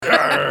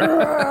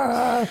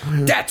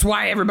That's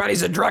why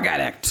everybody's a drug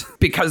addict.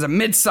 Because of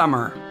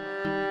Midsummer.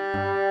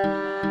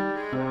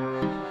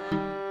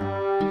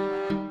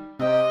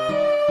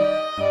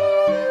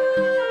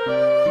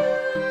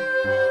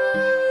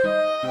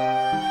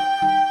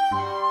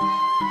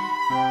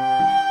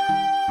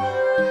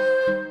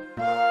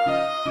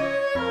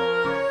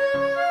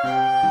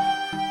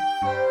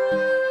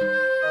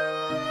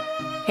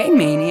 Hey,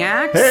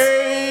 Maniacs.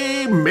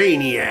 Hey,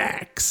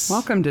 Maniacs.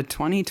 Welcome to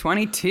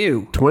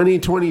 2022.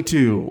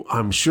 2022.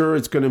 I'm sure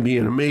it's going to be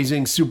an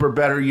amazing, super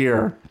better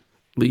year.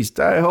 At least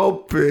I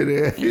hope it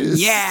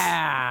is.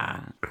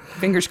 Yeah.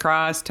 Fingers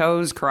crossed,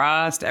 toes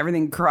crossed,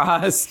 everything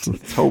crossed.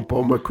 Let's hope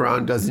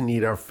Omicron doesn't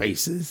eat our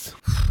faces.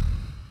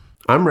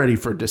 I'm ready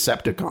for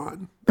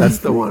Decepticon. That's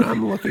the one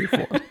I'm looking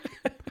for.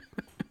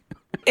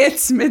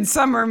 It's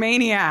Midsummer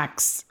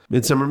Maniacs.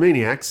 Midsummer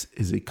Maniacs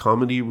is a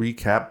comedy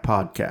recap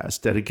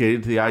podcast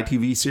dedicated to the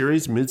ITV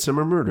series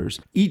Midsummer Murders.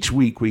 Each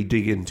week we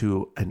dig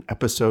into an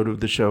episode of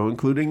the show,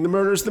 including the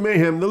murders, the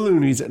mayhem, the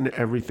loonies, and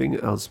everything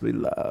else we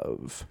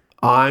love.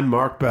 I'm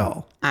Mark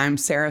Bell. I'm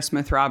Sarah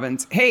Smith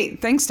Robbins. Hey,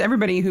 thanks to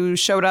everybody who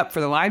showed up for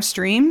the live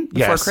stream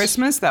before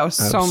Christmas. That was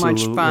so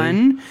much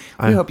fun.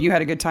 We hope you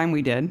had a good time.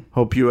 We did.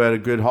 Hope you had a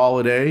good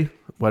holiday,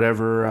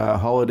 whatever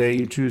holiday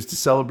you choose to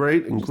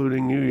celebrate,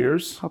 including New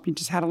Year's. Hope you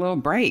just had a little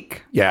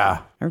break.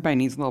 Yeah. Everybody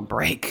needs a little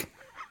break.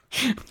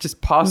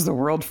 Just pause the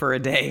world for a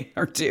day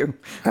or two.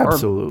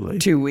 Absolutely. Or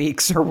 2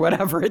 weeks or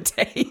whatever it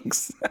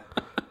takes.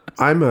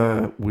 I'm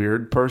a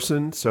weird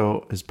person,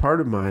 so as part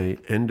of my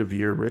end of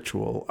year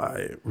ritual,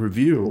 I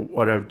review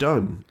what I've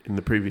done in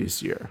the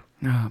previous year.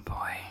 Oh,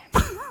 boy.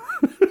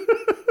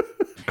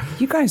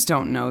 You guys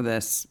don't know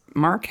this.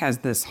 Mark has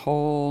this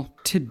whole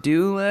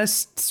to-do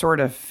list sort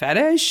of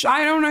fetish.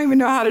 I don't even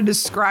know how to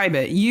describe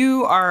it.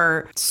 You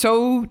are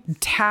so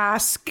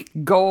task,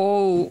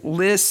 goal,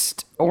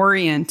 list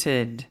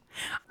oriented.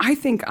 I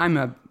think I'm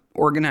a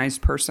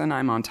organized person.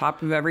 I'm on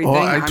top of everything.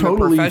 I I'm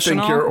totally a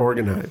think you're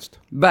organized.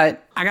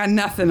 But I got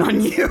nothing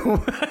on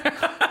you.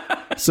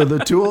 So the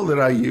tool that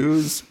I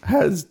use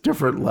has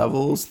different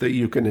levels that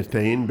you can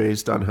attain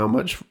based on how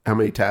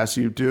many tasks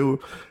you do.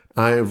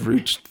 I have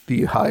reached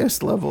the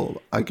highest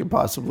level I can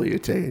possibly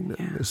attain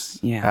in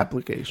this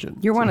application.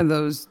 You're one of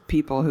those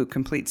people who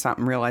complete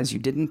something, realize you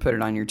didn't put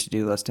it on your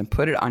to-do list, and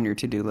put it on your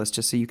to-do list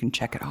just so you can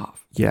check it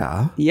off.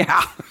 Yeah.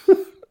 Yeah.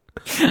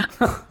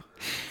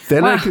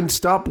 Then I can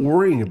stop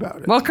worrying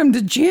about it. Welcome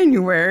to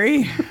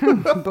January.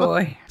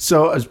 Boy.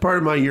 So as part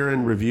of my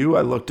year-end review,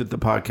 I looked at the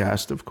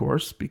podcast, of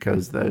course,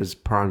 because that is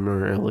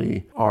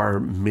primarily our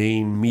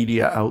main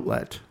media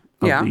outlet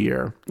of the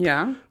year.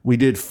 Yeah. We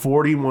did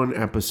 41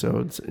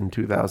 episodes in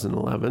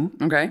 2011.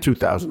 Okay.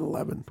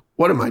 2011.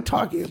 What am I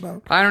talking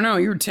about? I don't know.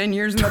 You were 10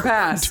 years in the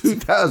past.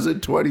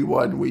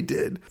 2021, we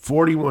did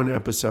 41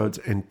 episodes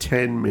and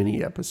 10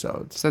 mini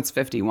episodes. So that's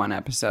 51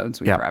 episodes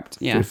we prepped.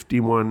 Yeah.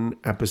 51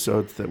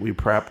 episodes that we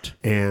prepped,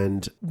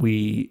 and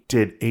we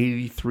did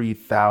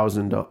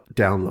 83,000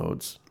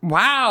 downloads.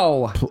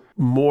 Wow.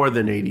 More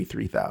than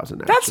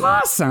 83,000. That's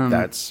awesome.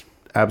 That's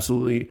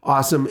absolutely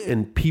awesome.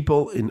 And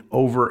people in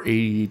over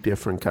 80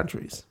 different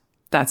countries.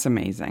 That's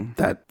amazing.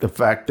 That the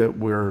fact that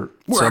we're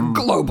a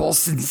global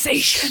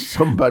sensation.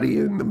 Somebody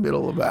in the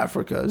middle of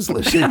Africa is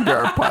listening to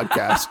our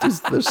podcast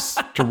is the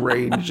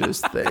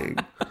strangest thing.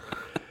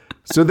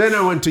 So then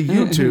I went to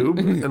YouTube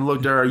and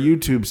looked at our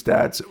YouTube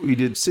stats. We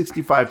did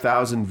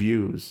 65,000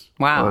 views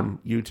on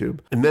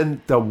YouTube. And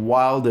then the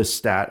wildest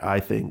stat, I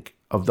think,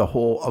 of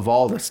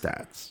all the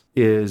stats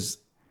is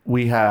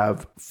we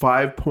have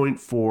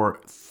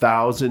 5.4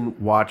 thousand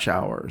watch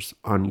hours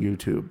on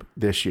YouTube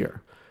this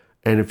year.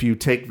 And if you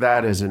take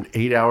that as an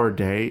 8-hour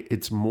day,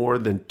 it's more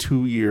than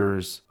 2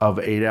 years of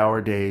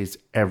 8-hour days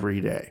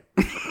every day.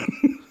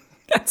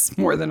 That's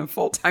more than a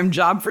full-time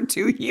job for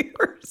 2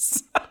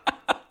 years.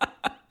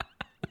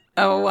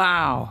 Oh,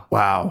 wow.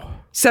 Wow.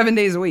 7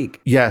 days a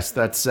week. Yes,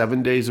 that's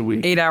 7 days a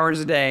week. 8 hours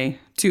a day,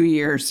 2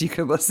 years. You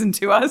could listen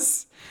to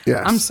us.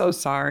 Yes. I'm so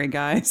sorry,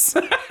 guys.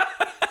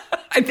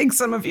 I think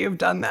some of you have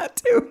done that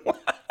too.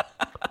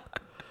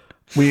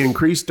 We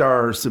increased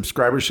our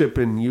subscribership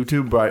in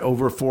YouTube by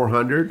over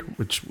 400,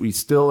 which we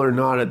still are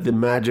not at the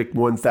magic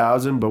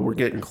 1,000, but we're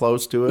getting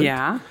close to it.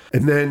 Yeah.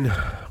 And then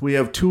we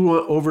have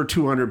over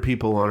 200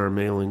 people on our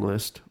mailing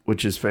list,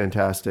 which is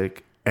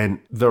fantastic. And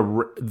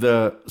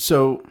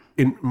so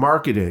in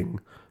marketing,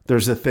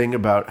 there's a thing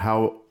about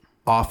how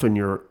often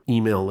your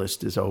email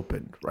list is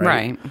opened, right?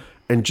 Right.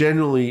 And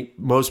generally,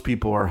 most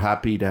people are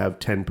happy to have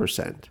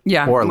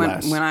 10% or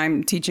less. When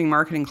I'm teaching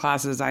marketing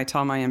classes, I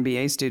tell my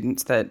MBA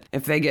students that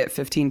if they get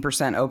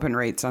 15% open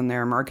rates on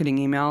their marketing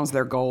emails,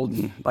 they're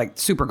golden, like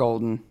super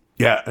golden.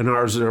 Yeah, and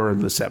ours are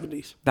in the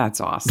 70s.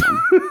 That's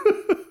awesome.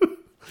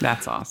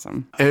 That's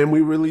awesome. And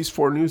we released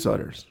 4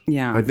 newsletters.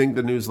 Yeah. I think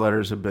the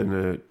newsletters have been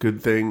a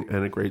good thing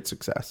and a great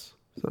success.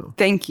 So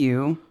thank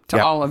you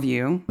to all of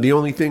you. The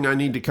only thing I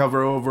need to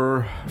cover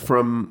over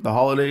from the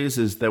holidays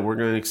is that we're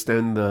going to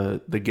extend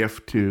the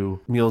gift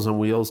to Meals on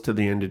Wheels to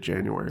the end of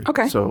January.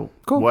 Okay. So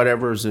cool.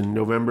 Whatever's in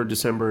November,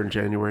 December, and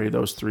January,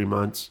 those 3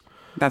 months,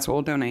 That's what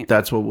we'll donate.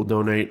 That's what we'll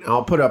donate.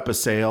 I'll put up a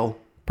sale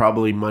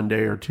probably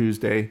Monday or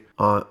Tuesday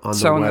on the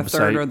So on website. the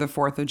 3rd or the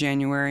 4th of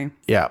January.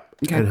 Yeah.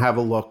 Okay. And have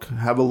a look.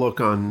 Have a look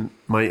on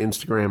my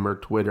Instagram or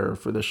Twitter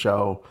for the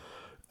show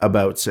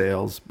about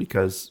sales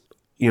because,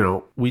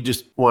 we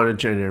just want to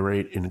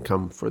generate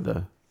income for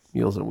the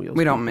Meals on Wheels.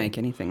 We don't make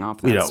anything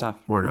off that stuff.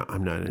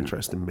 I'm not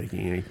interested in making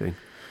anything.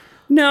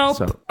 Nope.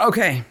 So,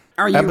 okay.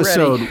 Are you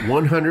episode ready?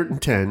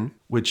 110,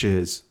 which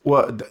is,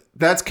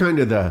 that's kind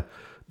of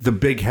the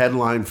big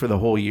headline for the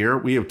whole year.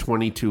 We have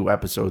 22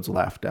 episodes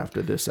left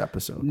after this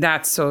episode.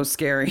 That's so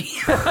scary.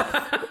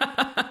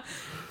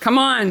 Come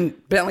on,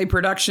 Bentley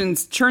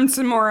Productions, churn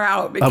some more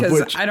out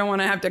because I don't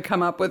want to have to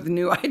come up with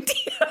new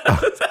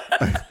ideas.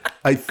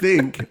 I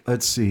think,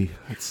 let's see.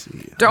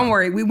 Don't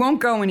worry, we won't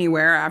go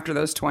anywhere after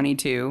those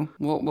 22.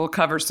 We'll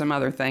cover some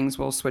other things.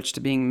 We'll switch to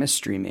being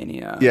Mystery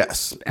Mania.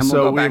 Yes. And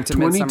we'll go back to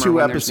we have Midsummer 22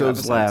 when there's no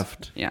episodes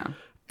left. Yeah.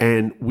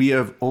 And we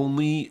have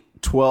only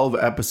 12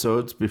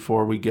 episodes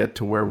before we get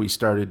to where we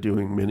started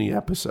doing mini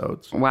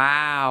episodes.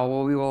 Wow.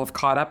 Well, we will have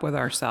caught up with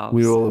ourselves.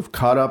 We will have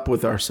caught up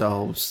with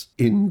ourselves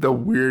in the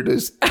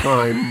weirdest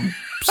time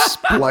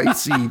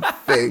splicey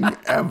thing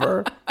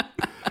ever.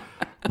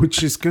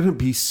 Which is going to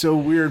be so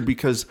weird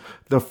because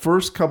the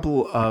first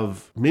couple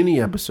of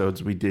mini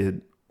episodes we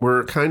did,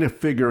 we're kind of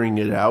figuring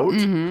it out.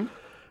 Mm-hmm.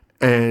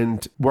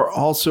 And we're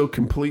also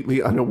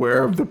completely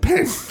unaware of the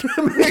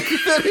pandemic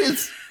that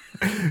is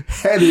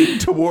heading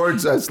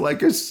towards us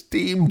like a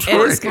steam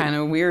train. It is kind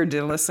of weird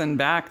to listen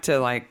back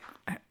to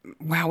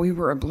wow, we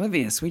were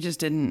oblivious. We just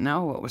didn't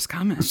know what was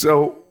coming.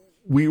 So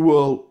we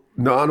will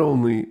not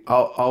only,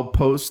 I'll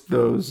post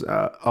those,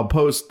 I'll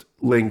post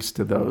links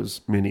to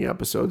those mini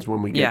episodes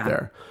when we get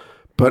there.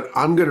 But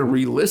I'm going to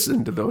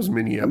re-listen to those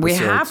mini episodes. We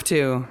have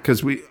to.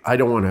 Because I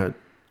don't want to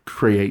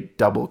create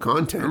double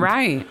content.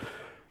 Right.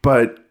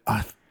 But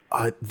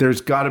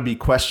there's got to be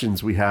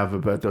questions we have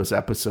about those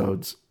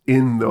episodes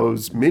in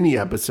those mini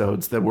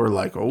episodes that we're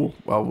like, oh,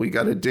 well, we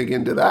got to dig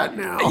into that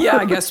now. Yeah,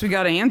 I guess we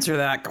got to answer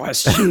that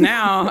question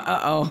now.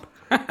 Uh-oh.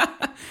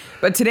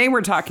 But today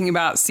we're talking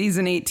about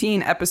season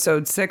 18,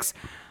 episode 6,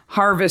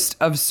 Harvest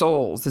of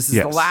Souls. This is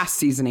the last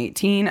season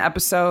 18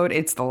 episode.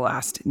 It's the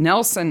last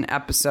Nelson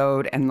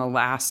episode and the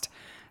last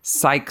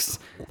Sykes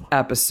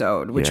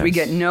episode, which we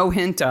get no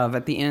hint of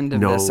at the end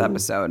of this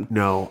episode.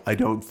 No, I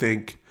don't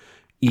think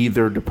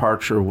either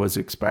departure was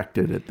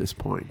expected at this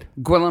point.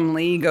 Gwilym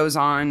Lee goes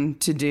on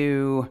to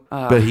do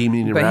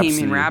Bohemian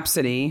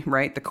Rhapsody,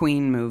 right? The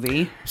Queen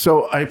movie.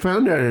 So I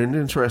found out an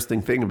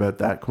interesting thing about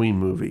that Queen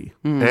movie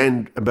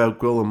and about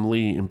Gwilym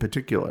Lee in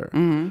particular.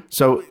 Mm-hmm.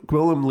 So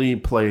Gwilym Lee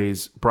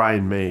plays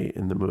Brian May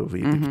in the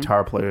movie, the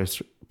guitar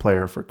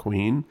player for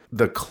Queen.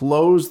 The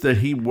clothes that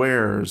he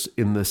wears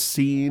in the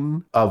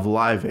scene of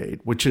Live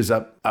Aid, which is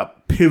a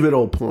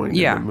pivotal point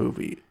in the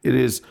movie. It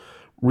is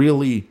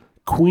really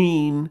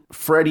Queen,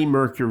 Freddie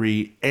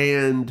Mercury,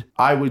 and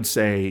I would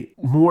say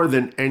more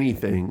than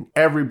anything,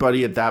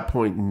 everybody at that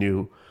point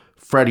knew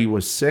Freddie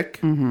was sick,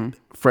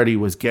 Freddie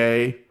was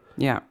gay.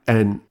 Yeah.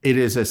 And it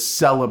is a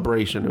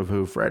celebration of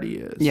who Freddie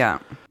is. Yeah.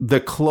 The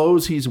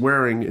clothes he's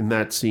wearing in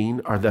that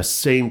scene are the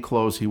same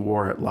clothes he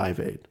wore at Live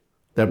Aid.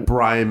 That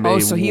Brian May wore.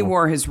 Oh, so he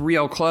wore his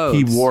real clothes.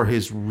 He wore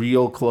his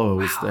real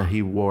clothes that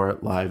he wore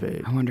at Live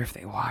Aid. I wonder if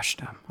they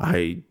washed them. Or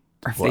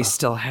if they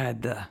still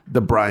had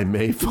the Brian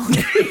May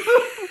function.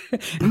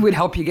 It would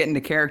help you get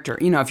into character,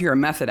 if you're a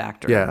method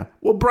actor. Yeah.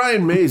 Well,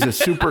 Brian May's a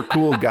super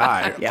cool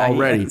guy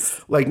already.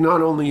 Like,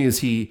 not only is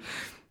he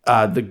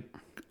an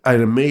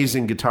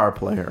amazing guitar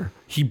player,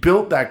 he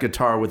built that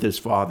guitar with his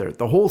father.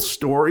 The whole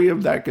story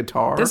of that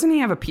guitar. Doesn't he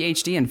have a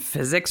PhD in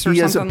physics or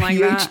something like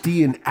that? He has a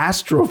PhD in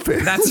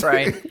astrophysics. That's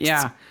right.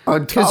 Yeah.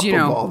 On top of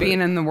all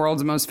being in the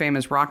world's most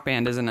famous rock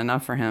band isn't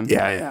enough for him.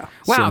 Yeah.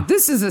 Wow,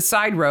 this is a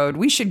side road.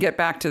 We should get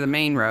back to the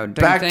main road,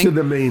 don't you think? Back to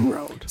the main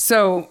road.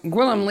 So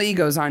Gwilym Lee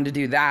goes on to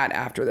do that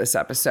after this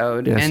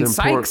episode. Yes, and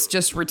Sykes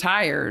just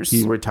retires.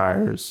 He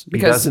retires. He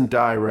doesn't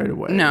die right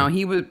away. No,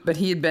 he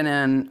had been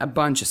in a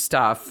bunch of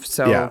stuff.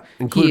 So yeah,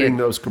 including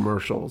those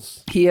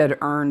commercials. He had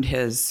earned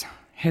his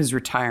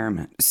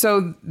retirement.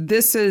 So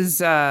this is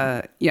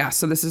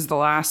this is the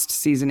last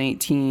season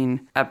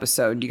 18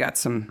 episode. You got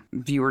some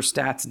viewer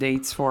stats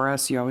dates for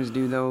us? You always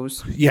do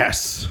those?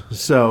 Yes.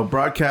 So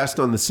broadcast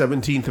on the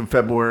 17th of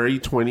February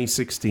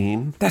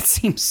 2016. That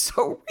seems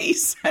so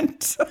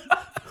recent.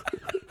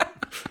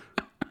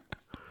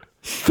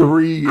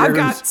 3 years. I've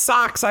got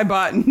socks I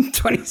bought in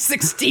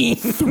 2016.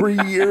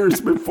 3 years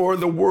before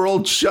the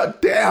world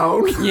shut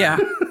down. Yeah.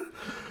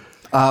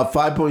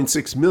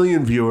 5.6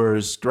 million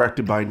viewers,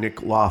 directed by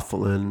Nick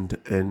Laughlin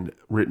and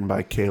written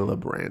by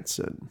Caleb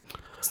Ranson.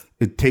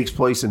 It takes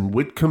place in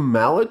Whitcomb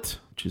Mallet,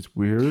 which is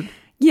weird.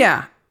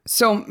 Yeah.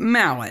 So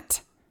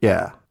mallet.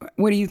 Yeah.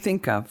 What do you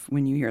think of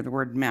when you hear the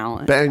word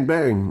mallet? Bang,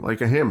 bang,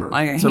 like a hammer.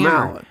 It's a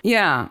mallet.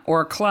 Yeah.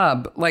 Or a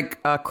club, like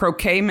a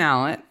croquet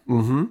mallet.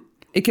 Mm-hmm.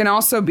 It can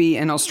also be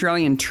an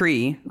Australian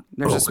tree.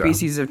 There's a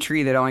species of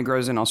tree that only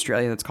grows in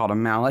Australia that's called a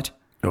mallet.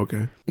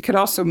 Okay. It could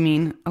also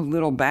mean a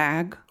little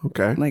bag.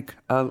 Okay. Like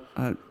a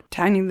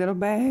tiny little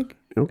bag.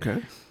 Okay.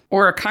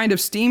 or a kind of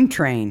steam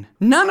train,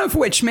 none of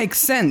which makes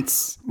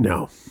sense.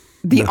 No.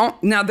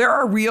 Now, there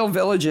are real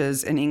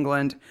villages in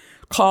England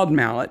called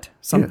Mallet,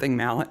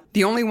 Mallet.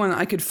 The only one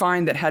I could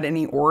find that had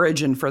any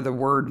origin for the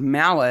word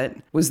mallet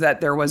was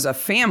that there was a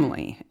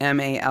family,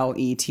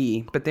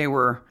 M-A-L-E-T, but they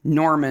were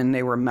Norman,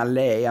 they were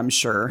Malay, I'm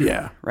sure.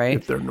 Yeah. Right?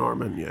 If they're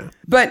Norman, yeah.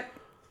 But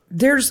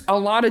there's a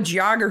lot of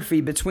geography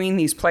between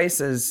these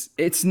places.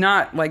 It's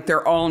not like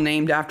they're all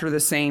named after the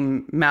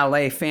same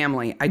Malay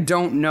family. I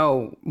don't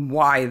know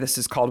why this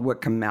is called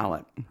Whitcomb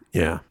Mallet.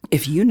 Yeah.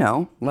 If you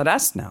know, let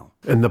us know.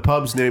 And the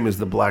pub's name is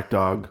the Black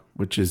Dog,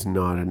 which is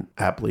not an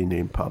aptly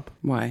named pub.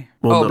 Why?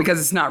 Well, no. Because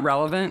it's not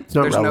relevant? It's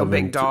not There's relevant no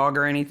big dog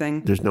or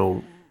anything? There's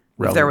no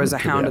If there was a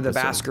relevance to Hound of the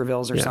episode.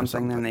 Baskervilles or Yeah,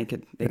 something, then they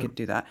could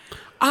do that.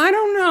 I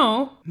don't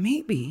know.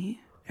 Maybe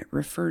it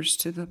refers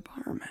to the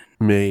barman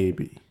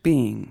Maybe.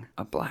 being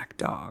a black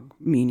dog,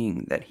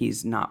 meaning that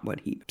he's not what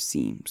he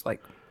seems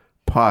like.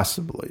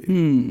 Possibly.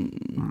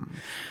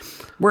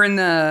 We're in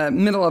the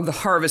middle of the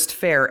Harvest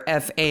Fair,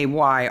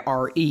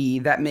 F-A-Y-R-E.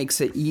 That makes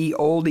it Ye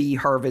Olde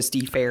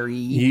Harvesty Fairy.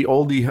 Ye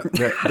oldie.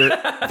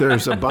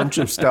 There's a bunch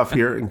of stuff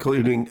here,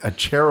 including a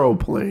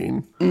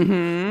charoplane,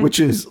 which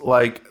is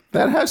like,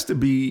 that has to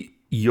be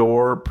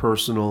your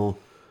personal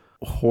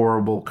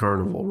horrible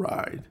carnival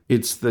ride.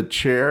 It's the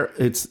chair.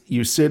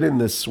 You sit in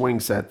this swing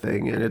set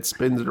thing and it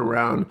spins it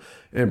around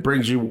and it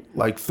brings you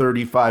like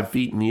 35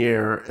 feet in the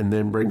air and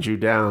then brings you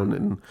down,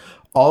 and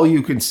all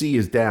you can see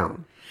is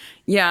down.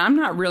 Yeah, I'm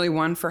not really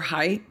one for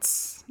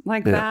heights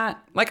like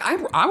that. Like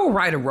I will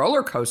ride a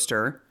roller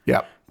coaster.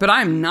 Yeah. But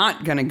I'm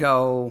not going to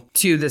go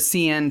to the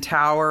CN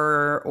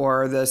Tower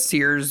or the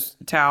Sears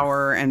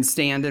Tower and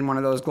stand in one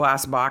of those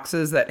glass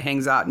boxes that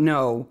hangs out.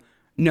 No.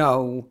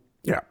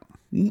 Yeah.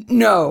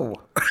 No.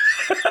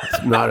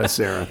 It's not a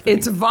Sarah thing.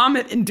 It's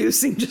vomit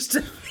inducing just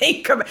to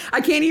think of it.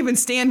 I can't even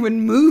stand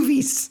when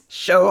movies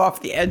show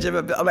off the edge of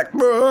a building. I'm like,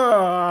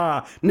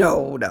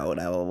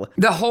 no.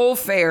 The whole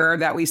fair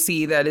that we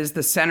see that is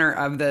the center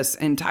of this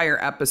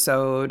entire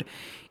episode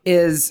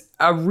is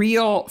a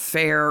real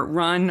fair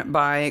run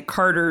by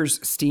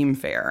Carter's Steam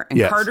Fair. And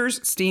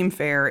Carter's Steam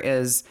Fair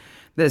is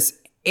this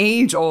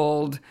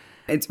age-old...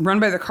 It's run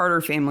by the Carter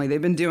family.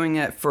 They've been doing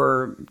it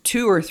for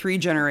 2 or 3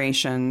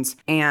 generations.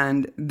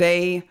 And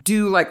they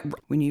do like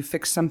when you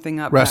fix something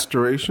up.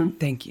 Restoration?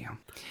 Thank you.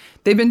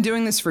 They've been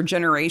doing this for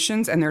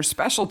generations. And their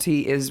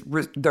specialty is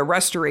the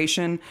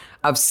restoration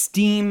of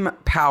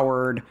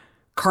steam-powered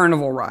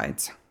carnival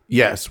rides.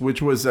 Yes,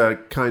 which was a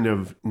kind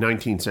of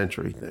 19th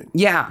century thing.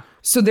 Yeah.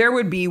 So there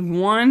would be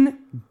one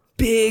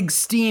big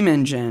steam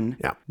engine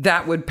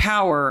that would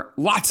power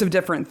lots of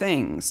different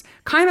things.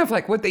 Kind of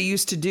like what they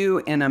used to do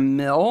in a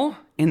mill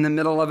in the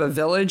middle of a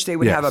village. They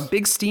would have a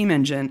big steam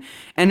engine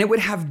and it would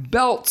have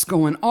belts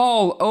going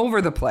all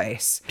over the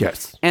place.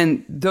 Yes.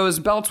 And those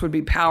belts would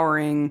be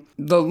powering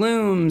the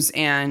looms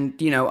and,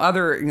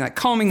 other like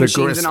combing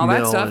machines and all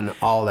that stuff. And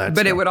all that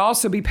but stuff. it would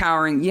also be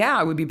powering,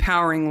 it would be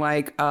powering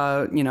like,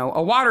 a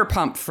water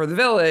pump for the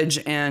village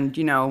and,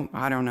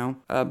 I don't know,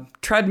 a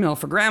treadmill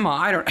for grandma.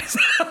 I don't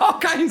know, all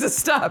kinds of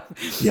stuff.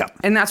 Yeah.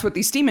 And that's what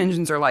these steam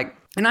engines are like.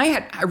 And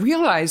I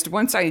realized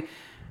once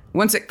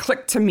it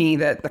clicked to me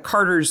that the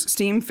Carter's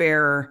Steam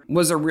Fair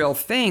was a real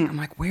thing, I'm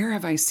like, where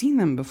have I seen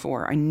them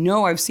before? I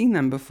know I've seen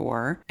them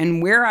before.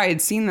 And where I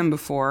had seen them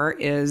before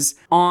is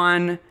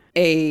on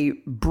a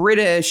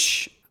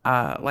British,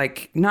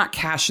 not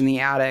Cash in the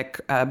Attic,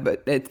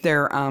 but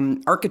they're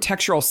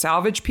architectural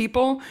salvage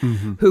people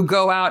who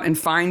go out and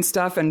find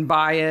stuff and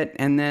buy it,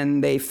 and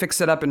then they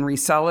fix it up and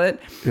resell it.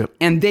 Yep.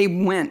 And they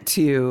went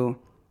to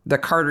the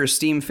Carter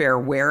Steam Fair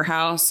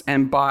warehouse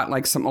and bought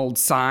like some old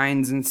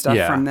signs and stuff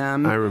from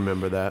them. I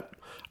remember that.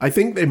 I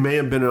think they may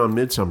have been on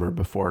Midsummer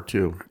before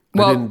too.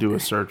 Well, I didn't do a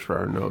search for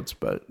our notes,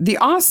 but the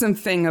awesome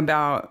thing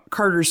about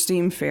Carter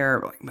Steam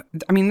Fair,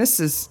 I mean, this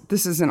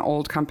is an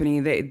old company.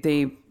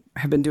 They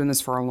have been doing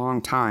this for a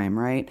long time,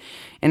 right?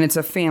 And it's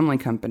a family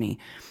company.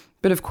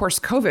 But of course,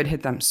 COVID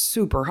hit them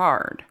super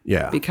hard.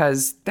 Yeah.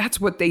 Because that's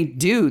what they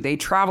do. They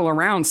travel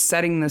around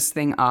setting this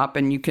thing up,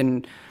 and you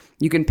can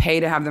pay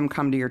to have them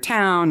come to your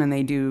town, and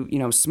they do,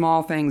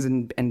 small things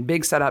and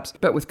big setups.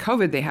 But with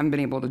COVID, they haven't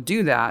been able to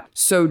do that.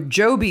 So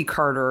Joby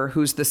Carter,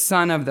 who's the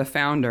son of the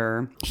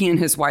founder, he and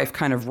his wife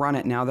kind of run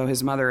it now, though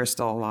his mother is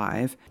still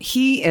alive.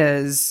 He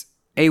is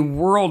a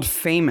world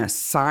famous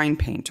sign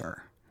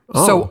painter.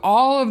 Oh. So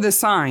all of the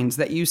signs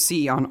that you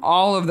see on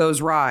all of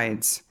those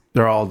rides,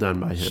 they're all done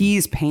by him.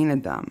 He's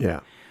painted them. Yeah.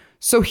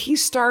 So he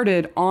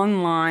started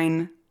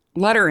online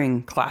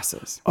lettering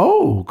classes.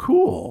 Oh,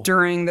 cool.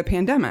 During the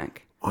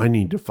pandemic. I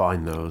need to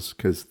find those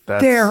because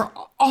they're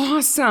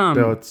awesome.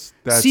 That's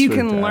so you fantastic.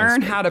 can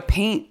learn how to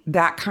paint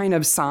that kind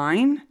of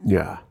sign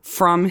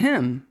from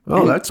him. Oh,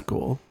 and that's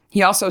cool.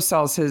 He also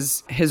sells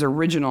his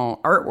original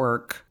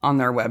artwork on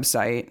their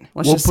website.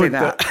 We'll just say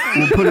that.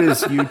 We'll put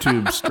his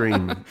YouTube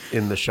stream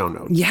in the show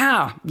notes.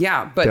 Yeah,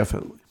 but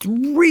definitely. It's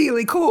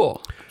really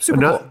cool.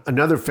 Super cool.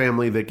 Another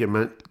family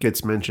that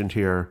gets mentioned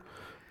here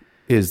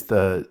is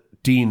the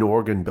Dean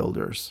Organ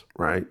Builders,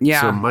 right?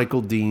 Yeah. So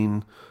Michael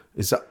Dean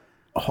is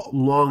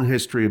long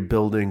history of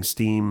building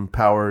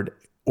steam-powered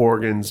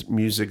organs,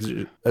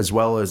 music, as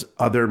well as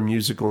other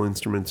musical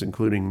instruments,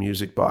 including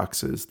music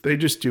boxes. They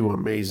just do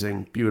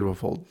amazing,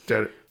 beautiful.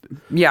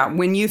 Yeah,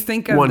 when you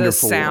think of the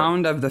Wonderful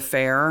sound of the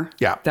fair,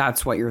 Yeah.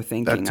 that's what you're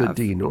thinking That's of. a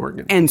Dean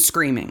organ. And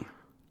screaming.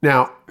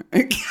 Now,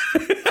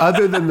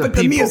 other than the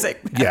people,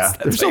 music, that's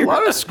there's what a you're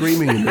lot of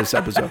screaming in this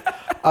episode.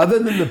 Other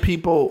than the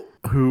people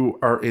who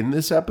are in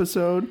this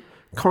episode,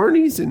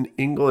 carnies in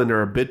England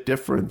are a bit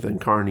different than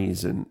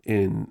carnies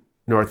in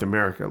North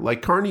America.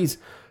 Like carnies,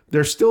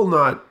 they're still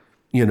not,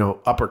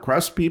 upper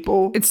crust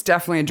people. It's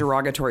definitely a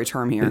derogatory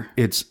term here.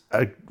 It's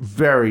a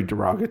very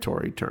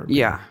derogatory term.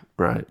 Yeah.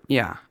 Right.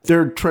 Yeah.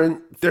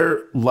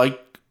 They're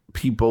like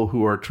people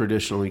who are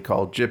traditionally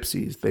called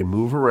gypsies. They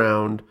move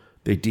around.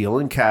 They deal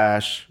in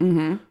cash,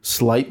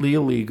 slightly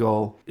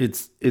illegal.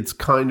 It's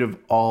kind of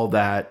all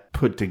that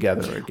put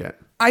together again.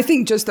 I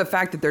think just the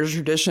fact that there's a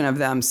tradition of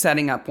them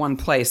setting up one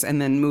place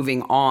and then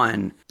moving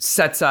on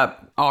sets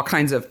up all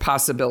kinds of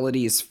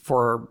possibilities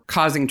for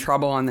causing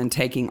trouble and then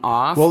taking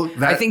off. Well,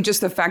 I think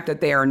just the fact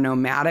that they are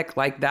nomadic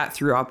like that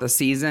throughout the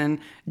season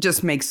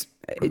just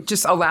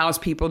allows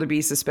people to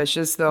be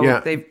suspicious,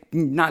 though they've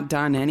not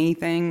done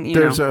anything.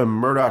 There's a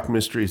Murdoch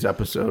Mysteries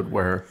episode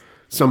where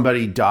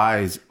somebody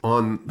dies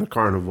on the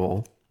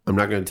carnival. I'm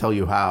not going to tell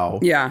you how.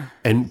 Yeah.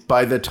 And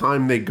by the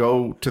time they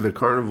go to the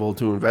carnival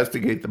to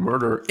investigate the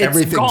murder,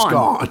 everything's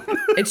gone.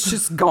 It's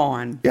just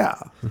gone. Yeah.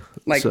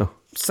 Like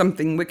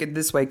something wicked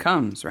this way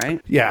comes,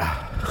 right?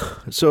 Yeah.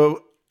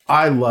 So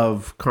I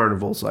love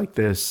carnivals like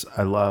this.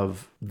 I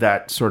love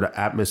that sort of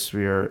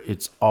atmosphere.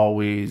 It's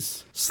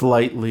always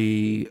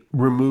slightly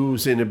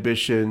removes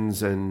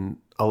inhibitions and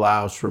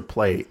allows for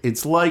play.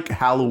 It's like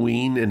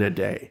Halloween in a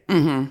day.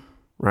 Mm-hmm.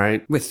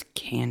 Right? With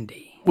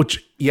candy.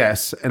 Which,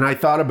 yes. And I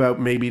thought about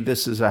maybe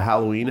this is a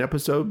Halloween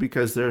episode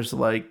because there's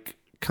like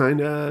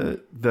kind of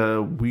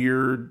the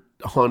weird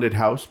haunted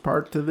house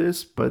part to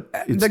this, but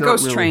it's the not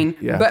ghost really, train.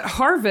 Yeah. But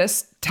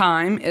harvest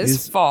time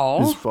is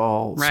fall. Is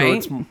fall.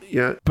 Right? So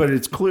it's, but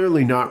it's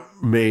clearly not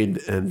made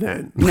and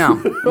then.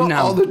 No.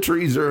 All the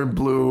trees are in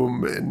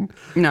bloom and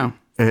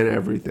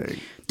everything.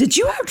 Did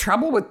you have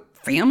trouble with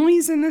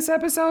families in this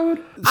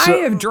episode? I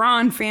have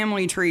drawn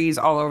family trees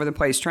all over the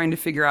place trying to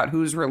figure out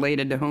who's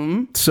related to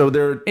whom. So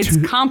it's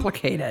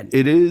complicated.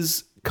 It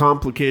is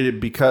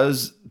complicated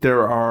because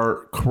there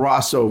are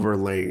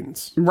crossover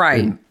lanes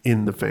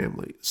in the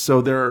family.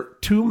 So there are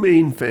two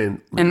main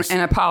families.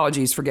 And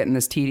apologies for getting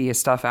this tedious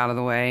stuff out of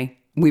the way.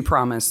 We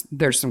promise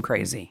there's some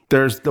crazy.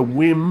 There's the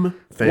Wim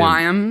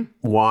family.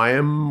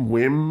 Wham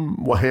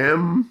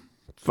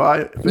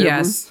family.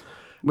 Yes.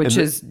 Which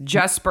is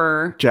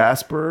Jasper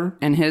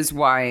and his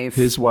wife.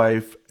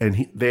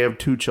 And they have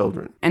two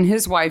children. And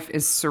his wife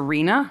is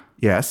Serena.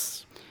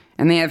 Yes.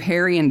 And they have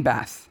Harry and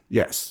Beth.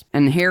 Yes.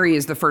 And Harry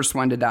is the first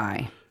one to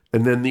die.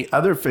 And then the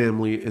other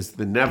family is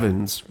the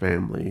Nevins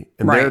family.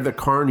 And they're the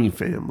Carney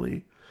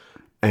family.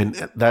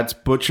 And that's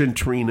Butch and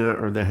Trina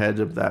are the heads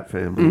of that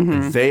family. Mm-hmm.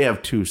 And they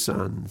have two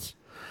sons,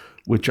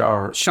 which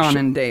are Sean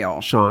and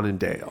Dale.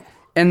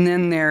 And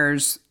then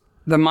there's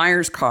the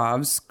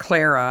Myers-Coves,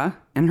 Clara,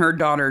 and her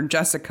daughter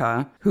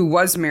Jessica, who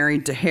was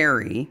married to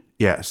Harry.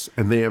 Yes,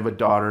 and they have a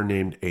daughter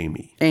named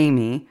Amy.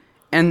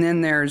 And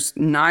then there's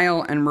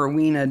Niall and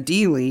Rowena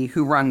Dealey,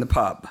 who run the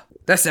pub.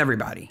 That's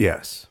everybody.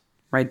 Yes.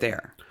 Right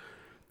there.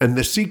 And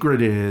the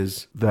secret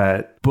is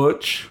that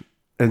Butch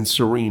and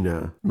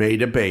Serena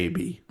made a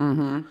baby.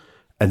 Mm-hmm.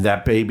 And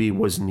that baby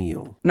was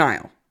Niall.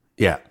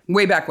 Yeah.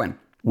 Way back when.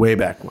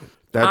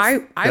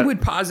 I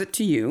would posit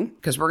to you,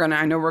 because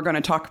I know we're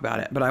gonna talk about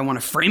it, but I want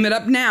to frame it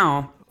up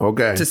now.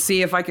 Okay. To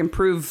see if I can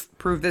prove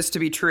this to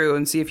be true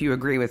and see if you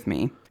agree with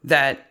me.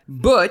 That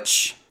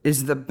Butch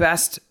is the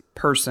best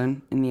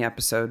person in the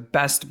episode.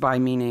 Best by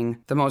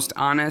meaning the most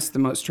honest, the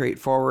most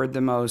straightforward,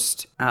 the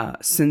most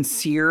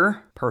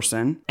sincere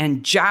person.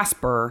 And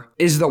Jasper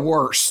is the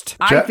worst.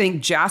 I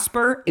think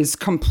Jasper is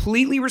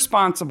completely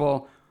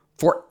responsible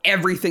for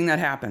everything that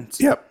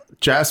happens. Yep.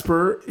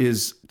 Jasper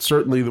is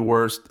certainly the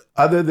worst.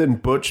 Other than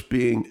Butch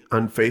being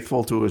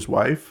unfaithful to his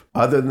wife,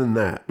 other than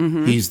that,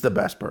 he's the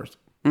best person.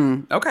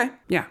 Okay.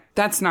 Yeah.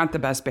 That's not the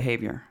best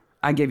behavior.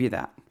 I give you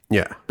that.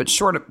 Yeah. But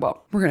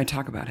we're going to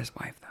talk about his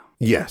wife, though.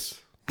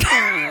 Yes.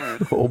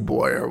 Oh,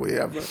 boy, are we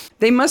ever.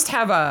 They must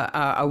have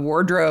a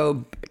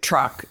wardrobe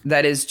truck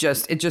that is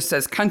it just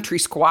says Country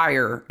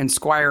Squire and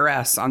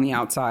Squiress on the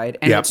outside.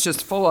 And it's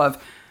just full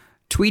of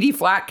tweedy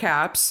flat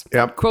caps,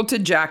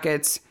 quilted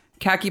jackets,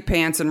 khaki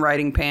pants and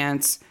riding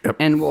pants,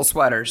 and wool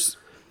sweaters.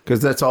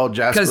 Because that's all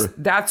Jasper. Because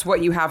that's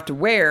what you have to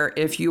wear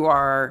if you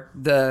are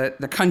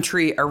the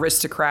country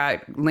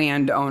aristocrat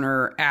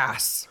landowner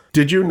ass.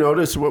 Did you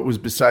notice what was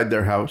beside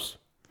their house?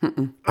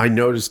 Mm-mm. I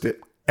noticed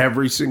it.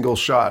 Every single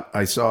shot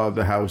I saw of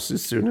the house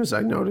as soon as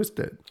I noticed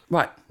it.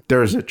 What?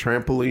 There's a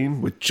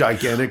trampoline with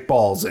gigantic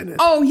balls in it.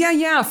 Oh,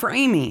 yeah, for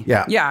Amy.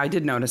 Yeah. Yeah, I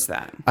did notice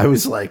that. I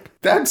was like,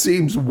 that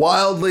seems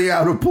wildly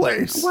out of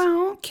place.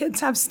 Well,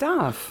 kids have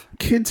stuff.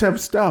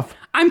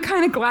 I'm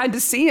kind of glad to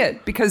see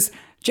it because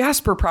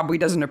Jasper probably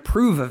doesn't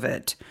approve of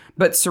it.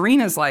 But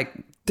Serena's like,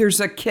 there's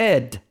a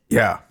kid.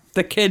 Yeah.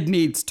 The kid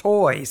needs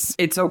toys.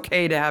 It's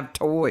okay to have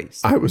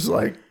toys. I was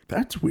like,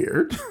 that's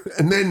weird.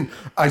 And then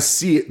I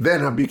see it.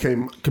 Then I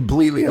became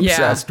completely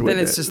obsessed with it.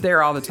 Then it's just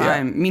there all the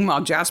time. Yeah.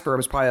 Meanwhile, Jasper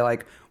was probably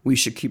like, we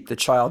should keep the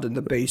child in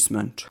the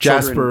basement.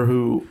 Jasper,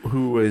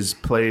 who is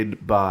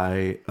played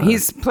by...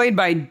 he's played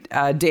by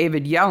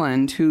David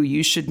Yelland, who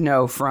you should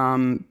know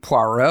from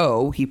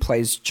Poirot. He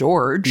plays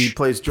George. He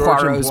plays George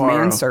Poirot's in Poirot,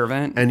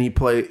 manservant. And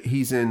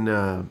he's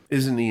in,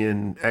 isn't he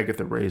in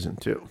Agatha Raisin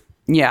too?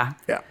 Yeah.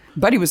 Yeah.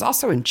 But he was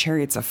also in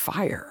Chariots of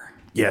Fire.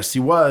 Yes, he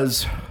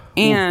was.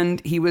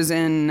 And he was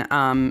in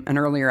an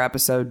earlier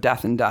episode,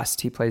 Death and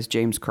Dust. He plays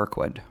James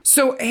Kirkwood.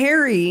 So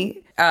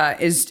Harry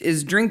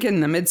is drinking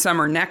the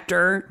midsummer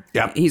nectar.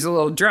 Yep. He's a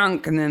little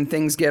drunk, and then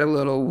things get a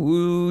little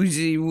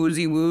woozy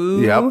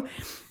woo. Yep.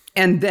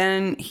 And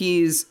then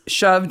he's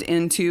shoved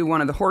into one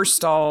of the horse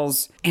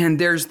stalls, and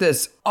there's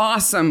this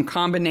awesome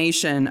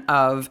combination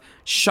of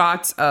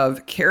shots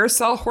of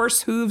carousel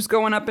horse hooves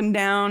going up and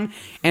down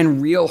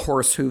and real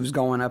horse hooves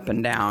going up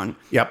and down.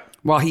 Yep.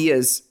 While he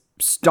is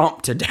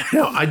stomped to death.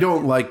 No, I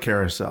don't like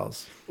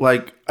carousels.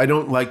 Like, I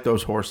don't like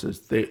those horses.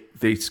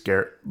 They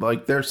scare,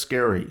 like, they're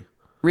scary.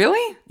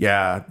 Really?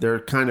 Yeah, they're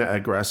kind of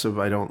aggressive.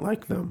 I don't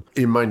like them.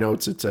 In my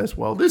notes, it says,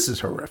 well, this is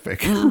horrific.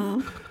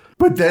 Mm-hmm.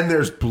 But then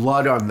there's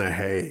blood on the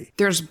hay.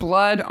 There's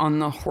blood on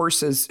the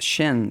horse's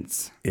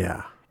shins.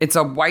 Yeah. It's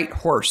a white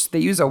horse. They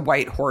use a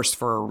white horse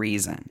for a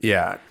reason.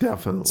 Yeah,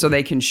 definitely. So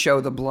they can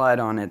show the blood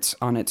on its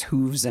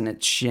hooves and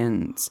its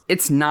shins.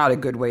 It's not a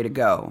good way to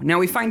go. Now,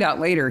 we find out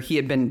later he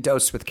had been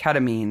dosed with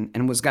ketamine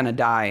and was going to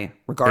die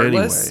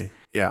regardless. Anyway,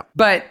 yeah.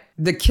 But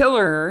the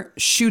killer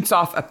shoots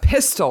off a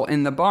pistol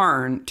in the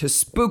barn to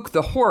spook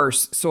the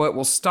horse so it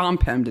will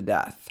stomp him to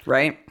death,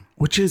 right?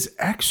 Which is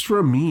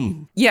extra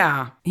mean.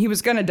 Yeah, he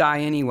was going to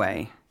die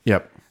anyway.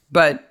 Yep.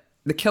 But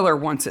the killer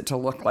wants it to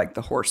look like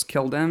the horse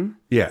killed him.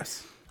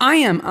 Yes. I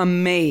am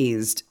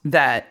amazed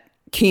that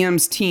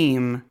Cam's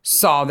team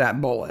saw that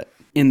bullet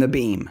in the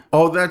beam.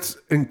 Oh, that's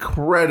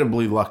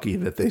incredibly lucky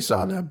that they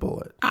saw that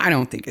bullet. I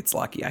don't think it's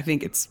lucky. I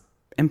think it's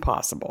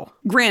impossible.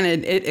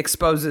 Granted, it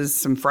exposes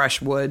some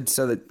fresh wood,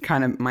 so that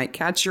kind of might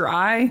catch your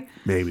eye.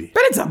 Maybe.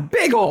 But it's a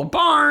big old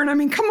barn. I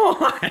mean, come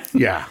on.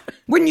 Yeah.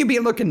 Wouldn't you be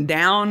looking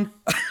down,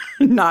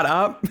 not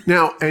up?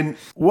 Now, and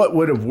what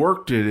would have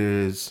worked it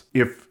is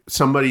if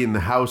somebody in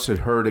the house had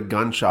heard a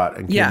gunshot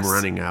and came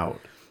running out.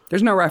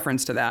 There's no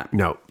reference to that.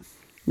 No.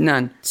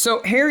 None.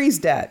 So Harry's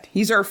dead.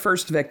 He's our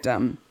first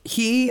victim.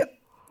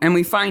 And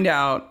we find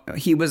out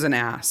he was an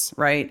ass,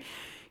 right?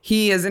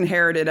 He has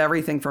inherited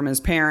everything from his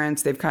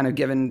parents. They've kind of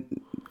given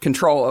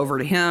control over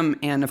to him.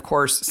 And of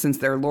course, since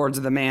they're lords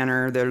of the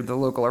manor, they're the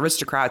local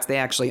aristocrats, they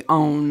actually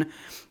own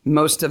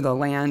most of the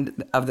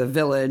land of the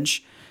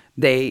village.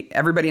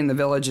 Everybody in the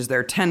village is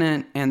their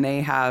tenant, and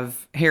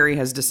Harry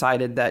has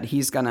decided that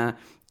he's going to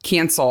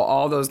cancel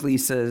all those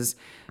leases,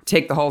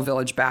 take the whole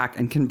village back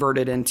and convert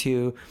it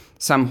into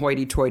some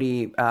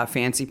hoity-toity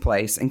fancy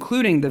place,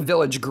 including the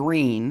village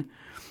green.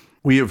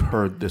 We have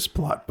heard this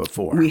plot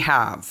before. We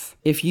have.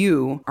 If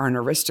you are an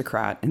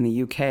aristocrat in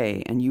the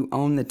UK and you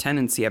own the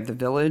tenancy of the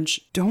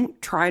village,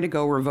 don't try to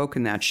go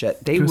revoking that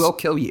shit. They will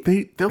kill you.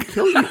 They'll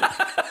kill you.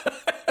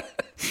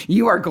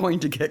 You are going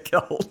to get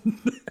killed.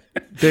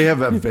 They have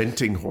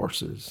eventing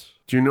horses.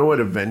 Do you know what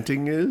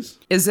eventing is?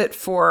 Is it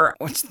for,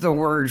 what's the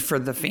word for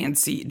the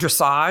fancy,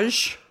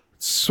 dressage?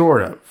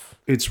 Sort of.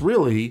 It's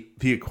really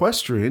the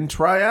equestrian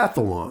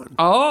triathlon.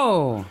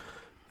 Oh.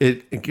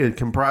 It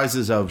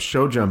comprises of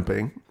show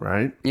jumping,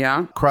 right?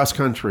 Yeah. Cross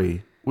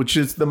country, which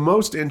is the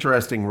most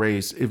interesting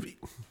race.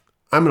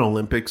 I'm an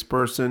Olympics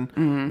person.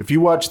 Mm-hmm. If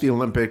you watch the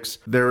Olympics,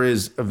 there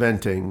is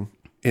eventing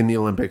in the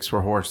Olympics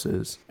for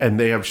horses. And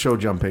they have show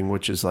jumping,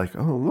 which is like,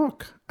 oh,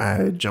 look,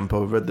 I jump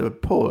over the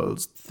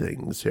poles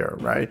things here,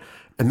 right?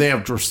 And they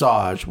have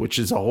dressage, which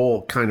is a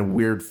whole kind of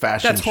weird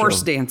fashion That's horse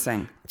show.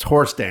 dancing. It's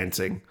horse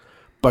dancing.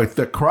 But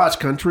the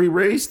cross-country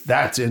race,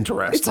 that's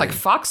interesting. It's like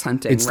fox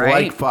hunting, it's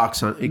right? It's like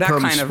fox hunting. It that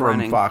comes kind of from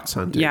running. Fox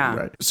hunting, yeah.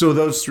 Right? So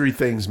those three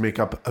things make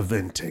up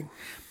eventing.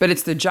 But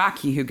it's the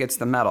jockey who gets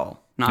the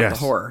medal, not the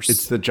horse.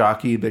 It's the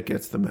jockey that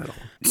gets the medal.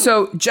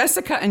 So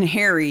Jessica and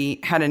Harry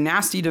had a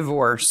nasty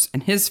divorce,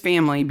 and his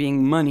family,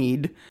 being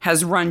moneyed,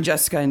 has run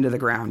Jessica into the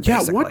ground,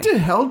 basically. Yeah, what the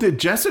hell did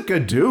Jessica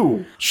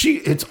do?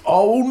 It's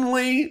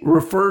only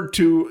referred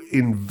to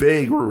in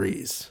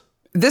vagaries.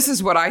 This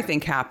is what I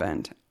think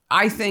happened.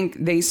 I think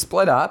they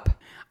split up.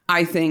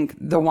 I think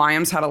the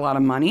Wyams had a lot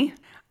of money.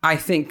 I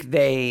think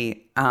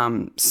they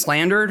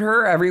slandered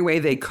her every way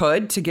they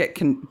could to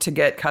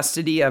get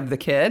custody of the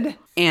kid,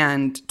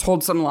 and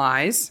told some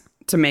lies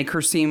to make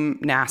her seem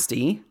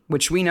nasty,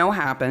 which we know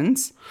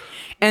happens.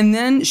 And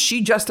then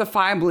she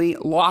justifiably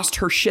lost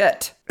her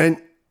shit.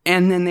 And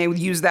then they would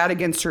use that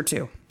against her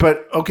too.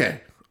 But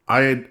okay,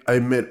 I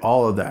admit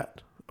all of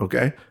that.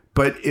 Okay,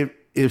 but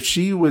if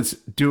she was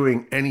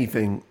doing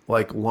anything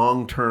like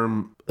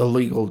long-term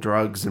illegal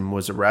drugs and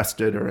was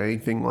arrested or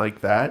anything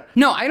like that.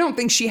 No, I don't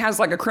think she has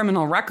like a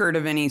criminal record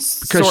of any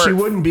sort. Because she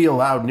wouldn't be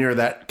allowed near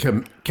that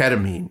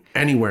ketamine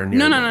anywhere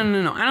near.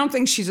 No. I don't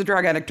think she's a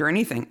drug addict or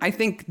anything. I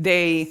think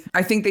they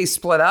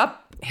split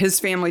up his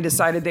family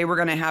decided they were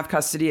going to have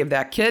custody of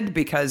that kid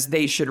because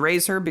they should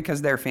raise her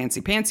because they're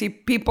fancy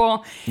pantsy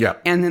people. Yeah.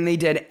 And then they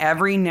did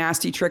every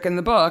nasty trick in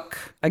the book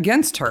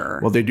against her.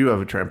 Well, they do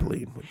have a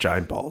trampoline with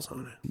giant balls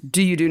on it.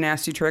 Do you do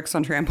nasty tricks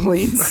on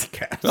trampolines?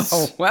 I guess.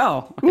 Oh,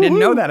 well, I didn't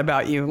know that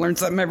about you. Learn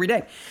something every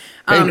day.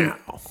 Hey, now.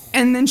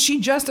 And then she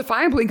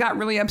justifiably got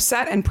really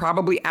upset and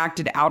probably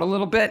acted out a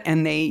little bit.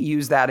 And they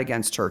used that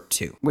against her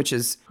too, which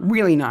is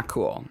really not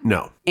cool.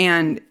 No.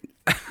 And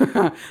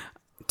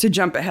to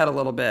jump ahead a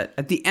little bit,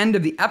 at the end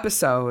of the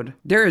episode,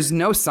 there is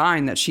no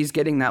sign that she's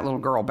getting that little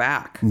girl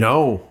back.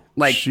 No.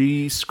 Like,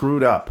 she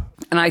screwed up.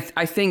 And I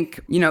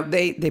think,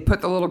 they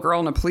put the little girl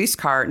in a police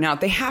car. Now,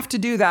 they have to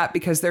do that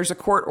because there's a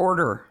court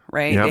order,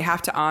 right? Yep. They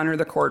have to honor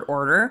the court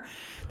order.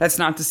 That's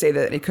not to say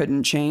that it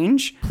couldn't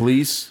change.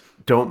 Police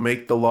don't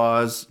make the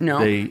laws. No.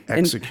 They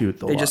execute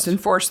the laws. They just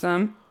enforce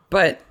them.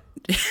 But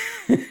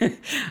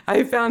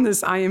I found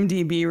this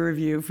IMDb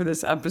review for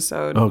this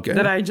episode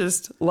that I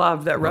just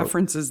love that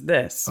references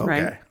this,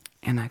 right?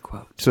 And I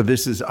quote. So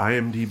this is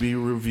IMDb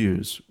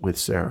Reviews with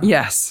Sarah.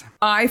 Yes.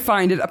 I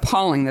find it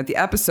appalling that the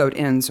episode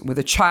ends with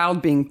a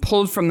child being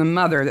pulled from the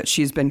mother that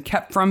she's been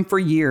kept from for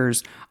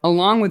years,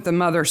 along with the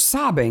mother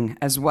sobbing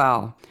as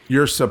well.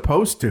 You're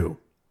supposed to.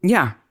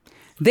 Yeah.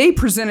 They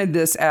presented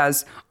this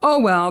as, oh,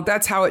 well,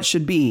 that's how it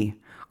should be.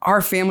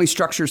 Our family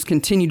structures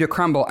continue to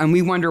crumble, and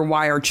we wonder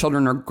why our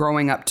children are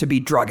growing up to be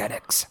drug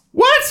addicts.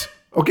 What?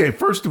 Okay,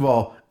 first of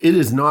all, it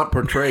is not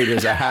portrayed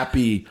as a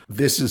happy,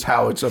 this is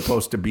how it's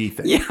supposed to be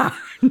thing. Yeah,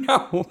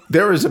 no.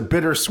 There is a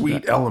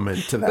bittersweet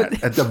element to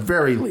that, at the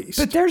very least.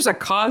 But there's a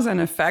cause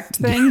and effect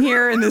thing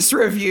here in this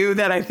review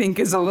that I think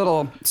is a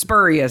little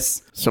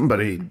spurious.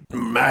 Somebody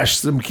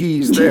mashed some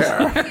keys there.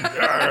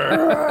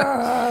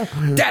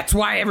 That's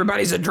why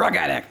everybody's a drug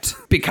addict.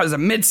 Because of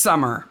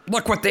Midsummer.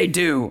 Look what they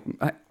do.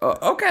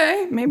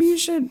 Okay, maybe you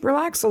should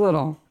relax a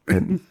little.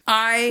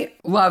 I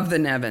love the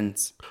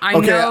Nevins. I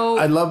know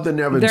I love the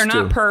Nevins they're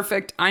too. not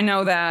perfect. I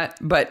know that,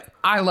 but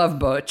I love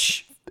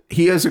Butch.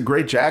 He has a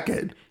great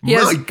jacket.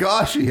 My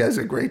gosh, he has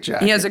a great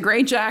jacket. He has a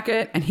great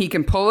jacket, and he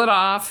can pull it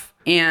off.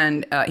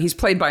 And he's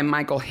played by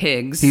Michael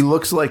Higgs. He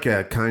looks like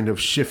a kind of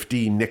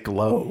shifty Nick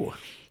Lowe.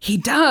 He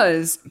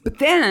does, but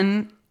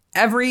then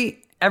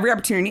every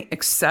opportunity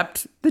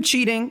except the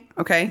cheating,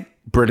 okay?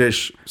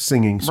 British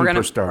singing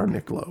superstar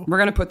Nick Lowe. We're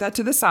going to put that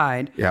to the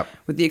side. Yep.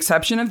 With the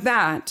exception of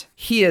that,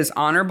 he is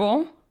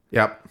honorable.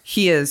 Yep.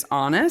 He is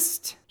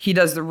honest. He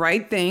does the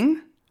right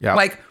thing. Yep.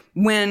 Like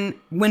when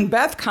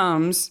Beth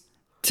comes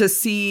to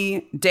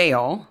see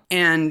Dale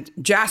and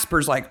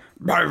Jasper's like,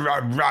 rah,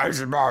 rah, rah,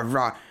 rah,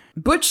 rah.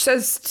 Butch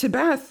says to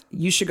Beth,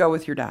 you should go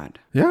with your dad.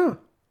 Yeah.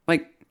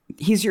 Like,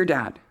 he's your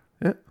dad.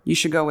 Yeah. You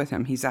should go with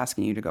him. He's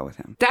asking you to go with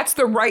him. That's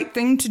the right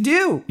thing to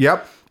do.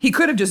 Yep. He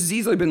could have just as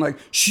easily been like,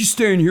 she's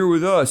staying here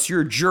with us.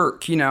 You're a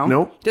jerk,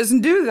 Nope. Doesn't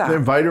do that. They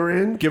invite her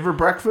in, give her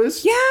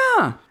breakfast. Yeah.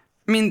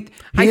 I mean,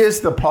 he is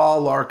the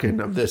Paul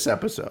Larkin of this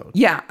episode.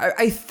 Yeah.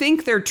 I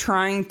think they're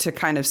trying to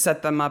kind of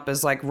set them up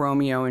as like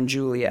Romeo and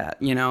Juliet,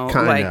 Kinda.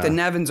 Like the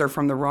Nevins are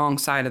from the wrong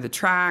side of the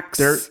tracks.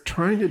 They're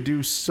trying to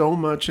do so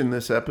much in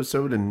this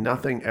episode and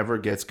nothing ever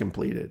gets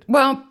completed.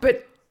 Well,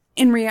 but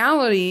in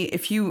reality,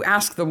 if you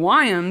ask the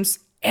Wyams,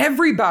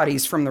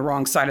 everybody's from the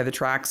wrong side of the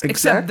tracks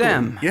except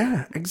them.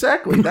 Yeah,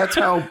 exactly. That's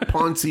how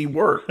Ponzi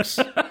works.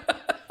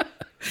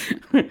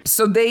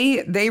 So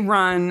they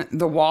run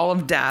the Wall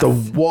of Death.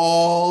 The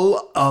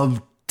Wall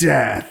of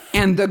Death.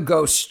 And the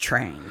Ghost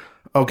Train.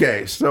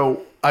 Okay,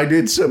 so I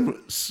did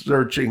some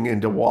searching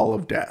into Wall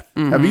of Death.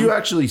 Mm-hmm. Have you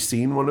actually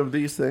seen one of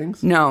these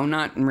things? No,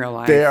 not in real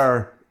life. They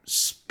are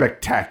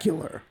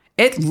spectacular.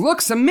 It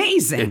looks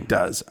amazing. It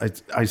does.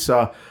 I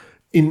saw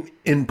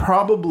in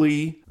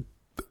probably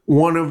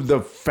one of the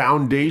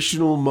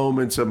foundational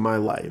moments of my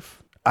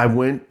life, I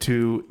went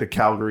to the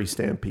Calgary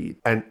Stampede.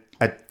 And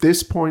at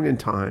this point in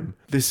time,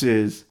 this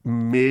is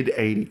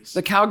mid-'80s.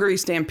 The Calgary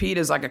Stampede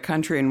is like a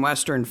country and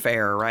western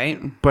fair, right?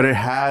 But it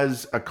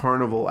has a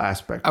carnival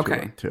aspect to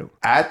it, too.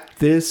 At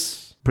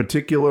this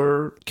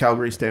particular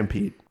Calgary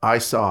Stampede, I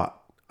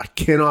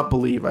cannot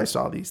believe I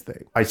saw these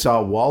things. I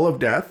saw Wall of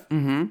Death.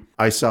 Mm-hmm.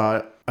 I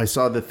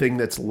saw the thing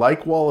that's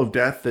like Wall of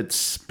Death that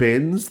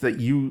spins,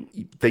 that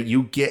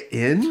you get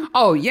in.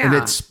 Oh, yeah. And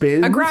it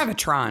spins. A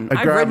Gravitron.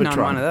 I've ridden on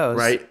one of those.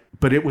 Right.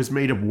 But it was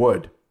made of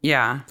wood.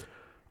 Yeah.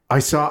 I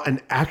saw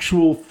an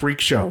actual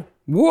freak show.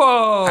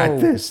 Whoa.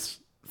 At this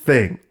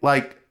thing.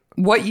 Like.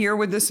 What year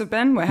would this have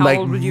been? How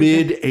old would you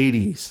have been?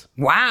 Mid-'80s.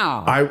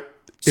 Wow.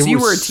 So you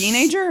were a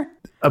teenager?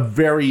 A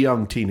very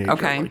young teenager.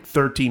 Okay. Like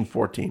 13,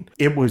 14.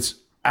 It was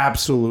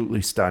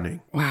absolutely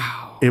stunning.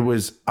 Wow. It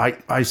was,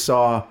 I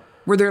saw.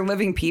 Were there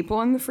living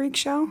people in the freak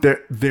show?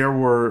 There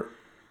were.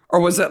 Or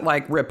was it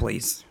like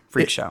Ripley's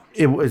freak show?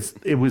 It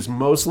was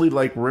mostly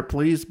like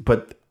Ripley's,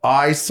 but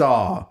I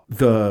saw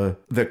the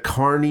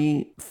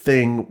carny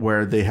thing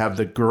where they have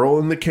the girl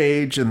in the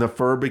cage in the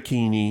fur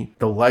bikini.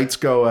 The lights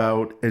go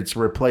out. It's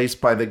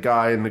replaced by the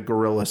guy in the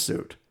gorilla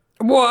suit.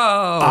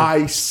 Whoa.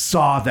 I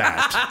saw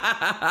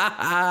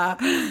that.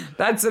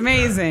 That's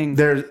amazing.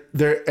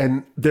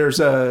 There's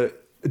a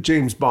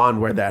James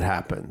Bond where that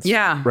happens.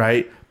 Yeah.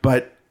 Right?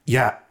 But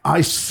yeah,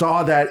 I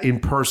saw that in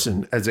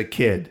person as a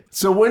kid.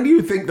 So when do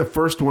you think the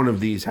first one of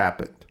these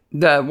happened?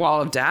 The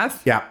Wall of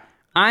Death? Yeah.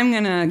 I'm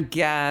going to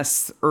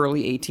guess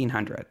early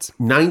 1800s.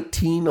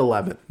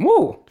 1911.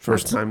 Whoa.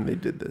 First time they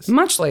did this.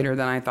 Much later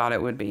than I thought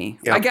it would be.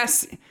 Yeah. I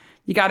guess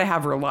you got to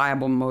have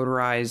reliable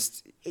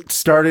motorized. It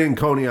started in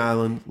Coney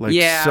Island. Like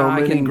Yeah, so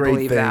many I can great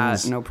believe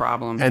things. that. No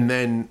problem. And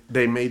then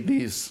they made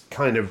these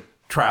kind of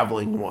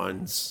traveling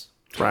ones,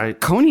 right?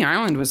 Coney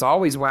Island was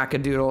always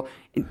wackadoodle.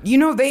 You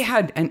know, they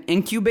had an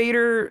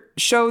incubator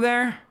show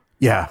there.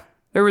 Yeah.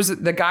 There was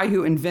the guy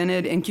who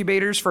invented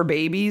incubators for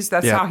babies.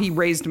 That's Yeah. how he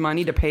raised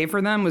money to pay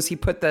for them, was he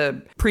put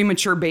the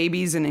premature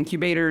babies in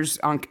incubators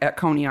at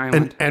Coney Island.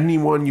 And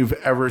anyone you've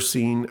ever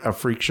seen a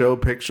freak show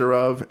picture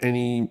of,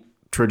 any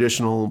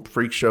traditional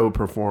freak show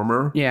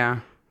performer, Yeah.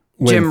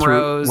 went Jim through-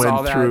 Rose, went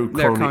all that. through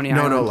They're Coney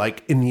Island. No,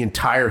 like in the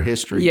entire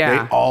history,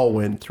 Yeah. they all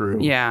went through.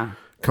 Yeah.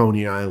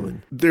 Coney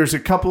Island. There's a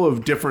couple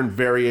of different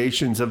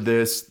variations of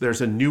this.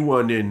 There's a new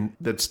one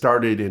that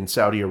started in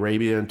Saudi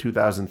Arabia in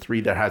 2003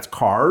 that has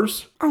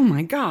cars. Oh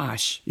my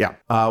gosh. Yeah,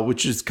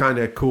 which is kind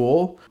of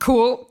cool.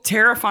 Cool,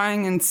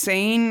 terrifying,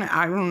 insane.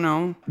 I don't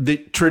know.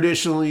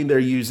 Traditionally, they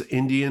use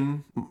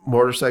Indian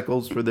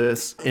motorcycles for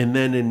this. And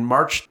then in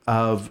March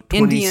of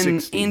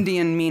 2016.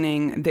 Indian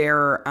meaning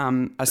they're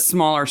a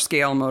smaller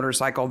scale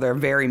motorcycle. They're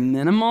very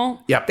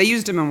minimal. Yep. They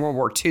used them in World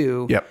War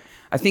II. Yep.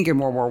 I think in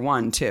World War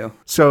I too.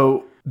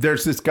 So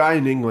there's this guy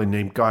in England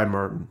named Guy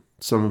Martin.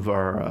 Some of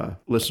our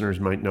listeners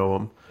might know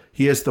him.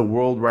 He has the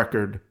world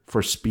record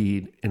for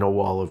speed in a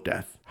wall of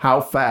death.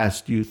 How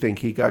fast do you think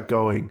he got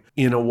going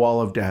in a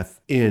wall of death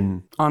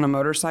On a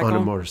motorcycle? on a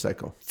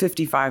motorcycle?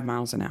 55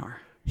 miles an hour.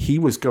 He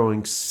was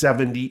going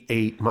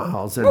 78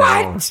 miles an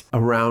hour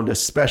around a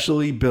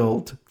specially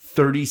built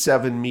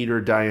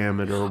 37-meter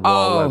diameter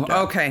wall of death.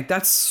 Okay.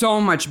 That's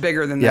so much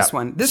bigger than this Yeah,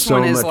 one. This so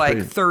one is much like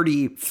bigger.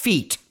 30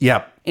 feet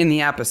Yep. in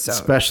the episode.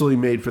 Specially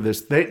made for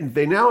this.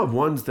 They now have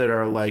ones that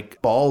are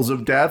like balls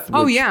of death.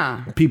 Oh, which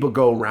yeah. People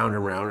go round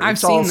and round. I've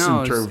It's all seen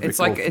those. centrifugal It's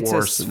like it's a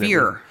force and everything.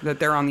 sphere that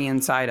they're on the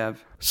inside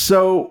of.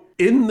 So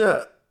in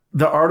the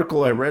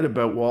article I read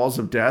about walls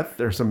of death,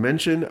 there's a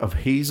mention of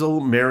Hazel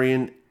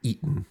Marion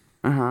Eaton,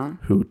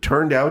 who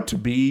turned out to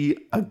be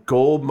a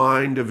gold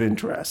mine of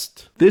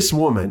interest. This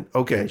woman,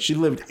 she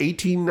lived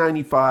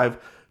 1895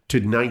 to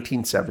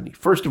 1970.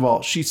 First of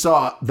all, she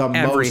saw the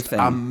Everything.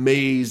 most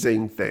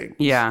amazing thing.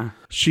 Yeah.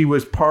 She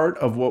was part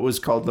of what was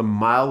called the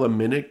Mile a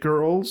Minute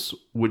Girls,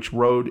 which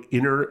rode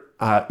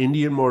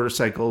Indian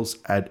motorcycles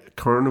at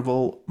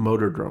carnival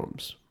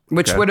motordromes.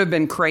 Which would have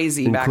been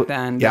crazy back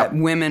then, Yep. that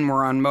women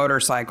were on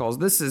motorcycles.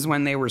 This is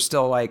when they were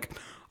still like,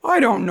 I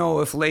don't know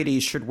if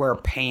ladies should wear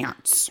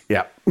pants.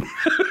 Yeah.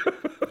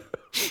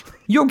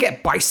 You'll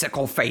get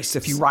bicycle face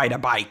if you ride a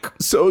bike.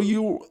 So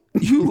you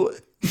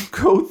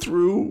go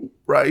through,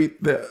 right,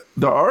 the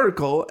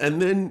article,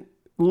 and then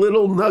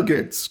little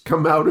nuggets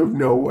come out of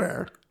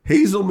nowhere.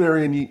 Hazel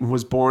Marion Eaton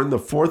was born the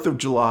 4th of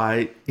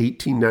July,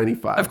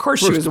 1895. Of course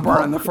she was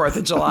born on the 4th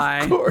of July.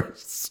 Of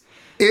course.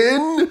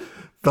 In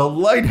the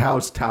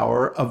lighthouse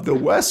tower of the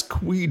West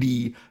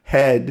Queedy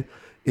Head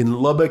in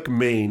Lubbock,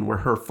 Maine, where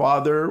her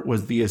father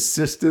was the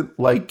assistant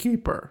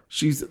lightkeeper.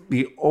 She's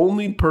the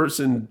only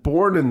person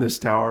born in this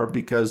tower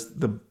because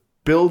the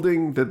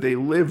building that they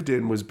lived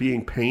in was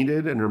being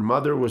painted and her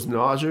mother was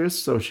nauseous,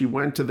 so she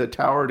went to the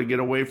tower to get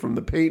away from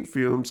the paint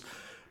fumes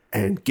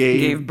and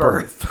gave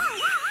birth.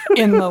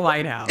 In the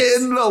lighthouse.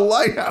 In the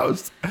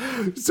lighthouse.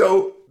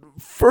 So,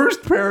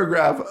 first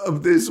paragraph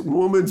of this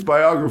woman's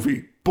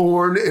biography,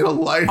 born in a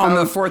lighthouse. On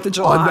the 4th of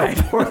July. On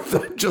the 4th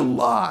of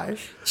July.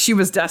 She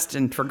was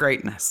destined for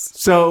greatness.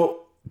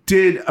 So,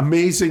 did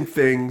amazing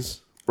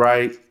things,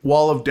 right?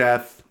 Wall of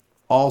Death,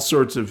 all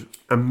sorts of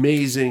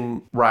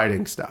amazing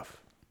riding stuff,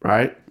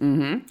 right?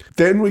 Mm-hmm.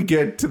 Then we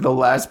get to the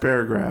last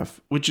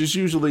paragraph, which is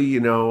usually,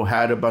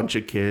 had a bunch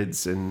of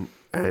kids and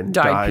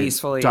Died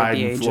peacefully at the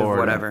in age of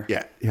Florida. whatever.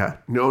 Yeah.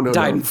 No.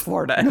 Died in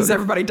Florida. Does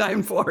everybody die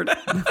in Florida?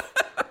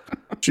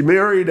 She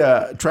married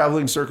a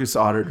traveling circus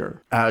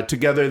auditor.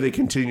 Together, they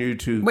continued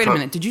to... Wait a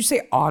minute. Did you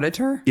say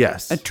auditor?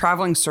 Yes. A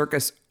traveling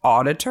circus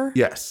auditor?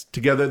 Yes.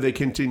 Together, they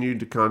continued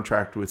to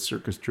contract with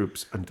circus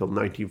troops until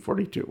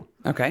 1942.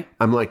 Okay.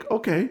 I'm like,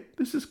 okay,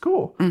 this is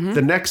cool. Mm-hmm.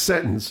 The next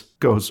sentence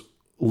goes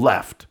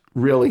left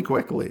really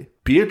quickly.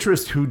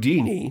 Beatrice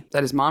Houdini,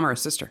 That is mom or a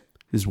sister?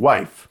 his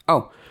wife,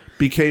 Oh.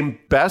 became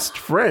best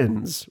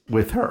friends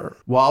with her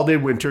while they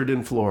wintered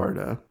in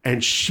Florida.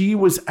 And she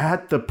was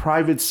at the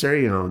private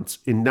seance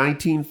in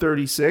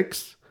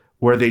 1936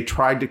 where they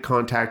tried to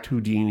contact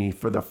Houdini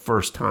for the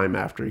first time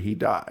after he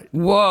died.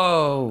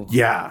 Whoa.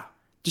 Yeah.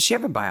 Does she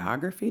have a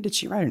biography? Did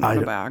she write an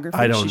autobiography?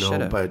 I don't She know,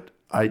 should've. but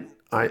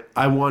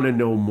I want to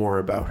know more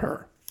about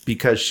her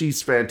because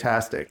she's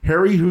fantastic.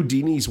 Harry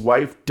Houdini's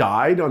wife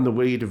died on the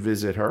way to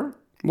visit her.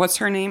 What's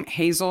her name?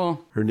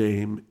 Hazel Her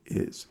name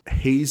is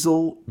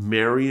Hazel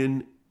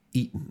Marion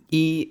Eaton.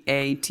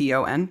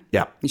 Eaton?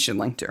 Yeah. You should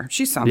link to her.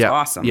 She sounds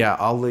awesome. Yeah,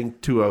 I'll link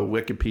to a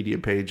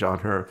Wikipedia page on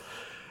her.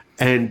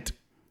 And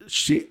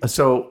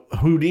So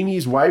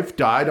Houdini's wife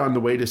died on the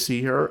way to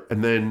see her,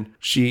 and then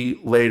she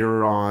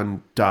later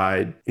on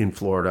died in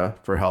Florida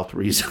for health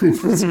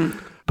reasons.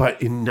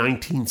 But in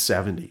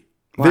 1970.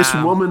 Wow. This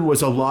woman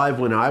was alive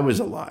when I was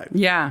alive.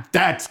 Yeah.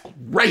 That's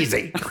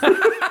crazy.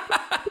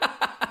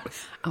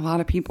 A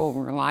lot of people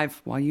were alive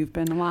while you've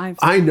been alive.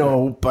 I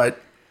know, but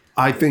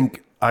I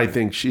think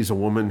she's a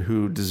woman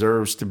who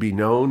deserves to be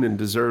known and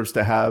deserves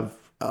to have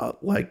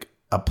like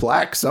a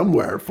plaque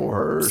somewhere for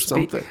her or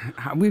something.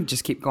 We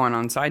just keep going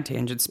on side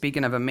tangents.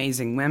 Speaking of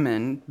amazing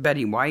women,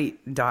 Betty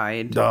White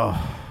died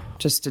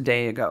just 2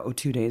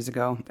 days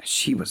ago.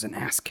 She was an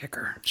ass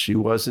kicker. She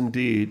was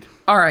indeed.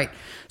 All right.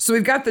 So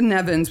we've got the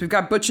Nevins. We've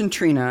got Butch and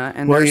Trina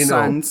and their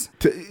sons.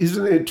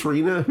 Isn't it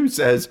Trina who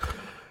says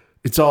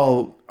it's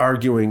all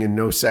arguing and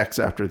no sex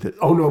after this?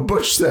 Oh, no,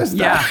 Butch says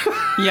that.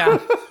 Yeah.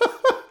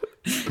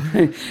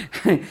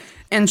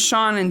 And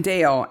Sean and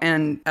Dale.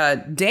 And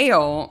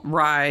Dale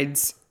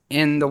rides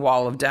in the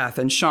Wall of Death,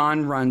 and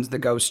Sean runs the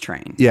ghost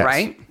train, yes.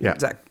 right? Yeah.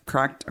 Is that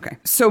correct? Okay.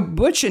 So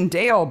Butch and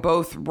Dale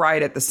both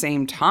ride at the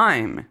same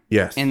time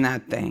yes. in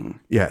that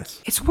thing.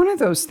 Yes. It's one of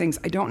those things,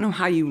 I don't know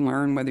how you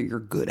learn whether you're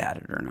good at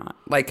it or not.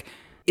 Like,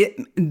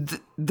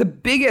 the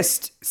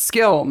biggest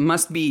skill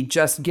must be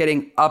just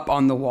getting up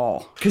on the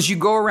wall, because you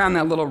go around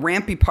that little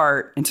rampy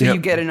part until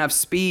you get enough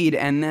speed,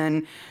 and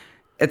then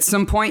at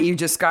some point you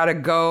just got to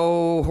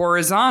go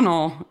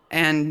horizontal.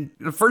 And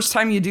the first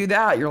time you do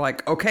that, you're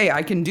like, okay,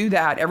 I can do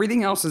that.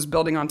 Everything else is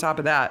building on top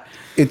of that.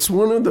 It's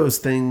one of those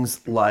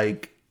things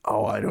like,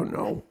 I don't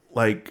know,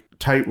 like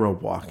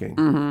tightrope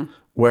walking,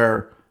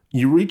 where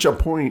you reach a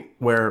point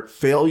where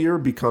failure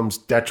becomes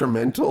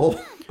detrimental.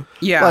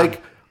 Yeah.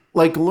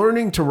 Like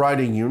learning to ride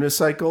a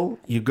unicycle,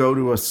 you go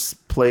to a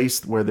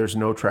place where there's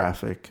no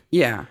traffic.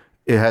 Yeah.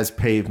 It has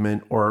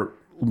pavement or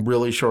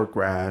really short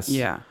grass.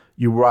 Yeah.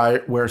 You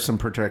wear some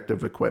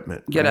protective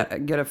equipment. Get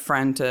a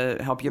friend to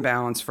help you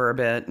balance for a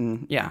bit,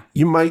 and yeah.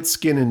 You might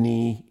skin a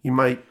knee. You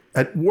might,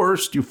 at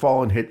worst, you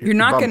fall and hit. You're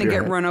not going to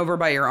get run over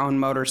by your own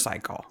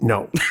motorcycle.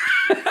 No.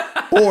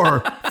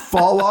 Or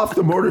fall off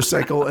the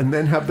motorcycle and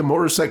then have the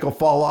motorcycle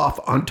fall off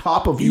on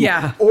top of you.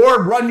 Yeah.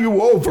 Or run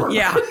you over.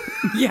 Yeah.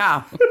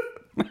 Yeah.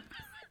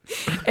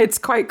 It's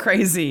quite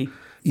crazy.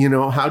 You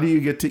know, how do you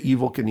get to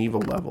Evel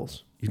Knievel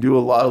levels? You do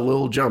a lot of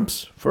little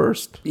jumps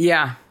first.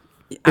 Yeah.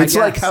 It's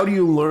like, how do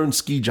you learn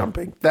ski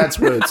jumping? That's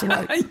what it's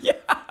like. Yeah.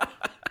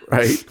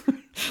 Right?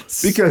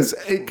 Because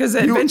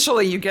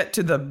eventually you get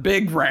to the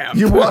big ramp.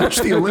 You watch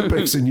the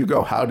Olympics and you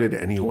go, how did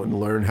anyone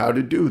learn how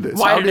to do this?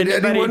 Why how did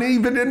anyone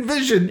even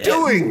envision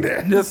doing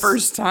this? The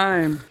first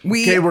time.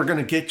 Okay, we're going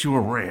to get you a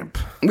ramp.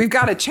 We've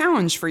got a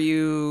challenge for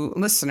you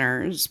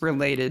listeners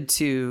related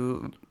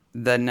to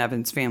the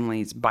Nevins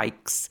family's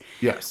bikes.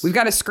 Yes. We've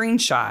got a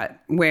screenshot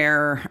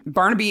where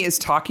Barnaby is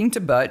talking to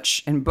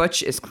Butch, and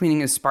Butch is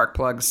cleaning his spark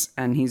plugs,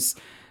 and he's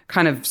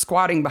kind of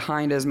squatting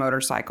behind his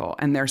motorcycle.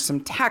 And there's some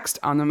text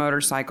on the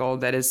motorcycle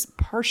that is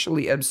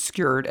partially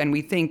obscured, and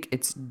we think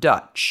it's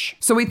Dutch.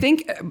 So we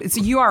think it's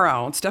a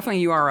URL. It's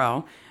definitely a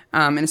URL.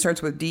 And it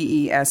starts with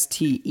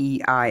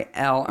DESTEIL,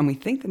 and we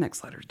think the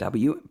next letter is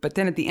W, but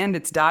then at the end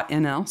it's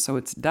 .NL, so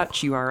it's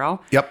Dutch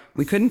URL. Yep.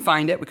 We couldn't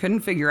find it. We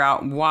couldn't figure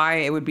out why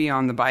it would be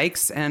on the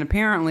bikes, and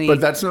apparently...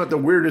 But that's not the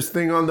weirdest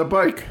thing on the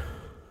bike.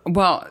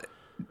 Well,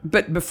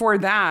 but before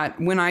that,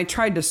 when I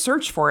tried to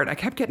search for it, I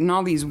kept getting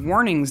all these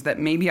warnings that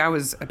maybe I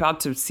was about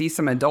to see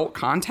some adult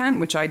content,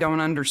 which I don't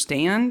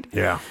understand.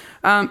 Yeah.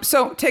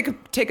 So take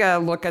a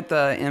look at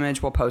the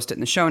image. We'll post it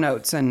in the show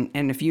notes. And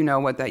if you know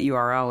what that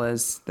URL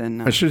is,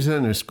 then... I should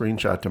send a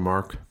screenshot to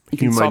Mark. You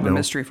can solve the know.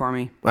 mystery for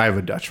me. I have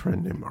a Dutch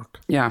friend named Mark.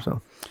 Yeah.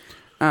 So.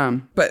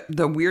 But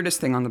the weirdest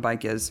thing on the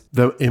bike is...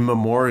 the in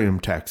memoriam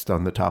text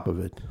on the top of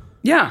it.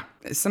 Yeah.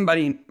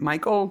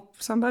 Michael,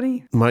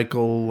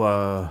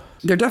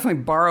 they're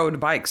definitely borrowed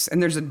bikes,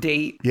 and there's a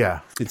date. Yeah,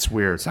 it's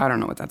weird. So I don't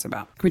know what that's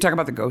about. Can we talk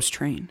about the ghost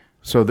train?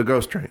 So the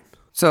ghost train.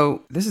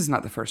 So this is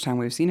not the first time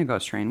we've seen a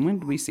ghost train. When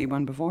did we see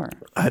one before?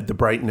 The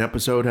Brighton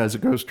episode has a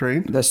ghost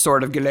train. The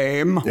Sword of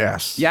Guillaume.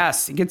 Yes.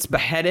 Yes, he gets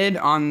beheaded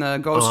on the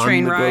ghost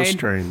train ride. Ghost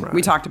train ride.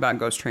 We talked about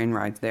ghost train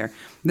rides there.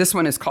 This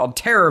one is called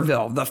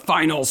Terrorville, the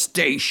final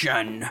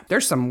station.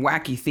 There's some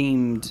wacky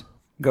themed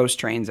ghost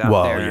trains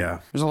out there. Yeah.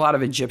 There's a lot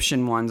of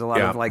Egyptian ones, a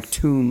lot of like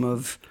Tomb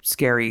of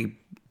Scary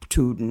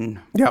Tootin,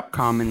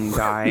 common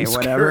guy, or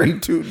whatever. Scary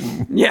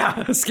Tootin.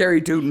 Yeah,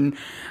 Scary Tootin.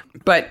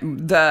 But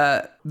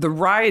the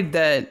ride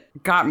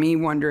that got me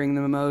wondering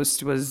the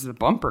most was the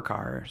bumper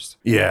cars.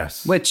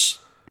 Yes. Which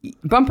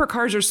bumper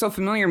cars are so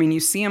familiar. I mean, you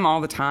see them all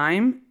the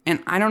time.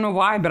 And I don't know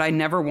why, but I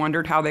never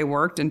wondered how they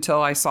worked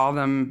until I saw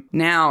them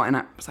now. And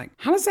I was like,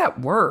 how does that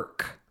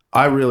work?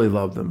 I really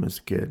loved them as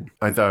a kid.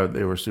 I thought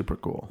they were super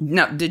cool.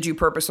 Now, did you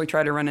purposely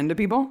try to run into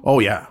people? Oh,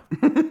 yeah.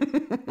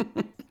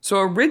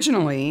 So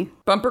originally,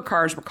 bumper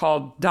cars were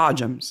called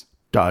Dodgems.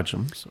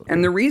 Dodgems. Okay.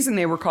 And the reason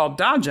they were called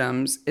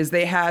Dodgems is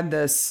they had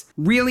this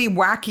really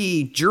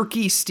wacky,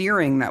 jerky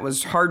steering that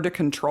was hard to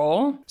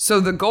control. So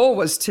the goal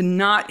was to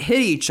not hit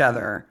each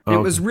other. It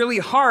was really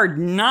hard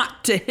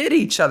not to hit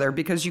each other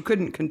because you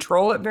couldn't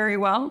control it very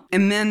well.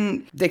 And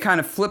then they kind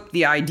of flipped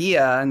the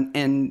idea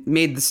and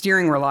made the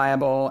steering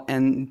reliable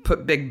and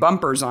put big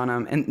bumpers on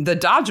them. And the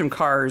Dodgem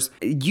cars,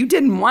 you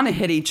didn't want to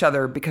hit each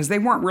other because they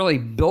weren't really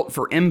built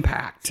for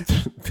impact.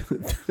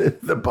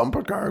 The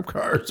bumper car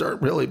cars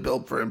aren't really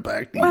built for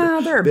impact either.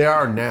 Well, they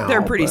are now.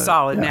 They're pretty but,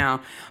 solid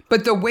now.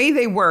 But the way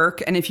they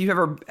work, and if you've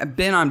ever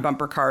been on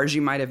bumper cars,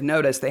 you might have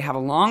noticed they have a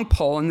long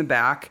pole in the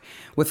back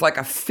with like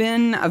a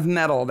fin of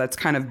metal that's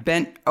kind of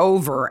bent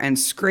over and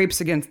scrapes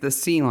against the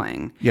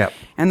ceiling. Yep.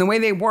 And the way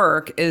they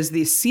work is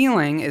the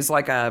ceiling is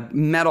like a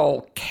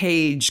metal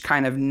cage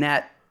kind of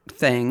net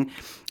thing.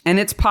 And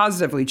it's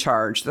positively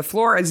charged. The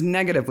floor is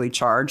negatively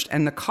charged,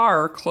 and the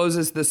car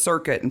closes the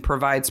circuit and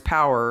provides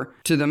power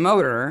to the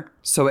motor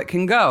so it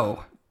can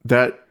go.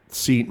 That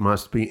seat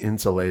must be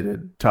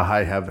insulated to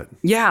high heaven.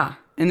 Yeah.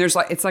 And it's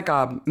like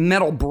a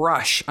metal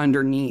brush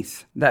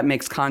underneath that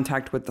makes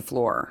contact with the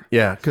floor.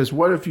 Yeah, because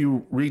what if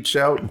you reach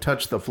out and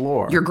touch the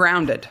floor? You're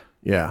grounded.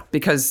 Yeah.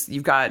 Because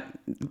you've got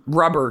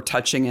rubber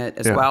touching it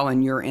as well,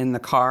 and you're in the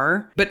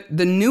car. But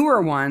the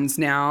newer ones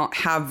now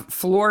have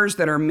floors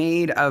that are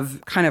made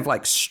of kind of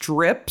like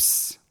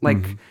strips,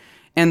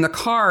 and the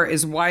car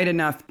is wide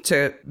enough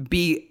to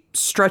be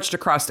stretched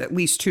across at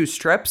least 2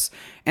 strips,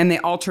 and they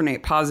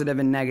alternate positive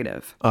and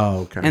negative. Oh,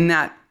 okay. And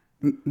that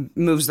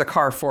moves the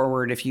car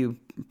forward if you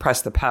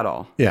press the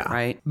pedal. Yeah.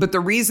 Right. But the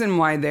reason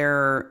why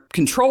they're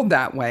controlled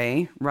that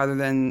way rather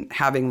than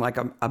having like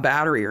a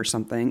battery or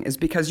something is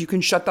because you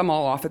can shut them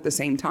all off at the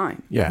same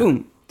time. Yeah.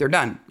 Boom. They're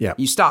done. Yeah.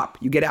 You stop.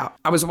 You get out.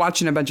 I was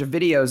watching a bunch of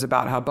videos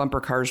about how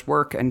bumper cars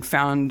work and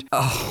found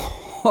a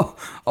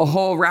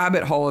whole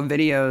rabbit hole of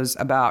videos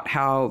about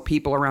how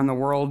people around the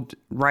world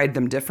ride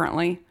them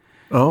differently.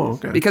 Oh,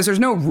 okay. Because there's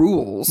no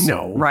rules.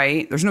 No.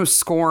 Right? There's no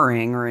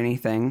scoring or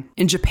anything.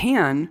 In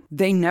Japan,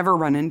 they never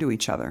run into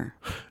each other.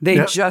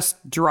 They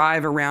just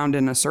drive around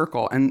in a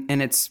circle, and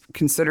it's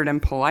considered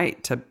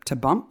impolite to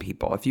bump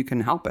people if you can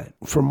help it.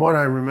 From what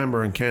I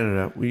remember in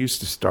Canada, we used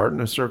to start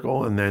in a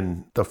circle, and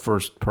then the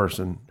first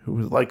person, who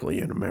was likely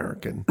an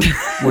American,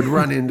 would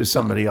run into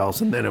somebody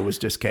else, and then it was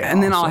just chaos.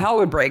 And then all hell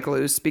would break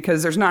loose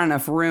because there's not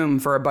enough room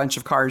for a bunch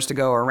of cars to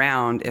go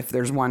around if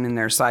there's one in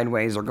there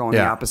sideways or going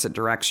the opposite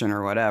direction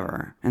or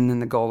whatever. And then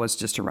the goal was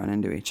just to run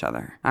into each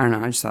other. I don't know.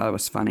 I just thought it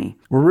was funny.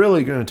 We're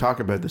really going to talk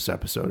about this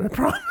episode, I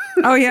promise.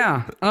 Oh,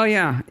 yeah. Oh,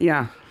 yeah.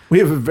 Yeah. We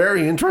have a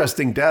very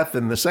interesting death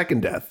and the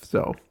second death,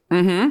 so.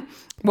 Mm-hmm.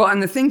 Well,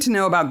 and the thing to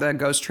know about the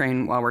Ghost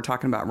Train while we're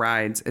talking about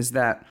rides is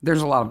that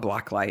there's a lot of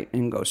black light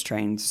in Ghost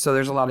Trains. So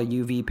there's a lot of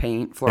UV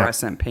paint,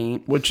 fluorescent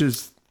paint. Which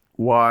is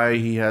why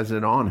he has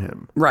it on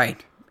him.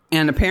 Right.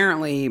 And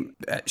apparently,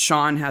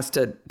 Sean has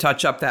to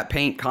touch up that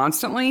paint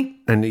constantly.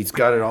 And he's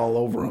got it all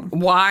over him.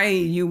 Why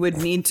you would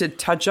need to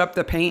touch up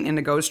the paint in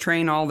a Ghost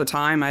Train all the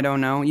time, I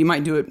don't know. You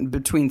might do it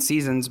between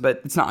seasons,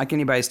 but it's not like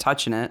anybody's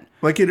touching it.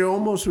 Like, it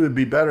almost would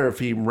be better if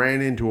he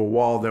ran into a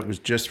wall that was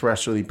just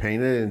freshly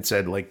painted and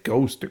said, like,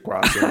 Ghost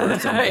across it or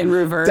something. In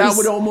reverse. That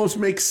would almost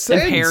make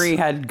sense. If Harry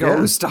had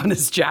Ghost on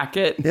his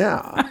jacket.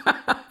 Yeah.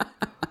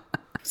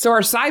 So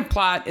our side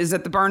plot is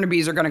that the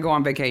Barnabys are going to go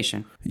on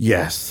vacation.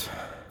 Yes.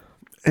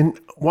 And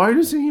why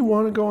doesn't he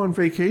want to go on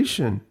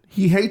vacation?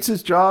 He hates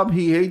his job.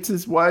 He hates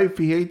his wife.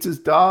 He hates his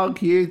dog.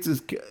 He hates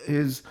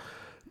his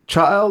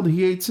child.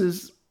 He hates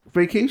his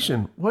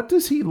vacation. What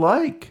does he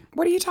like?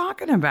 What are you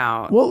talking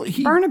about? Well,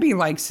 Barnaby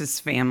likes his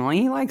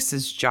family. He likes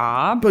his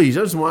job. But he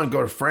doesn't want to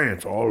go to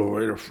France, all the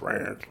way to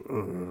France.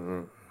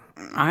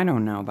 I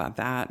don't know about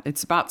that.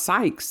 It's about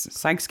Sykes.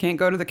 Sykes can't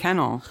go to the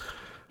kennel.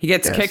 He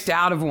gets kicked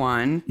out of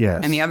one,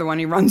 and the other one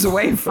he runs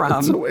away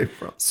from.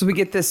 So we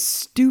get this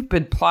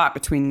stupid plot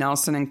between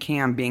Nelson and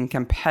Cam being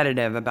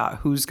competitive about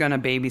who's going to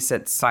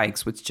babysit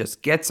Sykes, which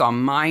just gets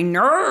on my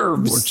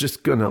nerves. We're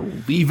just going to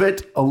leave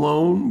it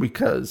alone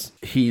because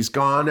he's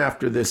gone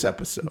after this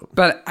episode.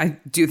 But I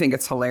do think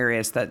it's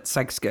hilarious that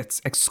Sykes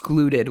gets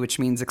excluded, which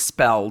means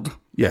expelled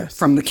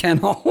from the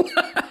kennel.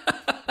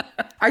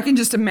 I can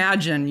just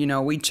imagine,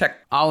 we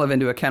check Olive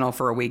into a kennel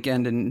for a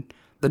weekend and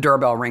the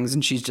doorbell rings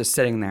and she's just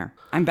sitting there.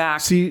 I'm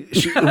back. See,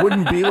 it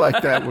wouldn't be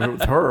like that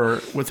with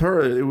her. With her,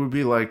 it would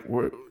be like,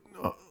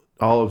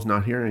 Olive's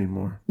not here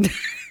anymore.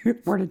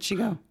 Where did she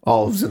go?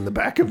 Olive's in the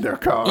back of their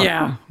car.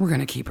 Yeah, we're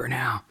going to keep her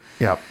now.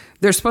 Yep.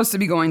 They're supposed to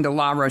be going to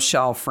La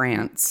Rochelle,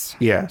 France.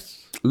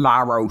 Yes.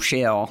 La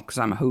Rochelle, because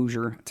I'm a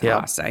Hoosier. That's how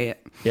I say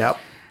it. Yep.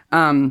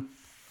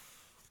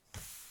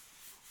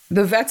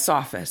 The vet's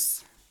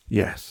office.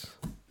 Yes.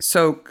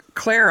 So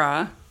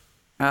Clara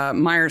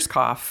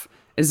Myerscough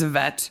is a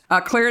vet.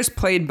 Claire's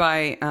played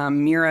by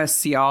Mira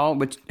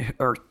Syal,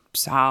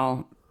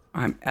 Sal,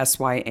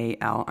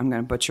 S-Y-A-L. I'm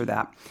going to butcher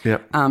that.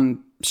 Yep.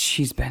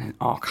 She's been in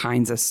all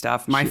kinds of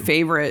stuff. My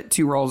favorite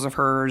 2 roles of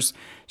hers,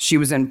 she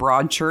was in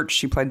Broadchurch.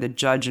 She played the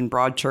judge in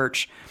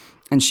Broadchurch.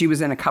 And she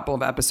was in a couple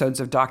of episodes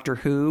of Doctor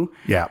Who.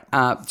 Yeah.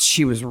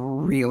 She was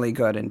really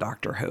good in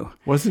Doctor Who.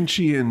 Wasn't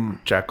she in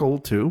Jekyll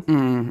too?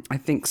 I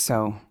think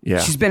so. Yeah.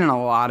 She's been in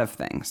a lot of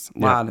things, a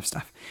lot of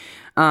stuff.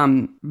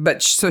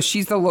 But so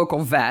she's the local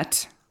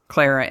vet,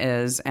 Clara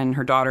is, and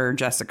her daughter,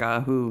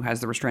 Jessica, who has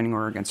the restraining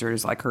order against her,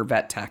 is like her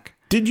vet tech.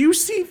 Did you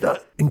see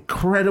the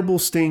incredible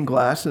stained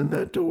glass in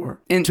that door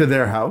to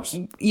their house?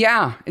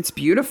 Yeah, it's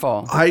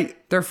beautiful.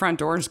 Their front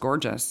door is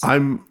gorgeous.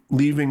 I'm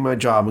leaving my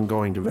job and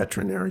going to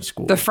veterinary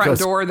school. The front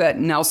door that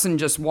Nelson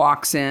just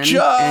walks in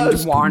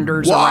and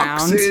wanders around.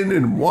 Walks in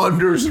and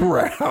wanders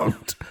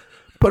around.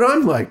 But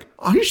I'm like,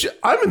 I'm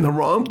in the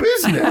wrong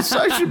business.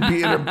 I should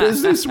be in a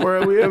business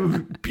where we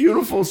have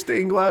beautiful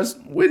stained glass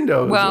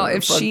windows. Well,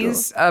 if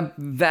she's a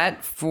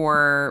vet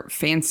for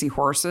fancy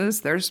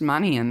horses, there's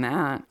money in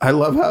that. I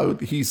love how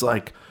he's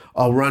like,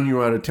 I'll run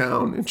you out of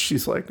town. And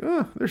she's like,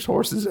 there's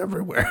horses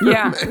everywhere.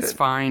 Yeah, it's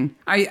fine.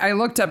 I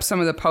looked up some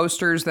of the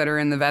posters that are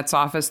in the vet's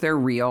office. They're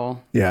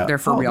real. Yeah. They're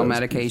for real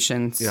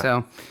medications. Yeah.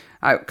 So,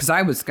 because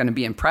I was going to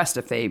be impressed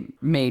if they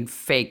made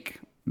fake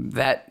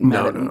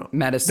medicine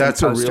That's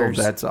posters. a real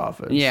vet's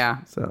office.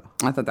 Yeah. So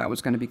I thought that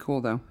was going to be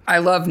cool, though. I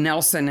love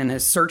Nelson and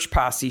his search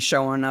posse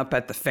showing up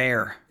at the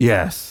fair.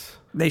 Yes.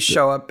 They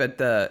show up at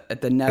the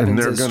Nevins' and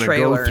they're going to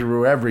go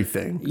through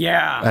everything.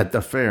 Yeah. At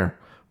the fair.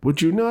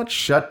 Would you not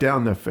shut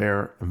down the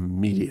fair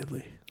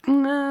immediately?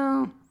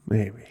 No.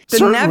 Maybe. The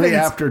Certainly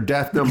Nevins- after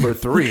death number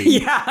 3.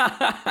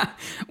 Yeah.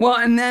 Well,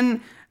 and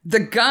then the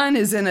gun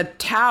is in a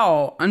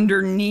towel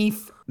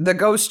underneath the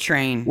ghost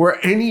train.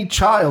 Where any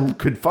child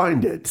could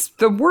find it.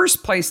 The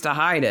worst place to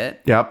hide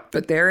it. Yep.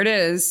 But there it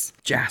is.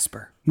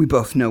 Jasper. We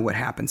both know what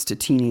happens to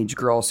teenage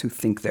girls who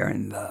think they're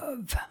in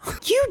love.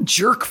 You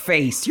jerk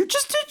face. You're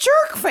just a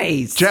jerk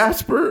face.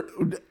 Jasper,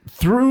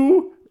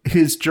 through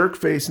his jerk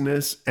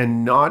faceness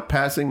and not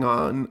passing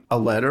on a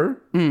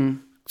letter,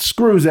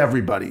 screws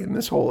everybody in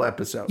this whole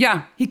episode.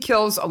 Yeah. He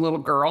kills a little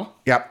girl.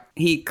 Yep.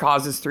 He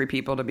causes 3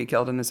 people to be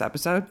killed in this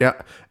episode. Yeah.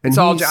 And It's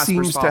all he Jasper's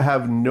seems fault. to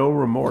have no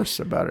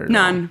remorse about it.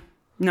 None.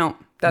 No.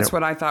 That's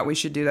what I thought we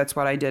should do. That's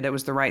what I did. It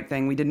was the right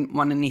thing. We didn't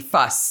want any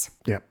fuss.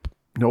 Yep.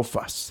 No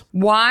fuss.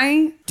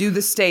 Why do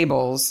the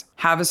stables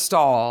have a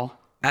stall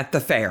at the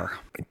fair?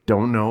 I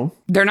don't know.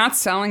 They're not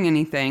selling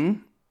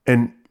anything.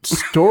 And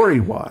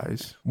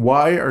story-wise,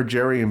 why are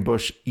Jerry and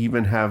Bush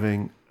even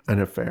having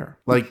an affair?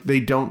 Like, they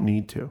don't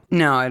need to.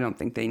 No, I don't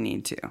think they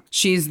need to.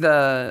 She's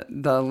the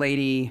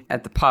lady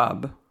at the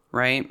pub,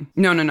 right?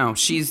 No.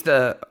 She's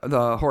the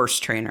horse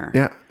trainer.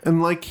 Yeah.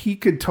 And like, he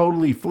could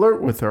totally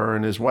flirt with her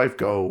and his wife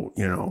go,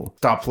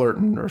 stop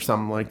flirting or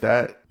something like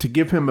that to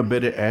give him a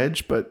bit of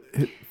edge. But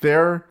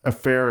their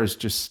affair is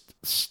just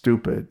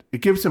stupid.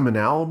 It gives him an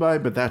alibi,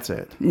 but that's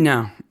it.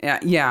 No.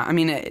 Yeah. I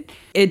mean,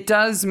 it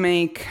does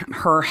make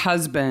her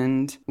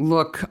husband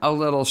look a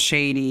little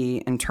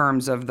shady in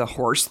terms of the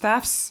horse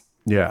thefts.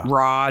 Yeah.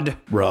 Rod.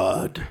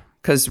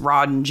 Because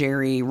Rod and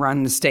Jerry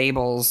run the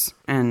stables,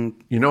 and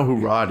you know who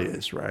Rod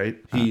is, right?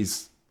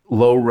 He's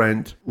low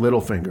rent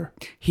Littlefinger.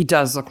 he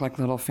does look like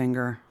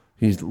Littlefinger.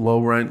 He's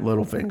low rent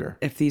Littlefinger.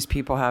 If these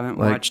people haven't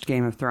watched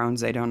Game of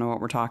Thrones, they don't know what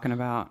we're talking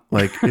about.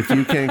 Like, if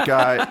you can't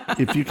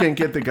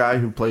get the guy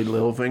who played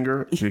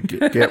Littlefinger, you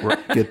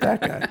get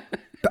that guy.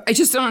 But I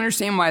just don't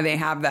understand why they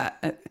have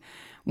that.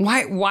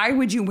 Why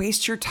would you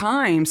waste your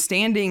time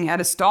standing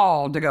at a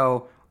stall to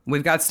go,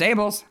 we've got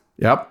stables.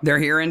 Yep. They're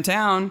here in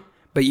town.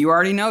 But you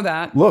already know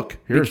that. Look,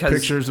 here's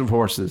pictures of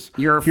horses.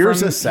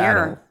 Here's a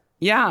saddle. Here.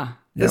 Yeah.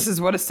 This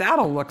is what a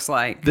saddle looks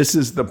like. This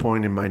is the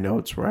point in my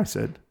notes where I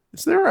said,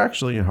 is there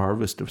actually a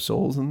harvest of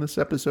souls in this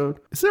episode?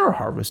 Is there a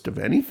harvest of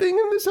anything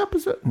in this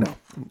episode? No.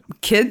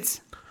 Kids?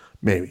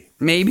 Maybe.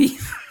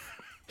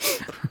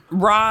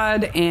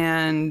 Rod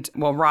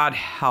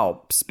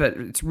helps, but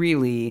it's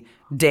really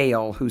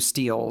Dale who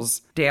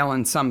steals. Dale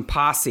and some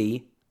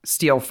posse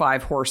steal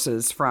 5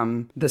 horses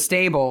from the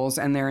stables,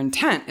 and their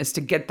intent is to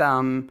get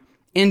them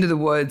into the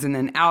woods and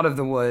then out of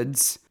the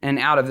woods and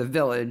out of the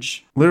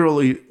village.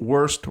 Literally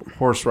worst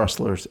horse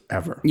rustlers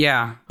ever.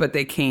 Yeah, but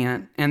they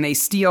can't. And they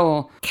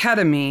steal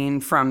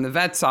ketamine from the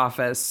vet's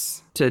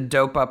office to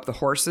dope up the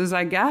horses,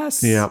 I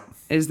guess. Yeah.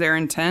 Is their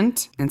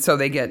intent. And so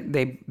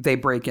they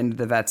break into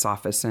the vet's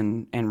office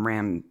and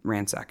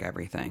ransack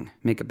everything,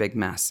 make a big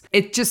mess.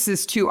 It just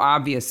is too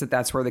obvious that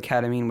that's where the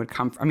ketamine would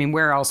come from. I mean,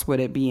 where else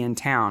would it be in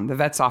town? The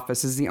vet's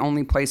office is the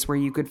only place where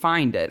you could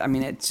find it. I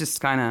mean, it's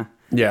just kind of...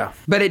 Yeah.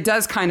 But it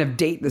does kind of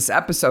date this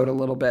episode a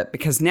little bit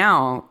because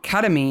now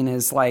ketamine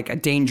is like a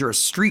dangerous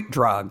street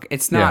drug.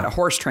 It's not a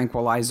horse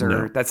tranquilizer.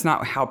 No. That's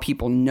not how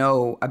people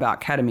know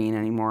about ketamine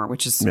anymore,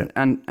 which is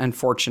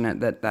unfortunate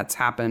that that's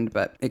happened,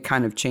 but it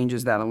kind of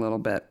changes that a little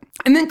bit.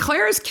 And then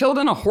Claire is killed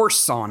in a horse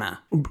sauna.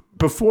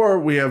 Before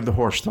we have the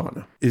horse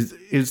sauna,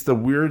 is the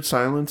weird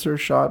silencer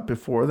shot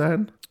before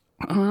that?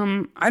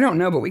 I don't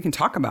know, but we can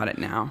talk about it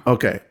now.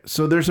 Okay.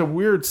 So there's a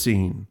weird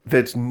scene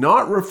that's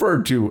not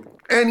referred to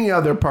any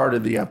other part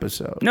of the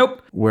episode.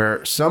 Nope.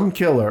 Where some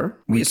killer,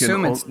 we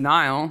assume it's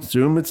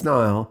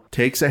Niall,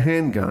 takes a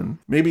handgun.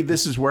 Maybe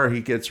this is where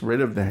he gets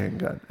rid of the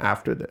handgun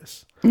after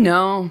this.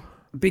 No.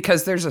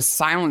 Because there's a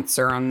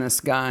silencer on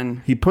this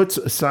gun. He puts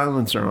a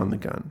silencer on the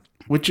gun,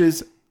 which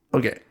is,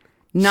 okay.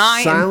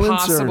 Nigh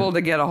impossible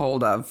to get a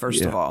hold of,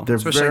 first of all. They're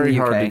especially very in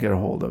the UK. hard to get a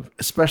hold of,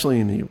 especially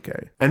in the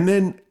UK. And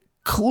then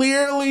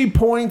clearly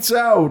points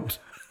out,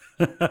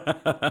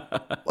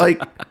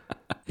 like,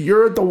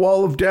 you're at the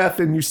wall of death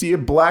and you see a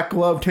black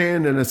gloved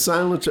hand and a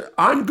silencer.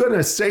 I'm going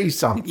to say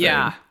something.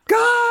 Yeah.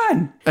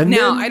 Gun! And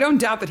now, then- I don't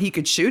doubt that he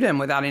could shoot him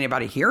without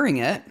anybody hearing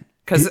it.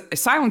 Because a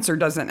silencer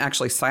doesn't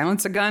actually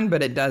silence a gun,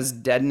 but it does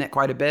deaden it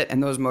quite a bit,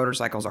 and those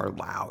motorcycles are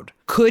loud.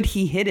 Could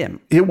he hit him?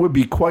 It would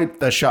be quite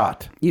the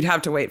shot. You'd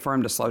have to wait for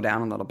him to slow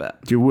down a little bit.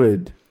 You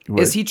would.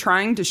 Is he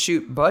trying to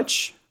shoot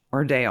Butch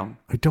or Dale?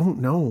 I don't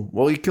know.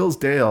 Well, he kills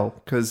Dale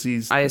because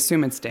he's... I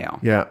assume it's Dale.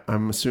 Yeah,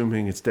 I'm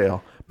assuming it's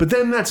Dale. But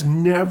then that's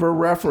never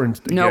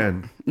referenced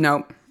again.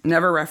 Nope.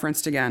 Never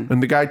referenced again.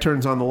 And the guy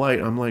turns on the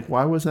light. I'm like,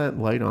 why was that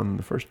light on in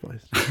the first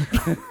place?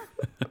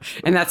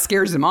 And that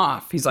scares him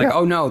off. He's like,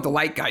 oh no, the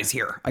light guy's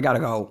here. I gotta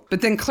go.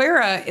 But then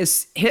Clara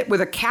is hit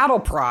with a cattle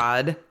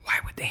prod. Why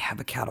would they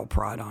have a cattle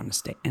prod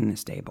in the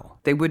stable?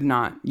 They would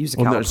not use a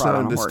cattle It's prod not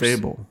on in a the horse.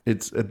 stable.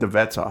 It's at the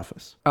vet's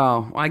office.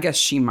 Oh, well, I guess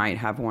she might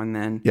have one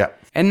then. Yeah.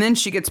 And then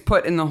she gets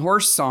put in the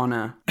horse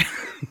sauna.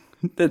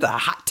 The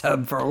hot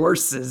tub for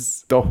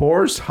horses. The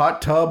horse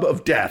hot tub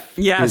of death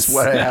Yes. is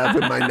what I have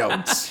in my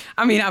notes.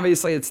 I mean,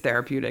 obviously it's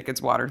therapeutic.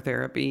 It's water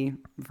therapy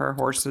for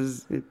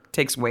horses. It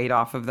takes weight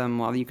off of them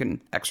while you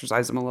can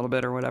exercise them a little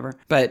bit or whatever.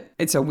 But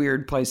it's a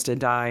weird place to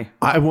die.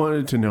 I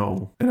wanted to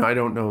know, and I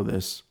don't know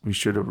this, we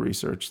should have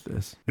researched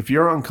this. If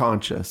you're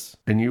unconscious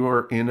and you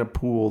are in a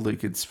pool that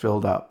gets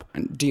filled up,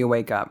 Do you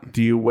wake up?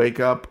 do you wake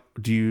up?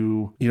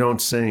 You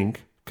don't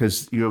sink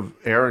because you have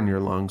air in your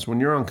lungs. When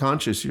you're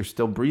unconscious, you're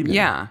still breathing.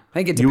 Yeah. I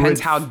think it You depends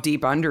would- how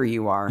deep under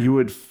you are. You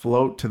would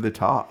float to the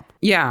top.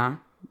 Yeah.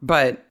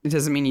 But it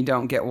doesn't mean you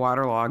don't get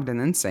waterlogged and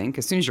then sink.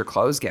 As soon as your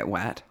clothes get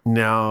wet,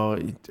 No,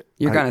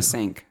 you're going to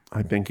sink.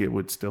 I think it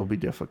would still be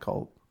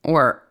difficult.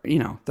 Or,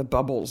 the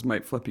bubbles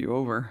might flip you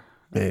over.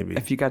 Maybe.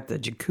 If you got the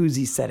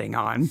jacuzzi setting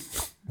on.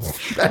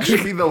 That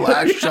should be the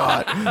last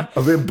shot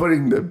of him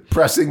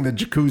pressing the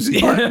jacuzzi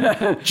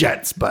button.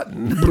 Jets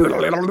button.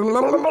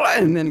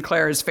 And then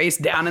Claire's face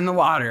down in the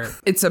water.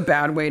 It's a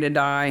bad way to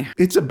die.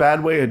 It's a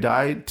bad way to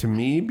die to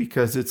me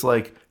because it's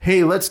like,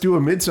 hey, let's do a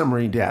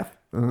midsummery death.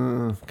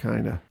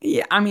 Kind of.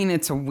 Yeah, I mean,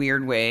 it's a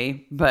weird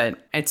way,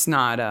 but it's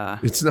not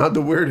It's not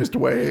the weirdest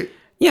way.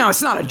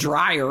 it's not a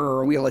dryer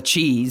or a wheel of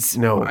cheese.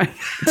 No,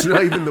 it's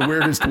not even the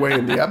weirdest way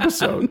in the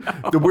episode.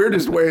 The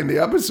weirdest way in the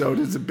episode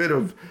is a bit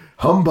of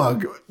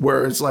humbug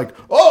where it's like,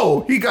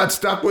 oh, he got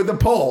stuck with a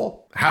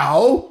pole.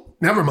 How?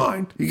 Never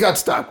mind. He got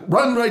stuck.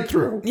 Run right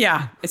through.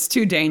 Yeah, it's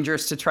too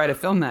dangerous to try to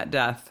film that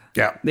death.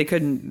 Yeah. They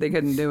couldn't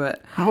do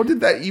it. How did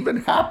that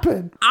even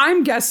happen?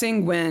 I'm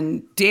guessing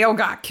when Dale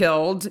got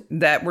killed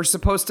that we're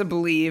supposed to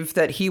believe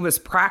that he was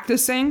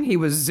practicing, he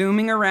was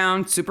zooming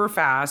around super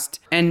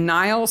fast, and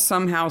Niall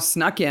somehow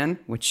snuck in,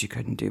 which she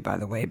couldn't do, by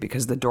the way,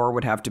 because the door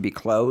would have to be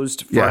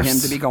closed for Yes. him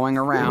to be going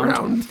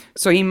around.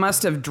 So he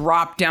must have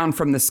dropped down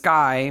from the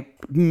sky,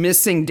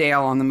 missing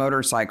Dale on the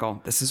motorcycle.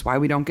 This is why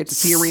we don't get to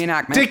see a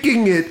reenactment.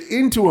 Sticking it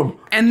into him.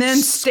 And then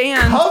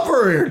stand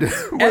Covered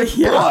with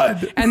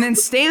blood. and then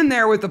stand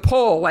there with the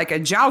pole like a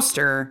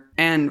jouster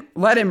and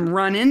let him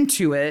run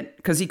into it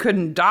because he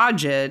couldn't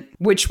dodge it,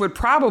 which would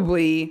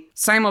probably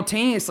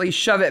simultaneously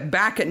shove it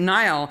back at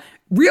Niall.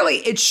 Really,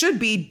 it should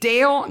be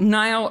Dale,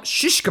 Niall,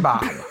 shish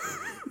kebab.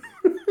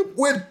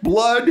 With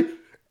blood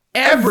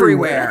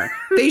Everywhere.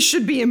 They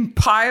should be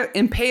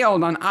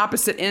impaled on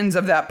opposite ends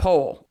of that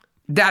pole.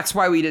 That's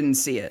why we didn't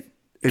see it.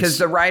 Because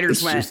the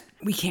writers went,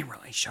 we can't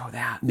really show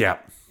that. Yeah.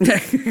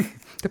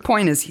 The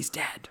point is he's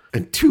dead.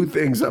 And two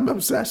things I'm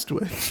obsessed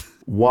with.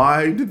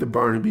 Why did the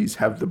Barnabys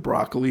have the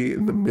broccoli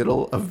in the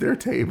middle of their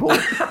table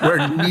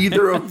where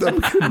neither of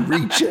them can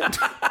reach it?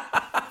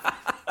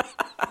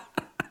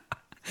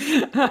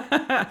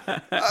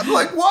 I'm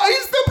like, why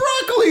is the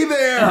broccoli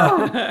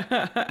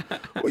there?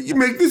 Well, you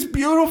make this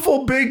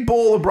beautiful big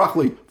bowl of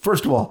broccoli.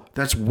 First of all,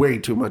 that's way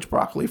too much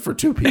broccoli for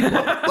two people.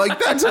 Like,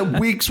 that's a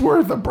week's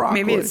worth of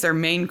broccoli. Maybe it's their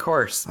main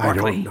course. I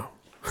don't know.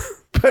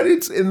 But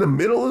it's in the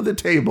middle of the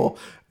table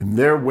and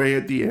they're way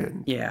at the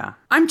end. Yeah.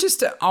 I'm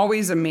just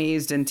always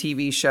amazed in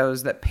TV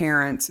shows that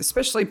parents,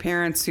 especially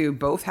parents who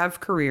both have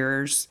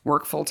careers,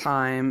 work full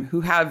time,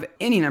 who have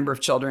any number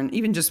of children,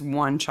 even just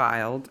one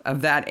child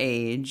of that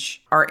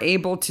age, are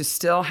able to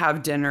still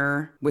have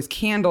dinner with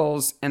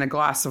candles and a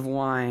glass of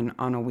wine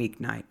on a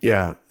weeknight.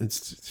 Yeah.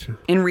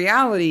 In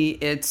reality,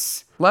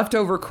 it's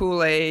leftover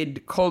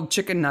Kool-Aid, cold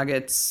chicken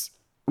nuggets,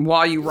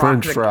 while you rock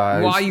French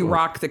fries. while you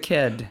rock the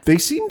kid. They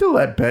seem to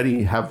let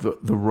Betty have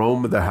the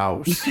roam of the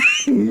house.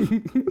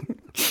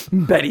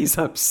 Betty's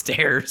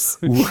upstairs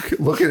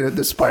Looking at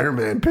the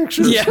Spider-Man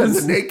pictures Yes. and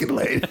the naked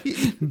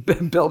lady.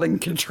 building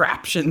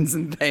contraptions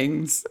and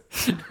things.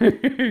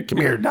 Come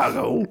here,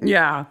 doggo.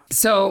 Yeah.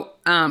 So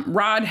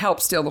Rod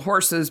helped steal the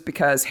horses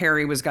because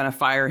Harry was going to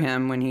fire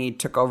him when he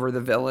took over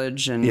the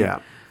village. And Yeah.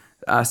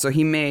 so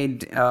he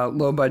made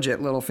low-budget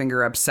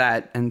Littlefinger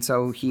upset, and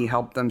so he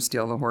helped them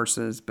steal the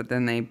horses. But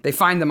then they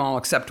find them all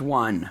except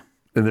one.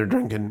 And they're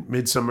drinking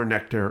Midsummer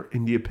Nectar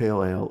India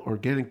Pale Ale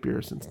organic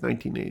beer since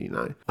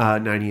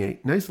 1989.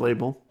 98. Nice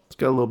label. It's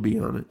got a little B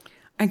on it.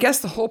 I guess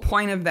the whole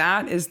point of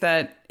that is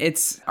that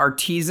it's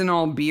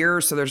artisanal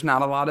beer, so there's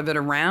not a lot of it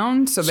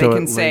around. So they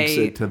can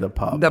say it to the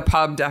pub. The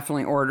pub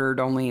definitely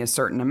ordered only a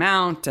certain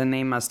amount, and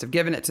they must have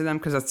given it to them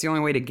because that's the only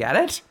way to get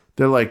it.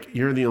 They're like,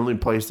 you're the only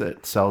place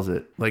that sells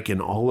it, like in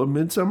all of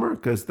Midsummer,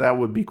 because that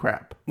would be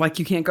crap. Like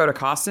you can't go to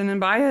Costin and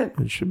buy it.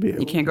 It should be.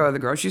 You can't go to the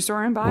grocery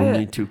store and buy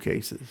only it. 2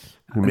 cases.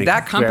 We make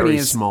That company very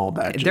is small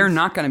batches. They're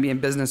not going to be in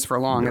business for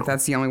long if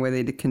that's the only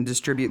way they can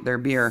distribute their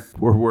beer.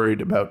 We're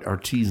worried about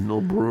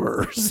artisanal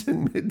brewers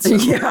in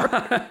Midsummer.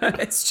 Yeah,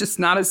 it's just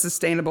not a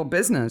sustainable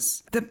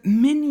business. The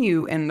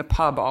menu in the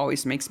pub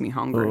always makes me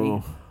hungry.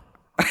 Oh.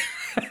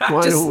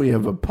 Why don't we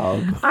have a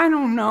pub? I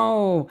don't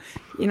know.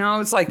 You know,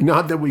 it's like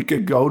Not that we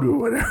could go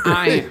to it.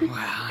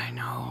 I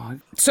know.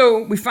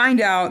 So we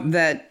find out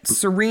that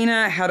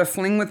Serena had a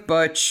fling with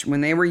Butch when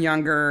they were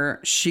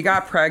younger. She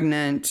got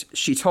pregnant.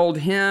 She told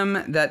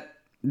him that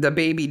the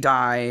baby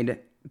died,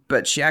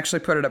 but she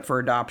actually put it up for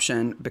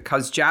adoption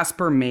because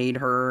Jasper made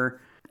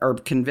her or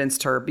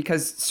convinced her,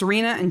 because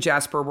Serena and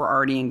Jasper were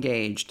already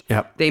engaged.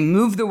 Yep. They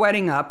moved the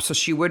wedding up so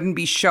she wouldn't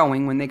be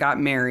showing when they got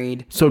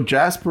married. So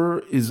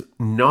Jasper is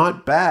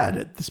not bad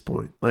at this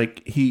point.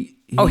 Like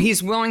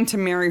He's willing to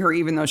marry her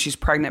even though she's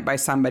pregnant by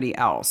somebody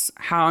else.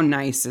 How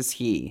nice is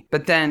he?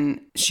 But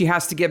then she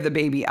has to give the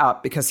baby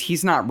up because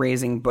he's not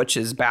raising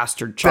Butch's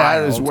bastard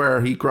child. That is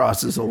where he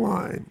crosses a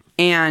line.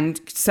 And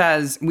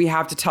says, we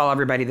have to tell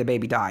everybody the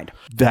baby died.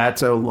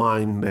 That's a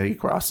line that he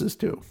crosses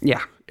too.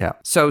 Yeah. Yeah.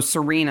 So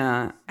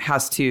Serena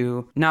has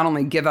to not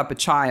only give up a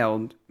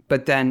child,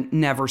 but then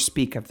never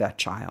speak of that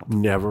child.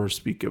 Never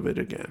speak of it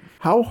again.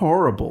 How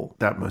horrible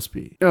that must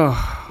be.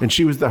 Ugh. And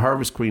she was the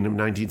Harvest Queen of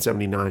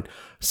 1979.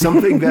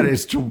 Something that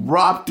is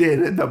dropped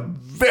in at the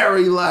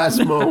very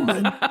last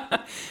moment.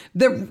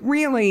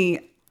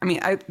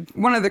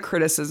 One of the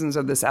criticisms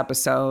of this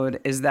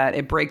episode is that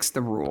it breaks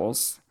the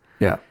rules.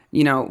 Yeah.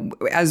 You know,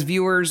 as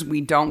viewers,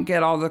 we don't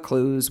get all the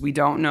clues. We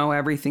don't know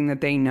everything that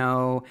they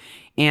know.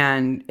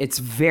 And it's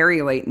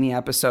very late in the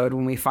episode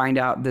when we find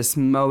out this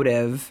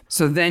motive.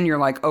 So then you're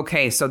like,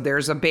 okay, so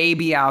there's a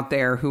baby out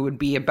there who would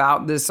be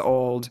about this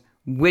old.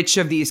 Which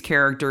of these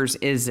characters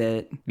is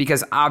it?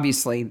 Because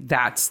obviously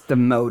that's the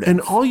motive.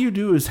 And all you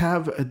do is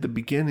have at the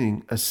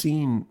beginning a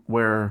scene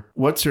where,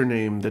 what's her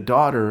name? The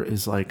daughter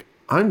is like,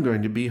 I'm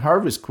going to be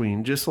Harvest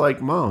Queen just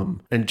like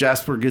Mom. And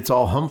Jasper gets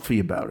all humpy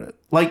about it.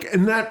 Like,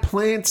 and that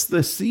plants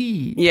the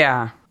seed.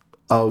 Yeah.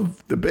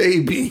 Of the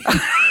baby.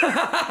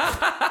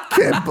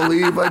 Can't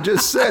believe I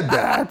just said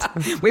that.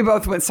 We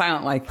both went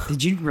silent like,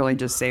 did you really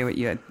just say what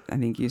you had? I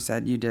think you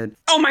said you did.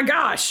 Oh my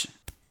gosh.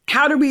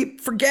 How did we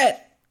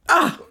forget?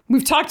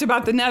 We've talked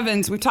about the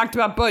Nevins. We've talked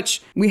about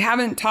Butch. We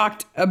haven't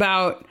talked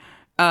about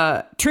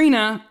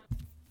Trina.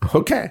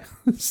 Okay.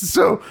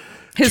 So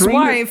his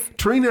wife.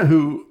 Trina,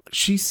 who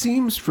she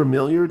seems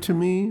familiar to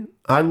me.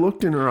 I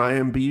looked in her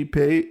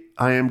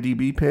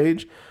IMDb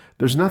page.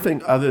 There's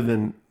nothing other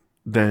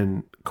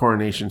than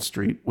Coronation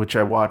Street, which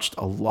I watched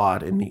a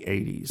lot in the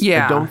 80s.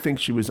 Yeah. I don't think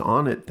she was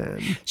on it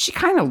then. She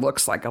kind of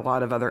looks like a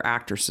lot of other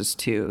actresses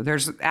too.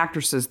 There's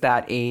actresses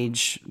that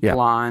age,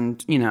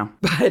 blonde, you know.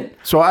 But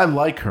so I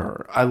like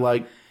her. I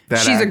like that.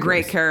 She's actress. a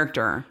great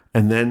character.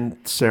 And then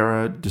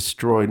Sarah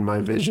destroyed my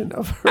vision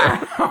of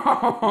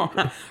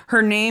her.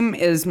 Her name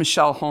is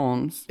Michelle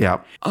Holmes. Yeah.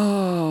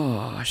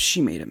 Oh,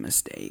 she made a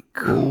mistake.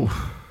 In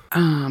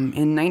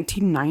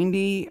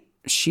 1990,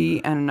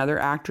 she and another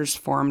actress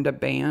formed a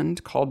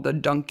band called the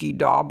Donkey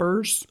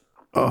Daubers.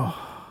 Oh.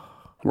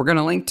 We're going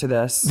to link to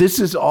this.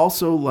 This is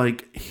also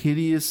like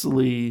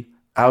hideously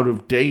out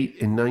of date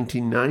in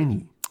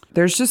 1990.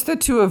 There's just the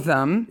two of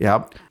them.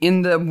 Yep.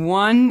 In the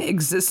one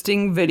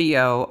existing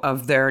video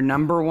of their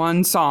number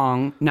one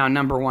song. Now,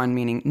 number one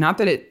meaning not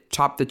that it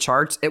topped the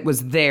charts. It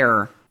was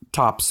their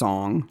top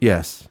song.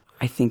 Yes.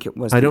 I think it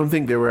was. I don't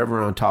think they were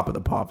ever on Top of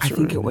the Pops. I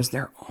think it was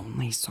their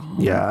only song.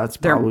 Yeah, that's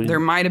probably. There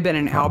might have been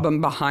an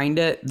album behind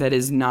it that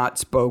is not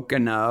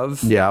spoken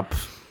of. Yep.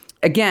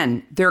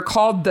 Again, they're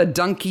called the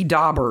Donkey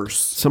Daubers.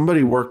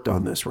 Somebody worked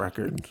on this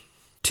record.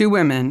 Two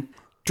women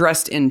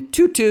dressed in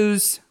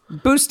tutus,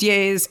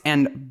 bustiers,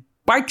 and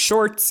bike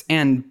shorts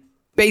and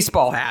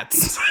baseball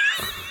hats.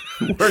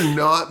 We're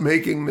not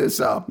making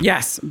this up.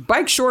 Yes,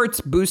 bike shorts,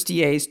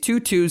 bustiers,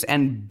 tutus,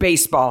 and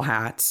baseball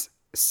hats.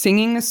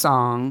 Singing a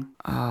song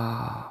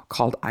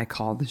called I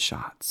Call the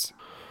Shots.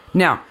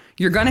 Now,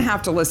 you're going to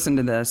have to listen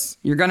to this.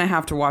 You're going to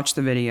have to watch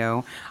the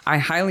video. I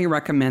highly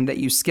recommend that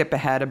you skip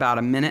ahead about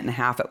a minute and a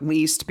half at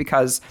least,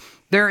 because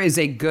there is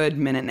a good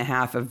minute and a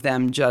half of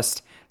them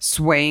just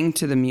swaying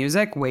to the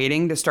music,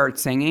 waiting to start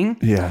singing.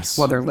 Yes.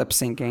 While they're lip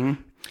syncing.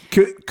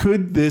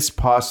 Could this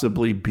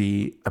possibly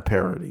be a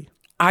parody?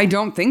 I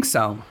don't think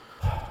so.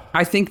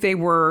 I think they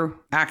were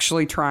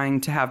actually trying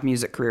to have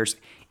music careers.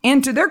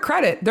 And to their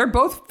credit, they're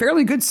both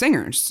fairly good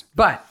singers,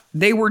 but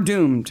they were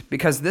doomed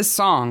because this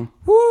song,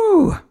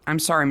 whoo! I'm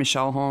sorry,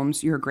 Michelle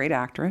Holmes. You're a great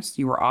actress.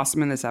 You were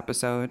awesome in this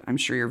episode. I'm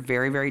sure you're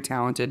very, very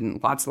talented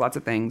and lots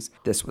of things.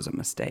 This was a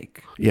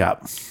mistake. Yeah.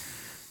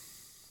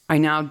 I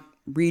now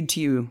read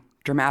to you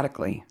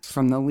dramatically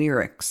from the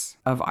lyrics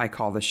of I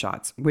Call the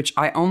Shots, which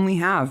I only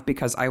have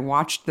because I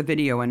watched the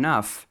video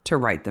enough to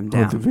write them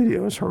down. The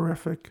video is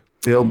horrific.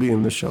 It'll be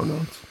in the show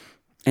notes.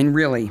 And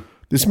really,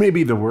 this may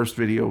be the worst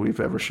video we've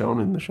ever shown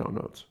in the show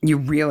notes. you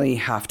really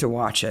have to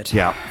watch it.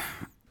 Yeah.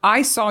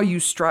 I saw you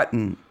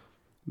strutting,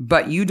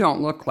 but you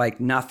don't look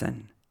like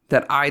nothing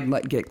that I'd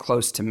let get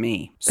close to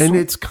me. And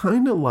it's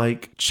kind of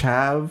like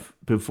Chav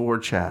before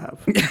Chav.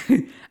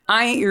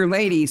 I ain't your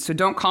lady, so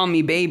don't call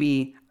me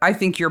baby. I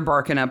think you're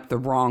barking up the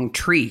wrong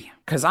tree,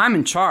 because I'm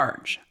in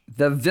charge.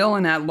 The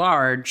villain at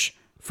large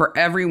for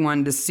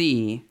everyone to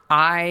see.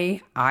 I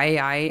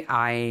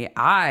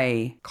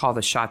call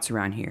the shots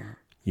around here.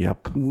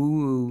 Yep.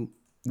 Woo,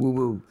 woo,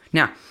 woo.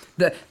 Now,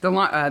 the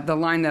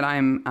line that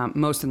I'm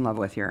most in love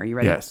with here. Are you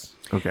ready? Yes.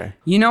 Okay.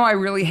 You know, I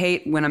really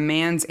hate when a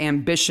man's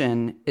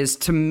ambition is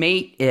to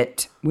mate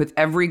it with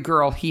every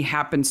girl he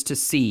happens to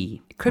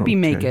see. It could be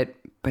make it,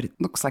 but it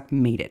looks like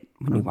mate it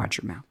when you watch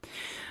your mouth.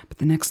 But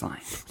the next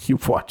line.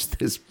 You've watched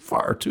this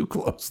far too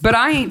close. But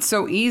I ain't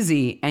so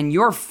easy, and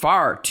you're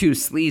far too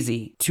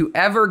sleazy to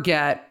ever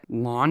get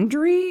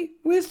laundry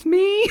with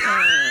me.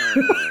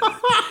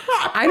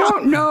 I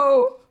don't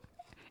know.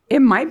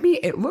 It might be.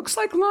 It looks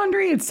like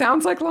laundry. It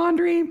sounds like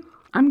laundry.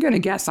 I'm going to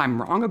guess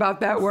I'm wrong about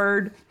that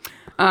word.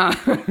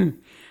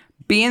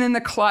 Being in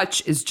the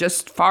clutch is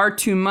just far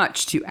too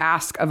much to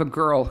ask of a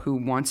girl who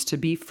wants to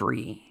be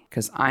free.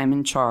 Because I'm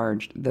in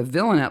charge, the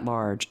villain at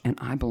large, and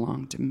I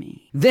belong to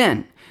me.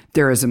 Then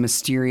there is a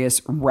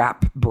mysterious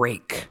rap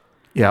break.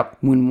 Yep.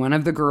 When one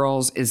of the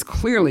girls is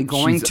clearly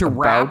going She's to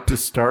rap. about to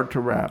start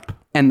to rap.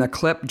 And the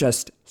clip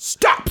just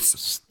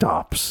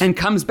stops. And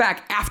comes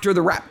back after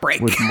the rap break.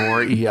 With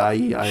more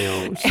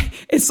E-I-E-I-O's.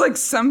 It's like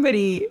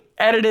somebody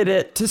edited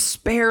it to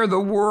spare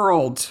the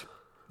world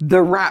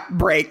the rap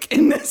break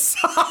in this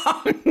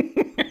song.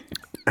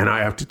 And I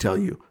have to tell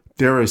you,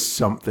 there is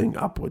something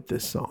up with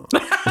this song.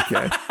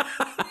 Okay.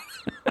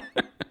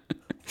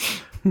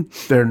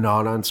 They're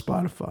not on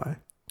Spotify.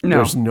 No.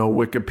 There's no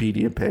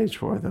Wikipedia page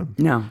for them.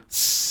 No.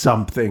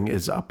 Something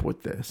is up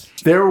with this.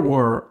 There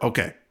were,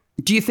 okay.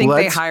 Do you think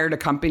they hired a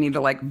company to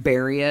like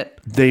bury it?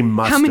 They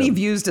must How many have.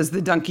 views does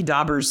the Donkey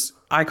Daubers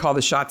I Call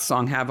the Shots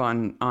song have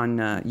on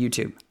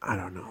YouTube? I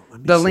don't know.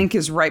 Let me The see. link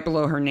is right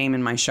below her name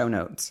in my show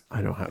notes.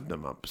 I don't have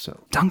them up,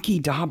 so. Donkey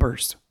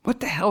Daubers.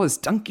 What the hell is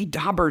Donkey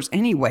Daubers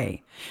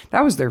anyway?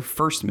 That was their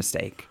first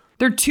mistake.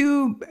 They're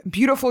two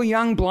beautiful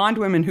young blonde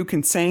women who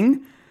can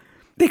sing.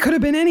 They could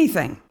have been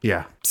anything.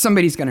 Yeah.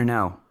 Somebody's going to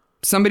know.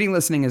 Somebody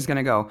listening is going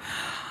to go,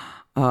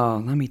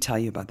 oh, let me tell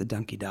you about the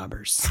Donkey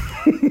Daubers.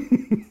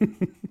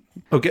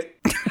 Okay.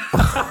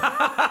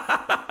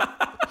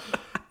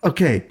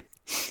 Okay.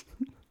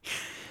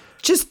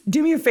 Just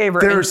do me a favor.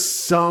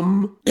 There's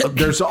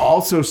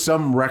also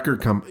some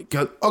record company.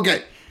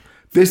 Okay.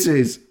 This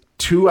is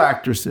two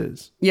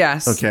actresses.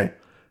 Yes. Okay.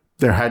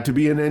 There had to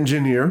be an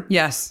engineer.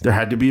 Yes. There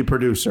had to be a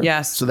producer.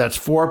 Yes. So that's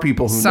four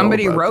people who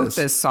Somebody know about wrote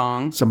this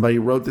song. Somebody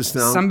wrote this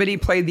down. Somebody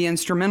played the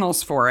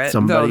instrumentals for it,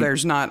 though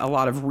there's not a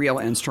lot of real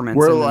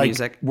instruments in the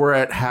music. We're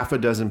at half a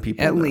dozen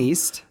people At now.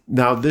 least.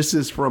 Now, this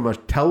is from a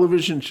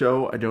television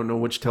show. I don't know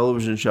which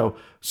television show.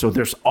 So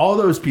there's all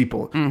those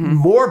people. Mm-hmm.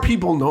 More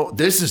people know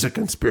this is a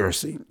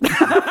conspiracy.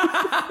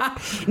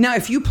 Now,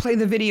 if you play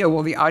the video,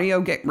 will the audio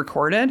get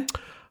recorded?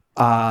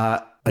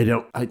 I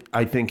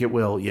think it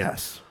will,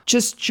 yes.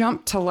 Just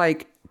jump to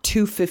like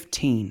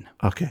 2:15.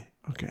 Okay.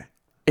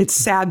 It's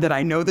sad that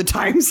I know the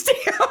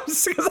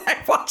timestamps because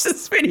I've watched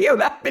this video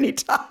that many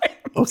times.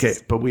 Okay,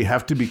 but we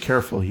have to be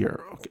careful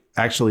here. Okay.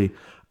 Actually,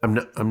 I'm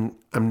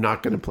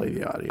not going to play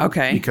the audio.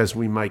 Okay. Because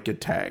we might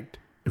get tagged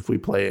if we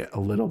play a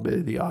little bit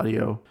of the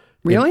audio.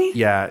 Really?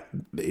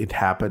 It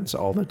happens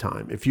all the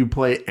time. If you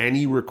play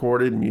any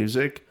recorded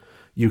music,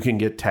 you can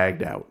get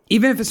tagged out.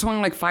 Even if it's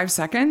only like 5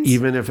 seconds?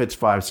 Even if it's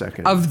 5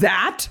 seconds. Of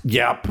that?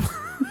 Yep.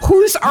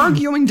 Who's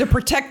arguing to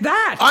protect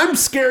that? I'm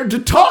scared to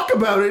talk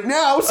about it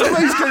now.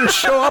 Somebody's going to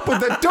show up at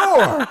the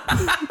door.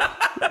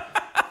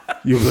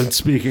 You've been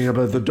speaking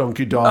about the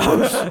Donkey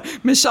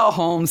Daubers. Michelle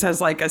Holmes has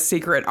like a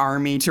secret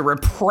army to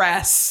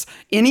repress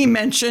any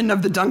mention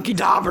of the Donkey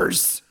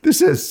Daubers.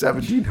 This has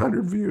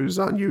 1,700 views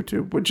on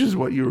YouTube, which is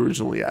what you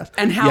originally asked.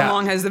 And how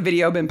long has the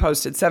video been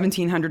posted?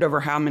 1,700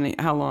 over how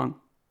long?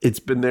 It's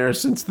been there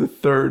since the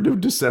 3rd of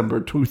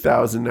December,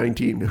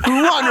 2019. Who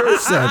on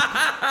earth said,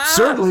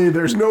 certainly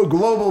there's no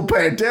global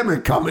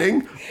pandemic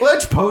coming.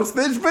 Let's post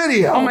this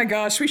video. Oh my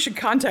gosh, we should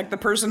contact the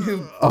person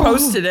wwho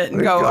posted it and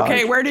my go, gosh.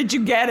 okay, where did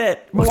you get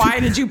it? Why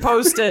did you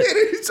post it?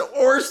 It is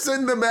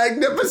Orson the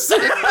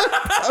Magnificent.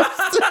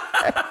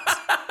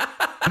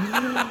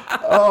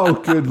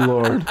 Oh, good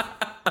Lord.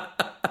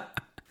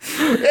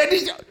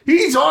 And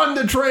he's on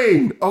the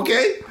train,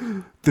 okay?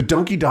 The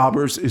Donkey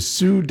Daubers is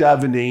Sue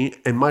Davine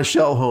and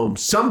Michelle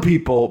Holmes. Some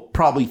people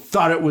probably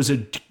thought it was a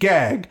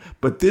gag,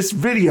 but this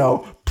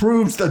video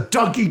proves the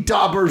Donkey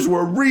Daubers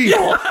were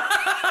real.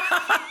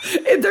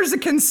 There's a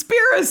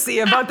conspiracy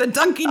about the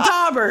Donkey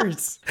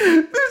Daubers.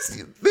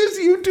 This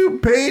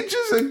YouTube page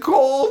is a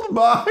cold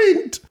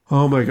mine.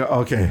 Oh my God.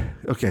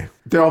 Okay.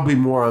 There'll be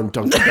more on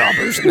Dunkin'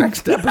 Daubers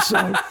next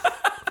episode.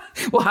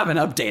 We'll have an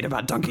update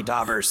about Dunkin'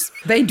 Daubers.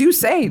 They do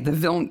say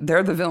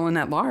they're the villain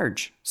at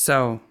large.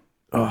 So,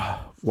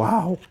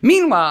 Wow.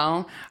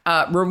 meanwhile,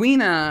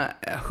 Rowena,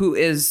 who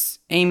is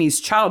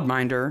Amy's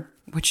childminder,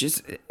 which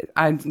is,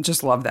 I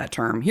just love that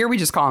term. Here we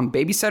just call him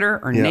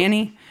babysitter or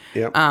nanny.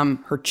 Yep.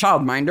 Her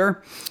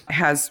childminder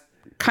has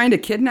kind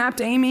of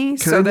kidnapped Amy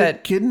so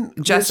that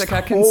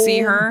Jessica can see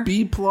her.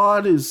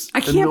 B-plot is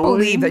I can't annoying.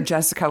 believe that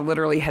Jessica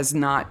literally has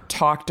not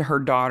talked to her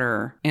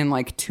daughter in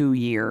like 2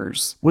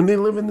 years. When they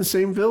live in the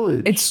same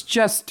village. It's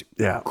just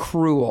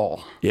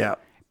cruel. Yeah.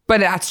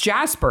 But that's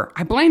Jasper.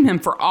 I blame him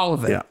for all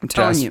of it. Yeah. I'm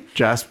telling you.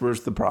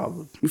 Jasper's the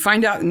problem. We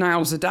find out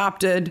Niall's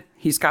adopted.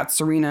 He's got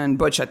Serena and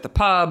Butch at the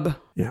pub.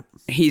 Yeah.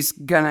 He's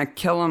going to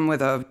kill him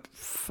with a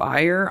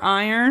fire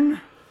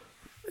iron.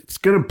 It's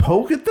going to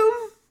poke at them?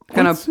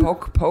 Gonna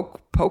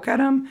poke at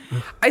him.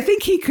 I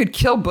think he could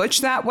kill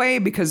Butch that way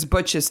because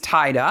Butch is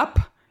tied up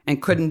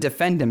and couldn't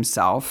defend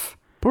himself.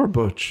 Poor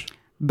Butch.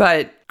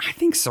 But I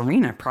think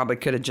Serena probably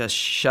could have just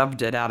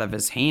shoved it out of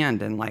his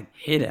hand and like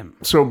hit him.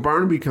 So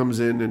Barnaby comes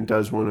in and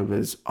does one of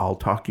his "I'll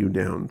talk you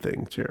down"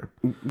 things here.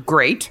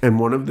 Great. And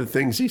one of the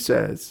things he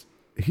says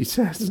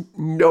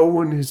no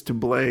one is to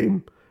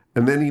blame.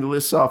 And then he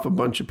lists off a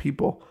bunch of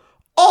people.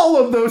 All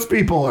of those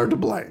people are to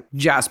blame.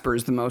 Jasper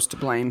is the most to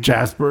blame.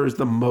 Jasper is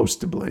the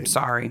most to blame.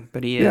 Sorry,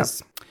 but he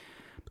is.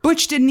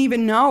 Butch didn't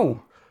even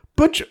know.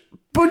 Butch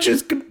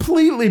is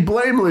completely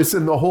blameless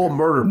in the whole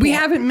murder plot. We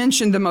haven't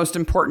mentioned the most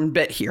important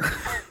bit here.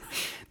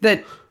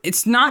 That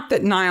it's not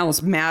that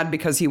Niall's mad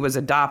because he was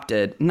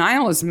adopted.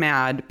 Niall is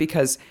mad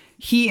because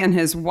he and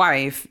his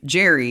wife,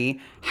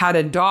 Jerry, had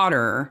a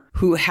daughter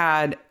who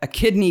had a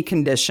kidney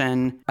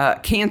condition,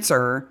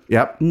 cancer,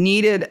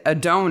 needed a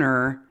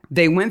donor.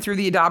 They went through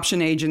the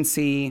adoption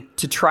agency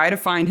to try to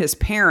find his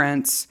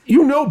parents.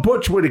 You know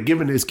Butch would have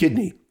given his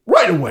kidney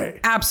right away.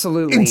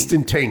 Absolutely.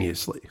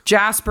 Instantaneously.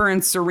 Jasper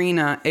and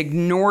Serena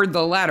ignored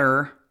the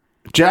letter.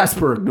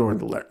 Jasper ignored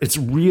the letter. It's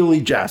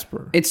really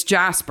Jasper. It's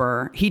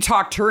Jasper. He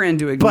talked her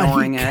into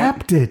ignoring it. But he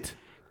kept it.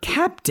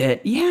 Kept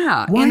it,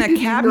 yeah. Why in a did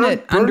he cabinet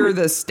not burn under it?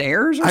 the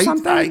stairs or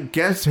something? I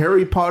guess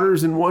Harry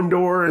Potter's in one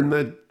door and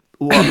the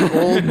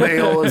old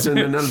male is in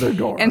another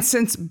door. And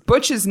since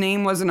Butch's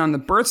name wasn't on the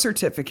birth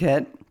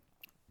certificate,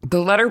 the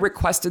letter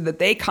requested that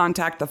they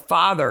contact the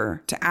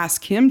father to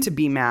ask him to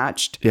be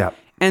matched. Yeah.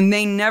 And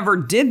they never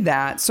did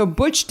that. So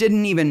Butch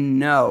didn't even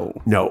know.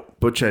 No,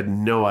 Butch had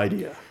no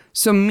idea.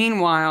 So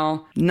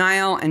meanwhile,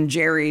 Niall and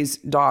Jerry's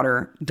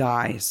daughter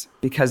dies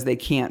because they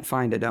can't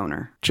find a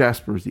donor.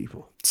 Jasper's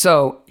evil.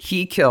 So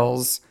he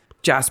kills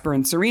Jasper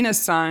and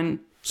Serena's son.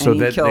 So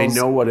and that they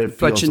know what it feels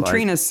Butch and like.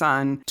 Trina's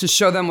son to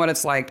show them what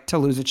it's like to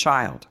lose a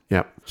child.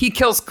 Yep. He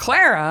kills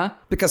Clara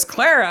because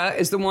Clara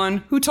is the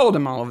one who told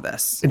him all of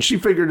this. And she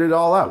figured it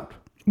all out.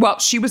 Well,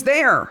 she was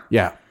there.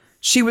 Yeah.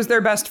 She was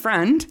their best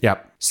friend.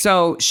 Yep.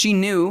 So she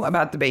knew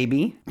about the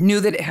baby,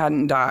 knew that it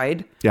hadn't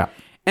died. Yeah.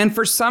 And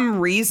for some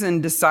reason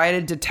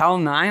decided to tell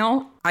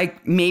Niall,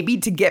 maybe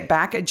to get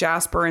back at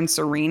Jasper and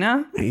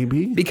Serena.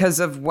 Maybe. Because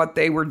of what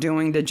they were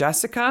doing to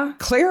Jessica.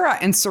 Clara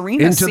and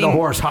Serena Into the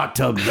horse hot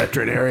tub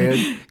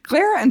veterinarian.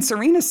 Clara and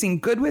Serena seem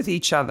good with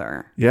each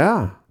other.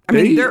 Yeah. I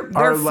mean, They they're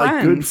are friends.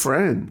 like good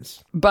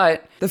friends.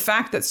 But the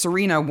fact that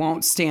Serena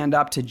won't stand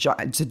up to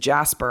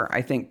Jasper,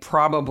 I think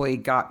probably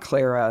got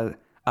Clara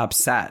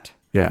upset.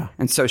 Yeah.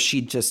 And so she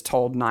just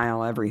told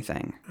Niall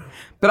everything.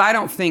 But I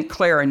don't think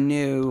Clara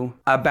knew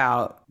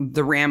about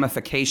the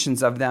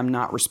ramifications of them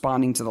not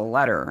responding to the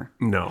letter.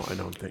 No, I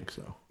don't think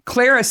so.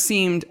 Clara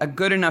seemed a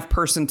good enough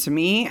person to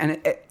me. And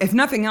if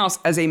nothing else,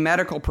 as a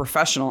medical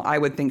professional, I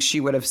would think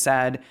she would have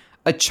said,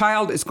 a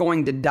child is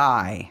going to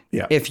die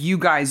if you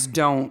guys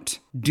don't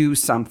do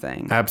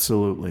something.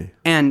 Absolutely.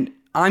 And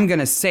I'm going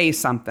to say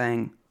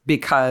something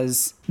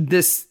because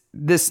this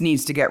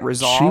needs to get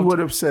resolved. She would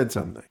have said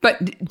something. But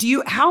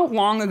how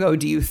long ago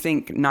do you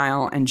think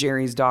Niall and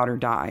Jerry's daughter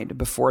died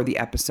before the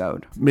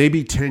episode?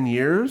 Maybe 10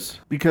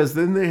 years? Because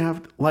then they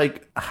have,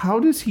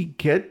 how does he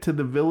get to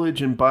the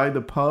village and buy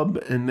the pub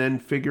and then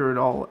figure it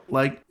all?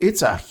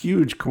 It's a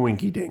huge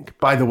coinky dink.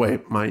 By the way,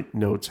 my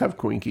notes have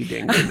coinky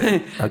dink in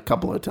it a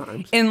couple of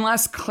times.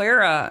 Unless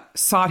Clara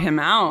sought him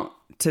out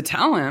to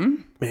tell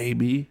him.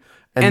 Maybe.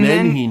 And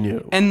then he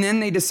knew. And then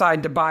they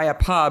decide to buy a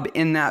pub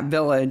in that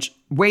village,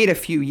 wait a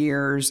few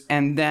years,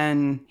 and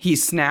then he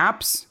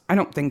snaps? I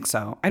don't think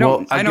so. I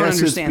don't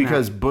understand it's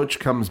because that. Butch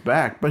comes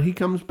back, but he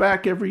comes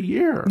back every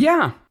year.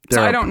 Yeah.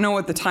 So I don't know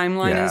what the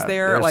timeline is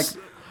there.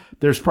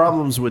 There's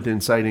problems with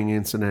inciting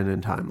incident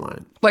and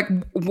timeline.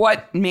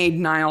 What made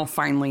Niall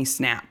finally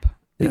snap?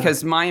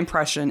 Because my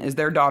impression is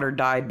their daughter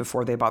died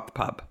before they bought the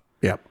pub.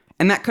 Yep.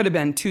 And that could have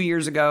been 2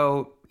 years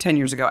ago, 10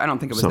 years ago. I don't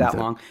think it was that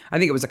long. I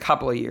think it was a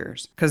couple of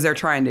years because they're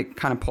trying to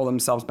kind of pull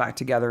themselves back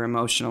together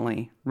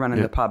emotionally,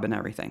 running the pub and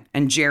everything.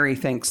 And Jerry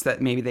thinks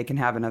that maybe they can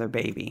have another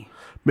baby.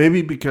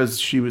 Maybe because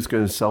she was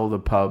going to sell the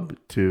pub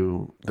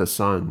to the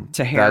son.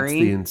 To Harry?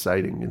 That's the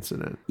inciting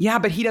incident. Yeah,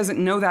 but he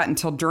doesn't know that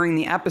until during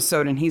the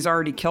episode, and he's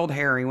already killed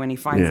Harry when he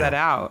finds that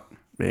out.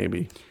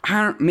 maybe.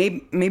 I don't.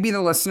 Maybe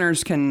the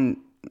listeners can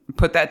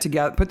put that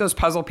together, put those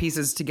puzzle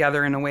pieces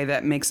together in a way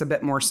that makes a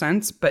bit more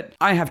sense. But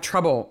I have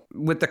trouble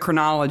with the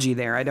chronology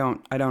there. I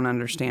don't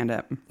understand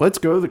it. Let's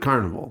go to the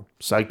carnival.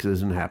 Sykes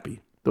isn't happy.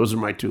 Those are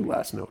my 2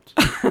 last notes.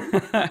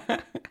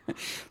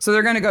 So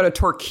they're going to go to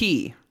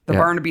Torquay. The Yeah.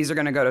 Barnabys are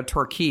going to go to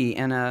Torquay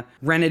in a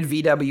rented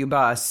VW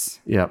bus.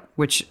 Yep.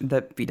 Which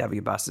the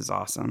VW bus is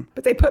awesome.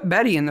 But they put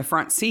Betty in the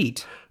front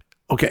seat.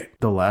 Okay.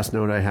 The last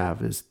note I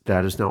have is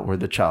that is not where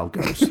the child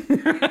goes.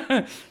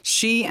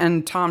 She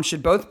and Tom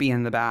should both be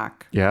in the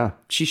back. Yeah.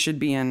 She should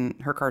be in,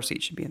 her car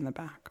seat should be in the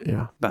back.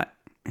 Yeah. But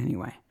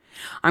anyway,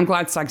 I'm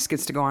glad Sykes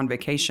gets to go on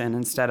vacation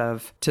instead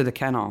of to the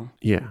kennel.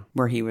 Yeah.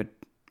 Where he would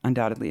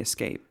undoubtedly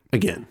escape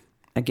again.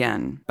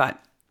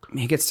 But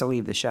he gets to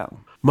leave the show.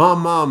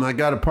 Mom, I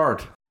got a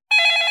part.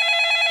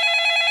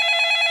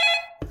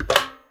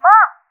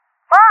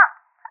 Mom,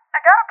 I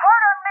got a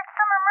part on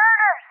Midsummer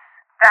Murders.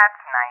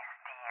 That's nice,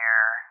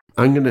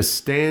 dear. I'm going to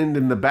stand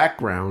in the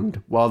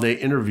background while they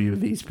interview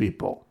these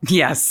people.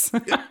 Yes.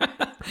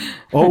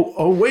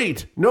 Oh,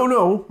 wait.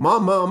 No.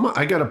 Mom,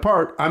 I got a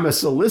part. I'm a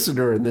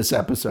solicitor in this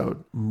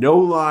episode. No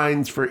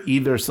lines for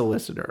either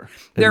solicitor.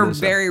 There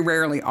very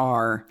rarely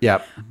are.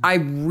 Yep. I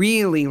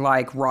really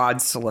like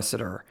Rod's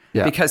solicitor.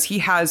 Yeah. Because he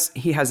has a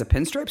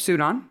pinstripe suit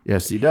on.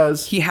 Yes, he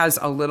does. He has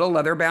a little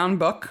leather-bound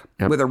book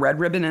with a red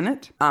ribbon in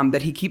it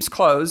that he keeps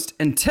closed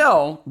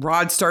until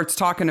Rod starts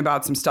talking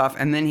about some stuff.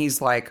 And then he's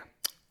like,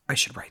 I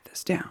should write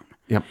this down.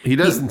 Yep. He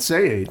doesn't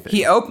say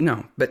anything.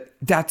 No, but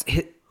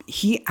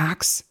he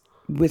acts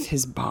with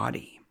his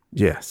body,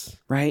 Yes.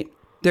 right?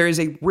 There is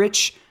a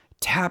rich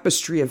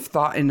tapestry of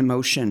thought and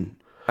emotion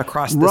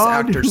across this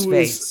Rod, actor's who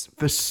face. is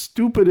the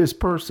stupidest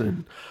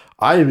person.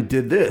 I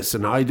did this,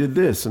 and I did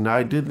this, and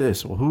I did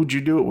this. Well, who'd you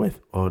do it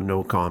with? Oh,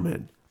 no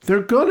comment. They're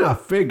gonna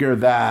figure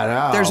that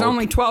out. There's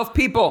only 12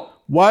 people.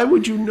 Why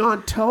would you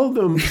not tell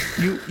them?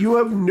 You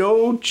have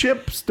no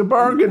chips to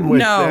bargain with.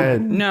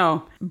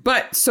 No.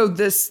 But so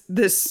this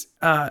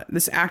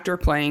actor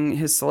playing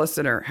his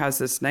solicitor has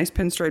this nice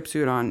pinstripe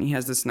suit on. He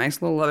has this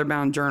nice little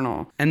leather-bound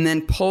journal, and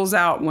then pulls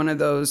out one of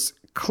those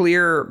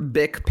clear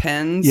Bic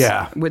pens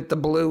with the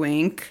blue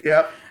ink.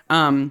 Yep.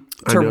 I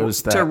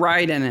noticed that. To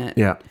write in it.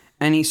 Yeah.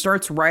 And he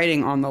starts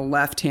writing on the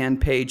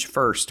left-hand page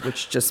first,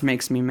 which just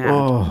makes me mad.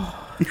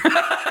 Oh.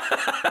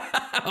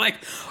 Like,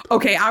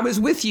 okay, I was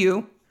with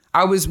you,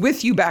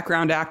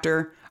 background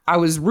actor. I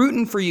was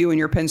rooting for you in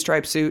your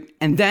pinstripe suit,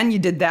 and then you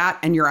did that,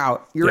 and you're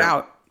out. You're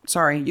out.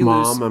 Sorry, you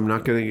lose. Mom, I'm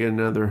not going to get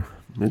another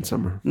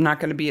Midsummer. I'm not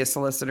going to be a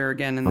solicitor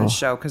again in this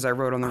show because I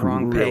wrote on the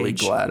wrong page. I'm really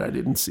glad I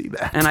didn't see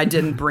that. And I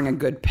didn't bring a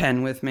good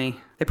pen with me.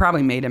 They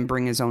probably made him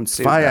bring his own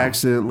suit. If I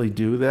accidentally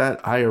do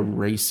that, I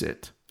erase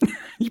it.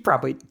 You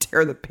probably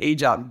tear the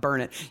page out and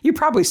burn it. You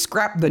probably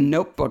scrap the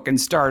notebook and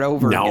start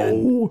over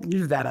again. No.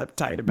 You're that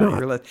uptight about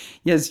your list.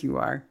 Yes, you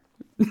are.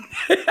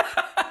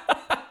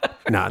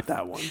 Not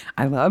that one.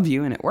 I love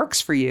you and it works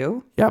for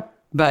you. Yep.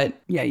 But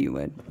yeah, you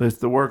would.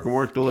 List the work and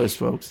work the list,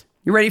 folks.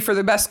 You ready for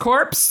the best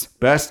corpse?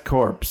 Best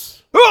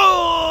corpse.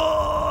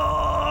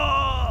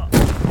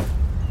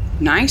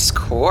 Nice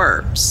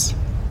corpse.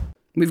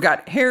 We've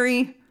got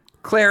Harry,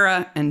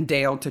 Clara, and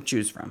Dale to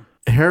choose from.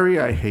 Harry,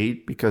 I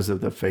hate because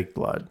of the fake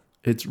blood.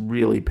 It's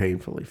really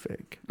painfully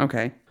fake.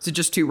 Okay. Is it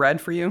just too red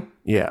for you?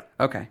 Yeah.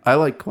 Okay. I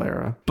like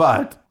Clara,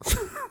 but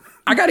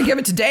I got to give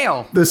it to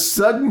Dale. the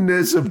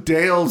suddenness of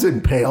Dale's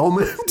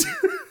impalement.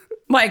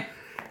 Like,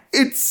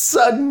 It's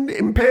sudden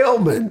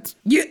impalement.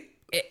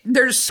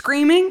 there's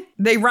screaming.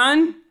 They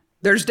run.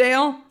 There's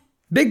Dale.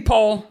 Big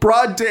pole.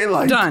 Broad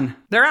daylight. Done.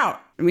 They're out.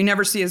 We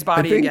never see his I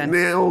body think again.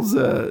 Nail's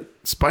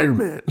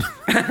Spider-Man.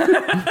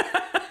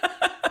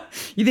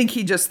 You think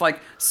he just like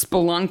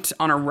spelunked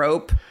on a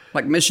rope,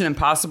 like Mission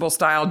Impossible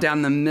style,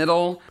 down the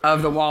middle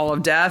of the wall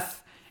of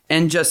death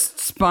and just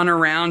spun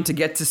around to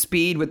get to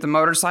speed with the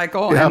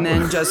motorcycle Yep. and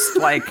then just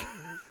like,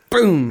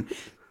 boom.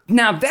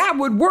 Now that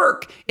would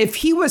work. If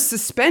he was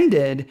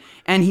suspended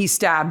and he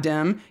stabbed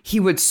him, he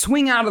would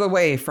swing out of the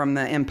way from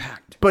the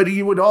impact. But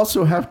he would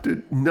also have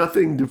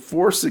nothing to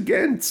force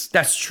against.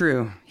 That's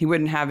true. He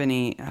wouldn't have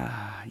any,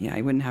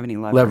 he wouldn't have any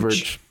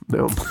Leverage.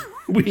 No.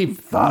 We've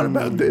thought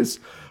about this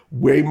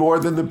way more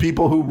than the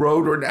people who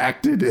wrote or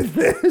acted in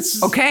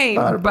this. Okay,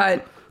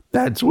 but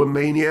that's what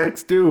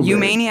maniacs do. you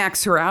man.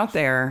 maniacs who are out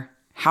there,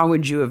 how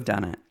would you have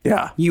done it?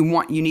 Yeah. You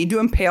need to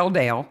impale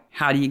Dale.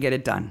 How do you get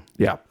it done?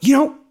 Yeah.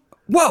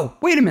 Whoa,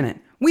 wait a minute.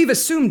 We've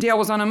assumed Dale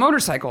was on a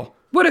motorcycle.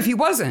 What if he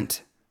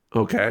wasn't?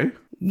 Okay.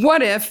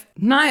 What if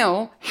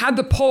Niall had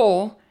the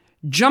pole,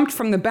 jumped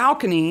from the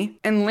balcony,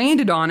 and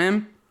landed on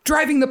him,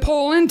 driving the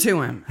pole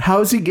into him?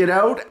 How's he get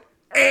out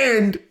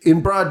and in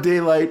broad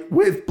daylight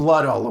with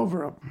blood all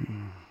over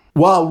him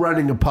while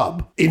running a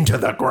pub into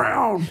the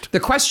ground? The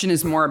question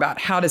is more about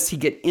how does he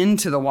get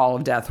into the wall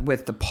of death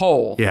with the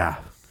pole? Yeah.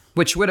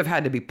 Which would have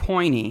had to be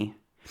pointy.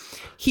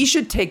 He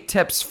should take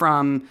tips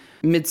from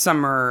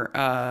Midsummer,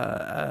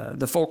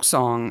 the folk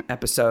song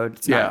episode.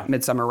 It's not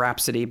Midsummer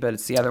Rhapsody, but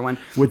it's the other one.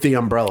 With the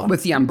umbrella.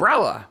 With the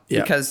umbrella.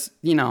 Yeah. Because,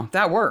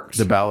 that works.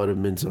 the Ballad of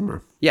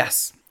Midsummer.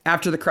 Yes.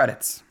 After the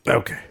credits.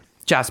 Okay.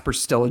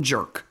 Jasper's still a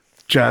jerk.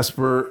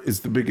 Jasper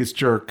is the biggest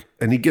jerk,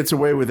 and he gets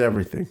away with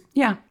everything.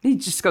 Yeah, he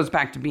just goes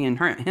back to being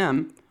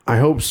him. I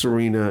hope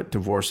Serena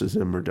divorces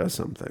him or does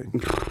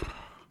something.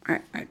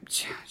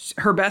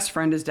 Her best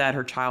friend is dead.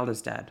 Her child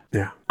is dead.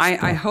 Yeah.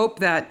 I hope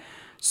that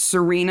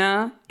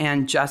Serena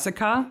and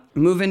Jessica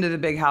move into the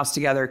big house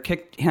together,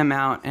 kick him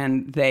out,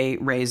 and they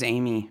raise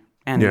Amy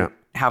and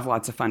have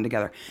lots of fun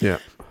together. Yeah.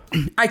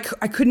 I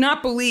could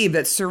not believe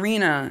that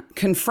Serena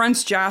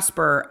confronts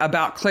Jasper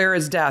about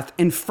Clara's death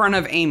in front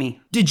of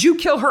Amy. Did you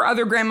kill her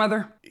other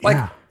grandmother?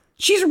 Like,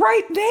 she's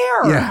right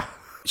there. Yeah.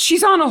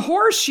 She's on a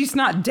horse. She's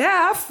not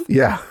deaf.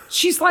 Yeah.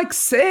 She's like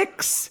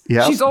 6.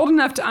 Yep. She's old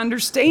enough to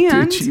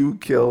understand. Did you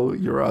kill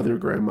your other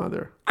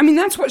grandmother? I mean,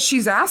 that's what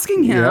she's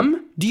asking him.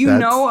 Yep. Do you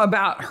know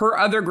about her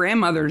other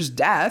grandmother's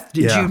death?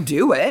 Did you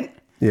do it?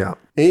 Yeah.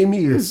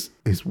 Amy is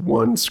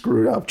one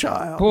screwed up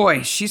child.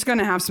 Boy, she's going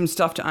to have some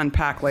stuff to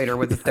unpack later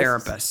with the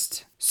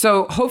therapist.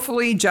 So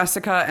hopefully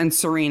Jessica and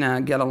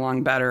Serena get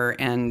along better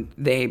and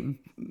they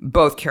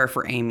both care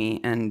for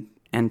Amy and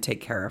take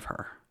care of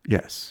her.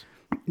 Yes.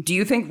 Do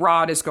you think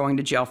Rod is going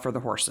to jail for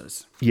the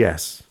horses?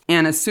 Yes.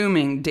 And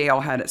assuming Dale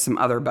had some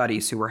other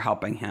buddies who were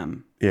helping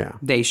him,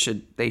 they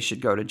should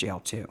go to jail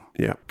too.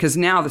 Yeah. Because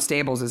now the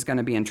stables is going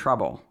to be in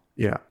trouble.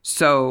 Yeah.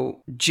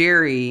 So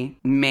Jerry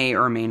may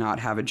or may not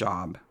have a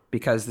job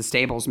because the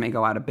stables may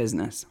go out of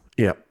business.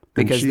 Yeah.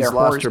 Because she's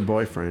lost her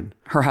boyfriend.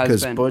 Her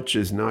husband. Because Butch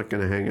is not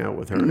going to hang out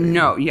with her anymore.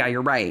 No, yeah,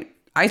 you're right.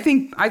 I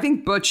think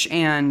Butch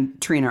and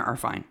Trina are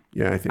fine.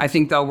 Yeah, I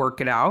think they'll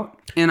work it out.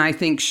 And I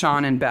think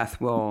Sean and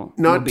Beth will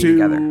be not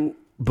together. to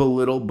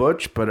belittle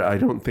Butch, but I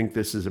don't think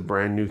this is a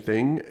brand new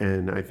thing.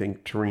 And I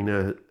think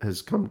Trina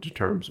has come to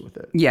terms with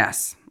it.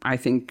 Yes, I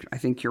think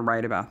you're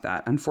right about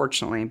that.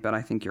 Unfortunately, but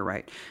I think you're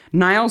right.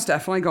 Niall's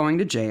definitely going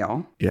to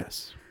jail.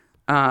 Yes.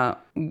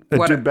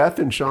 What Beth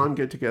and Sean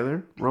get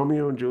together?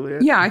 Romeo and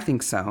Juliet? Yeah, I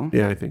think so.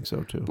 Yeah, I think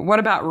so too. But what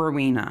about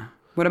Rowena?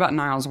 What about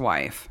Niall's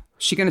wife?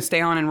 She going to stay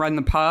on and run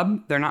the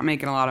pub? They're not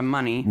making a lot of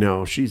money.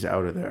 No, she's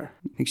out of there.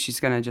 I think she's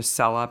going to just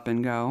sell up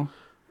and go.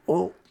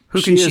 Well,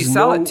 who can she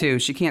sell it to?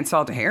 She can't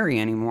sell it to Harry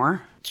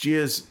anymore. She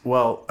is.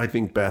 Well, I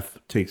think Beth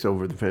takes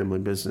over the family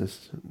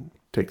business and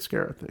takes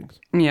care of things.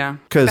 Yeah.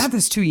 'Cause Beth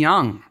is too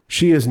young.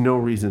 She has no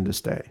reason to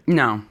stay.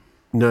 No.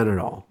 None at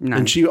all. None.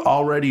 And she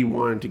already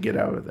wanted to get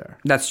out of there.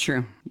 That's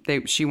true.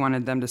 She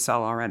wanted them to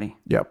sell already.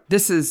 Yep.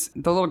 This is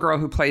the little girl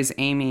who plays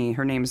Amy.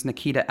 Her name is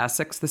Nikita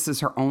Essex. This is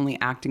her only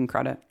acting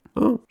credit.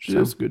 Oh, she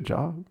does a good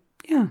job.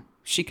 Yeah.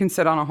 She can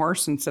sit on a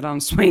horse and sit on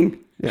a swing.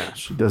 Yeah,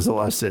 she does a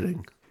lot of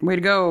sitting. Way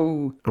to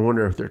go. I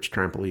wonder if there's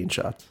trampoline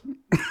shots.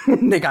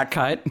 They got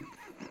cut.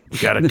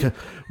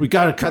 We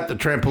gotta cut the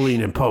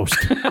trampoline in post.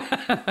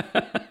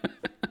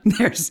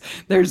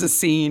 There's a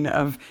scene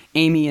of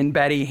Amy and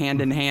Betty hand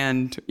in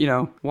hand,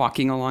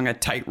 walking along a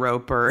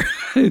tightrope or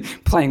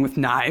playing with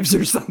knives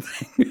or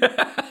something.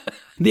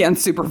 The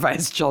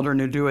unsupervised children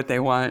who do what they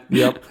want.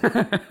 Yep.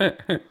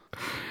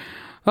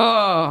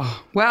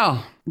 Oh,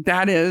 well,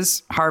 that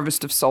is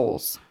Harvest of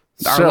Souls.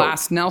 Our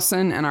last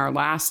Nelson and our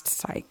last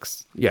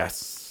Sykes.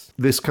 Yes.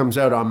 This comes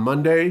out on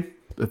Monday,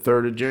 the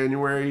 3rd of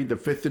January. The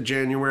 5th of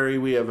January,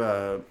 we have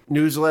a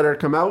newsletter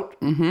come out.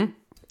 Mm-hmm.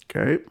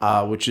 Okay.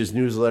 Which is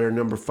newsletter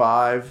number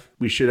 5.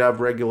 We should have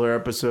regular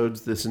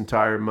episodes this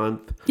entire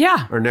month.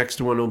 Yeah. Our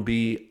next one will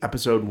be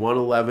episode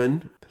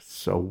 111. That's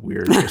so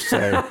weird to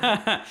say.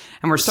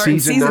 And we're starting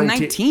season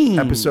 19.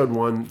 Episode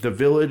 1, The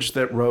Village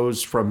That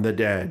Rose from the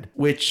Dead,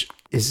 which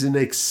is an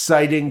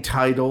exciting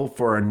title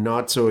for a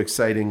not so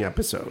exciting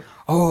episode.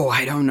 Oh,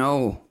 I don't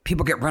know.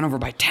 People get run over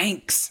by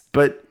tanks.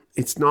 But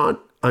it's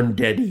not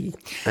undeady.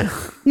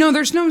 No,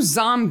 there's no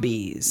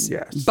zombies.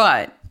 Yes.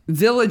 But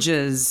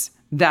villages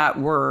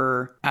that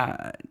were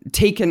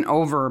taken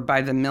over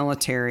by the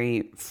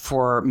military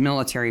for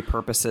military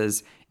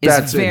purposes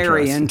is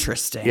very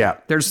interesting. Yeah.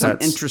 There's some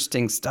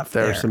interesting stuff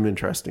there. There's some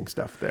interesting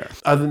stuff there.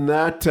 Other than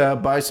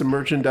that, buy some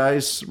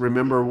merchandise.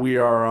 Remember, we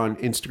are on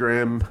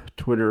Instagram,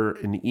 Twitter,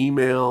 and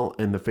email,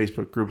 and the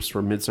Facebook groups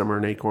for Midsummer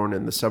and Acorn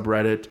and the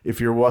subreddit. If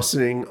you're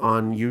listening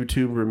on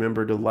YouTube,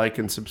 remember to like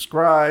and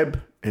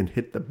subscribe and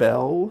hit the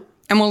bell.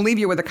 And we'll leave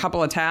you with a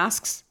couple of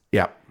tasks.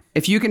 Yeah.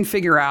 If you can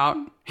figure out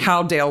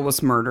how Dale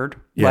was murdered,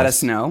 let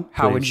us know.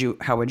 How would you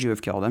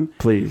have killed him?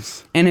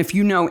 Please. And if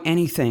you know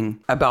anything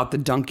about the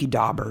Donkey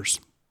Daubers.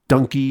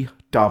 Donkey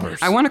Daubers.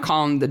 I want to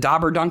call them the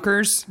Dauber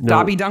Dunkers,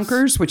 Dobby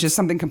Dunkers, which is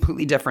something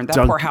completely different.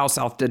 That poor house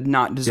elf did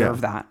not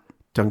deserve that.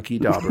 Donkey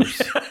Daubers.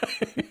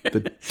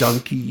 The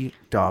Donkey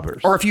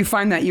Daubers. Or if you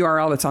find that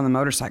URL that's on the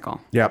motorcycle.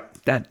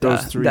 Yep. That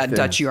Dutch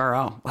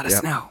URL. Let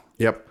us know.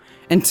 Yep.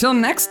 Until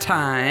next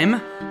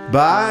time.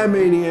 Bye,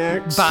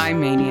 Maniacs. Bye,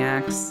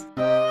 Maniacs.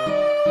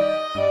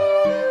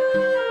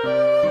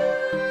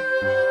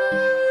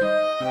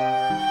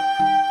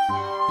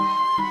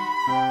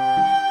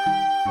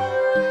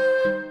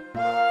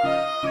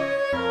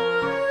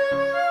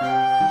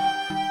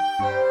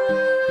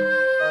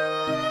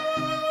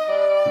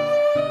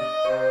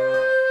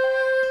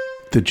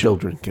 The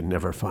children can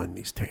never find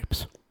these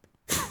tapes.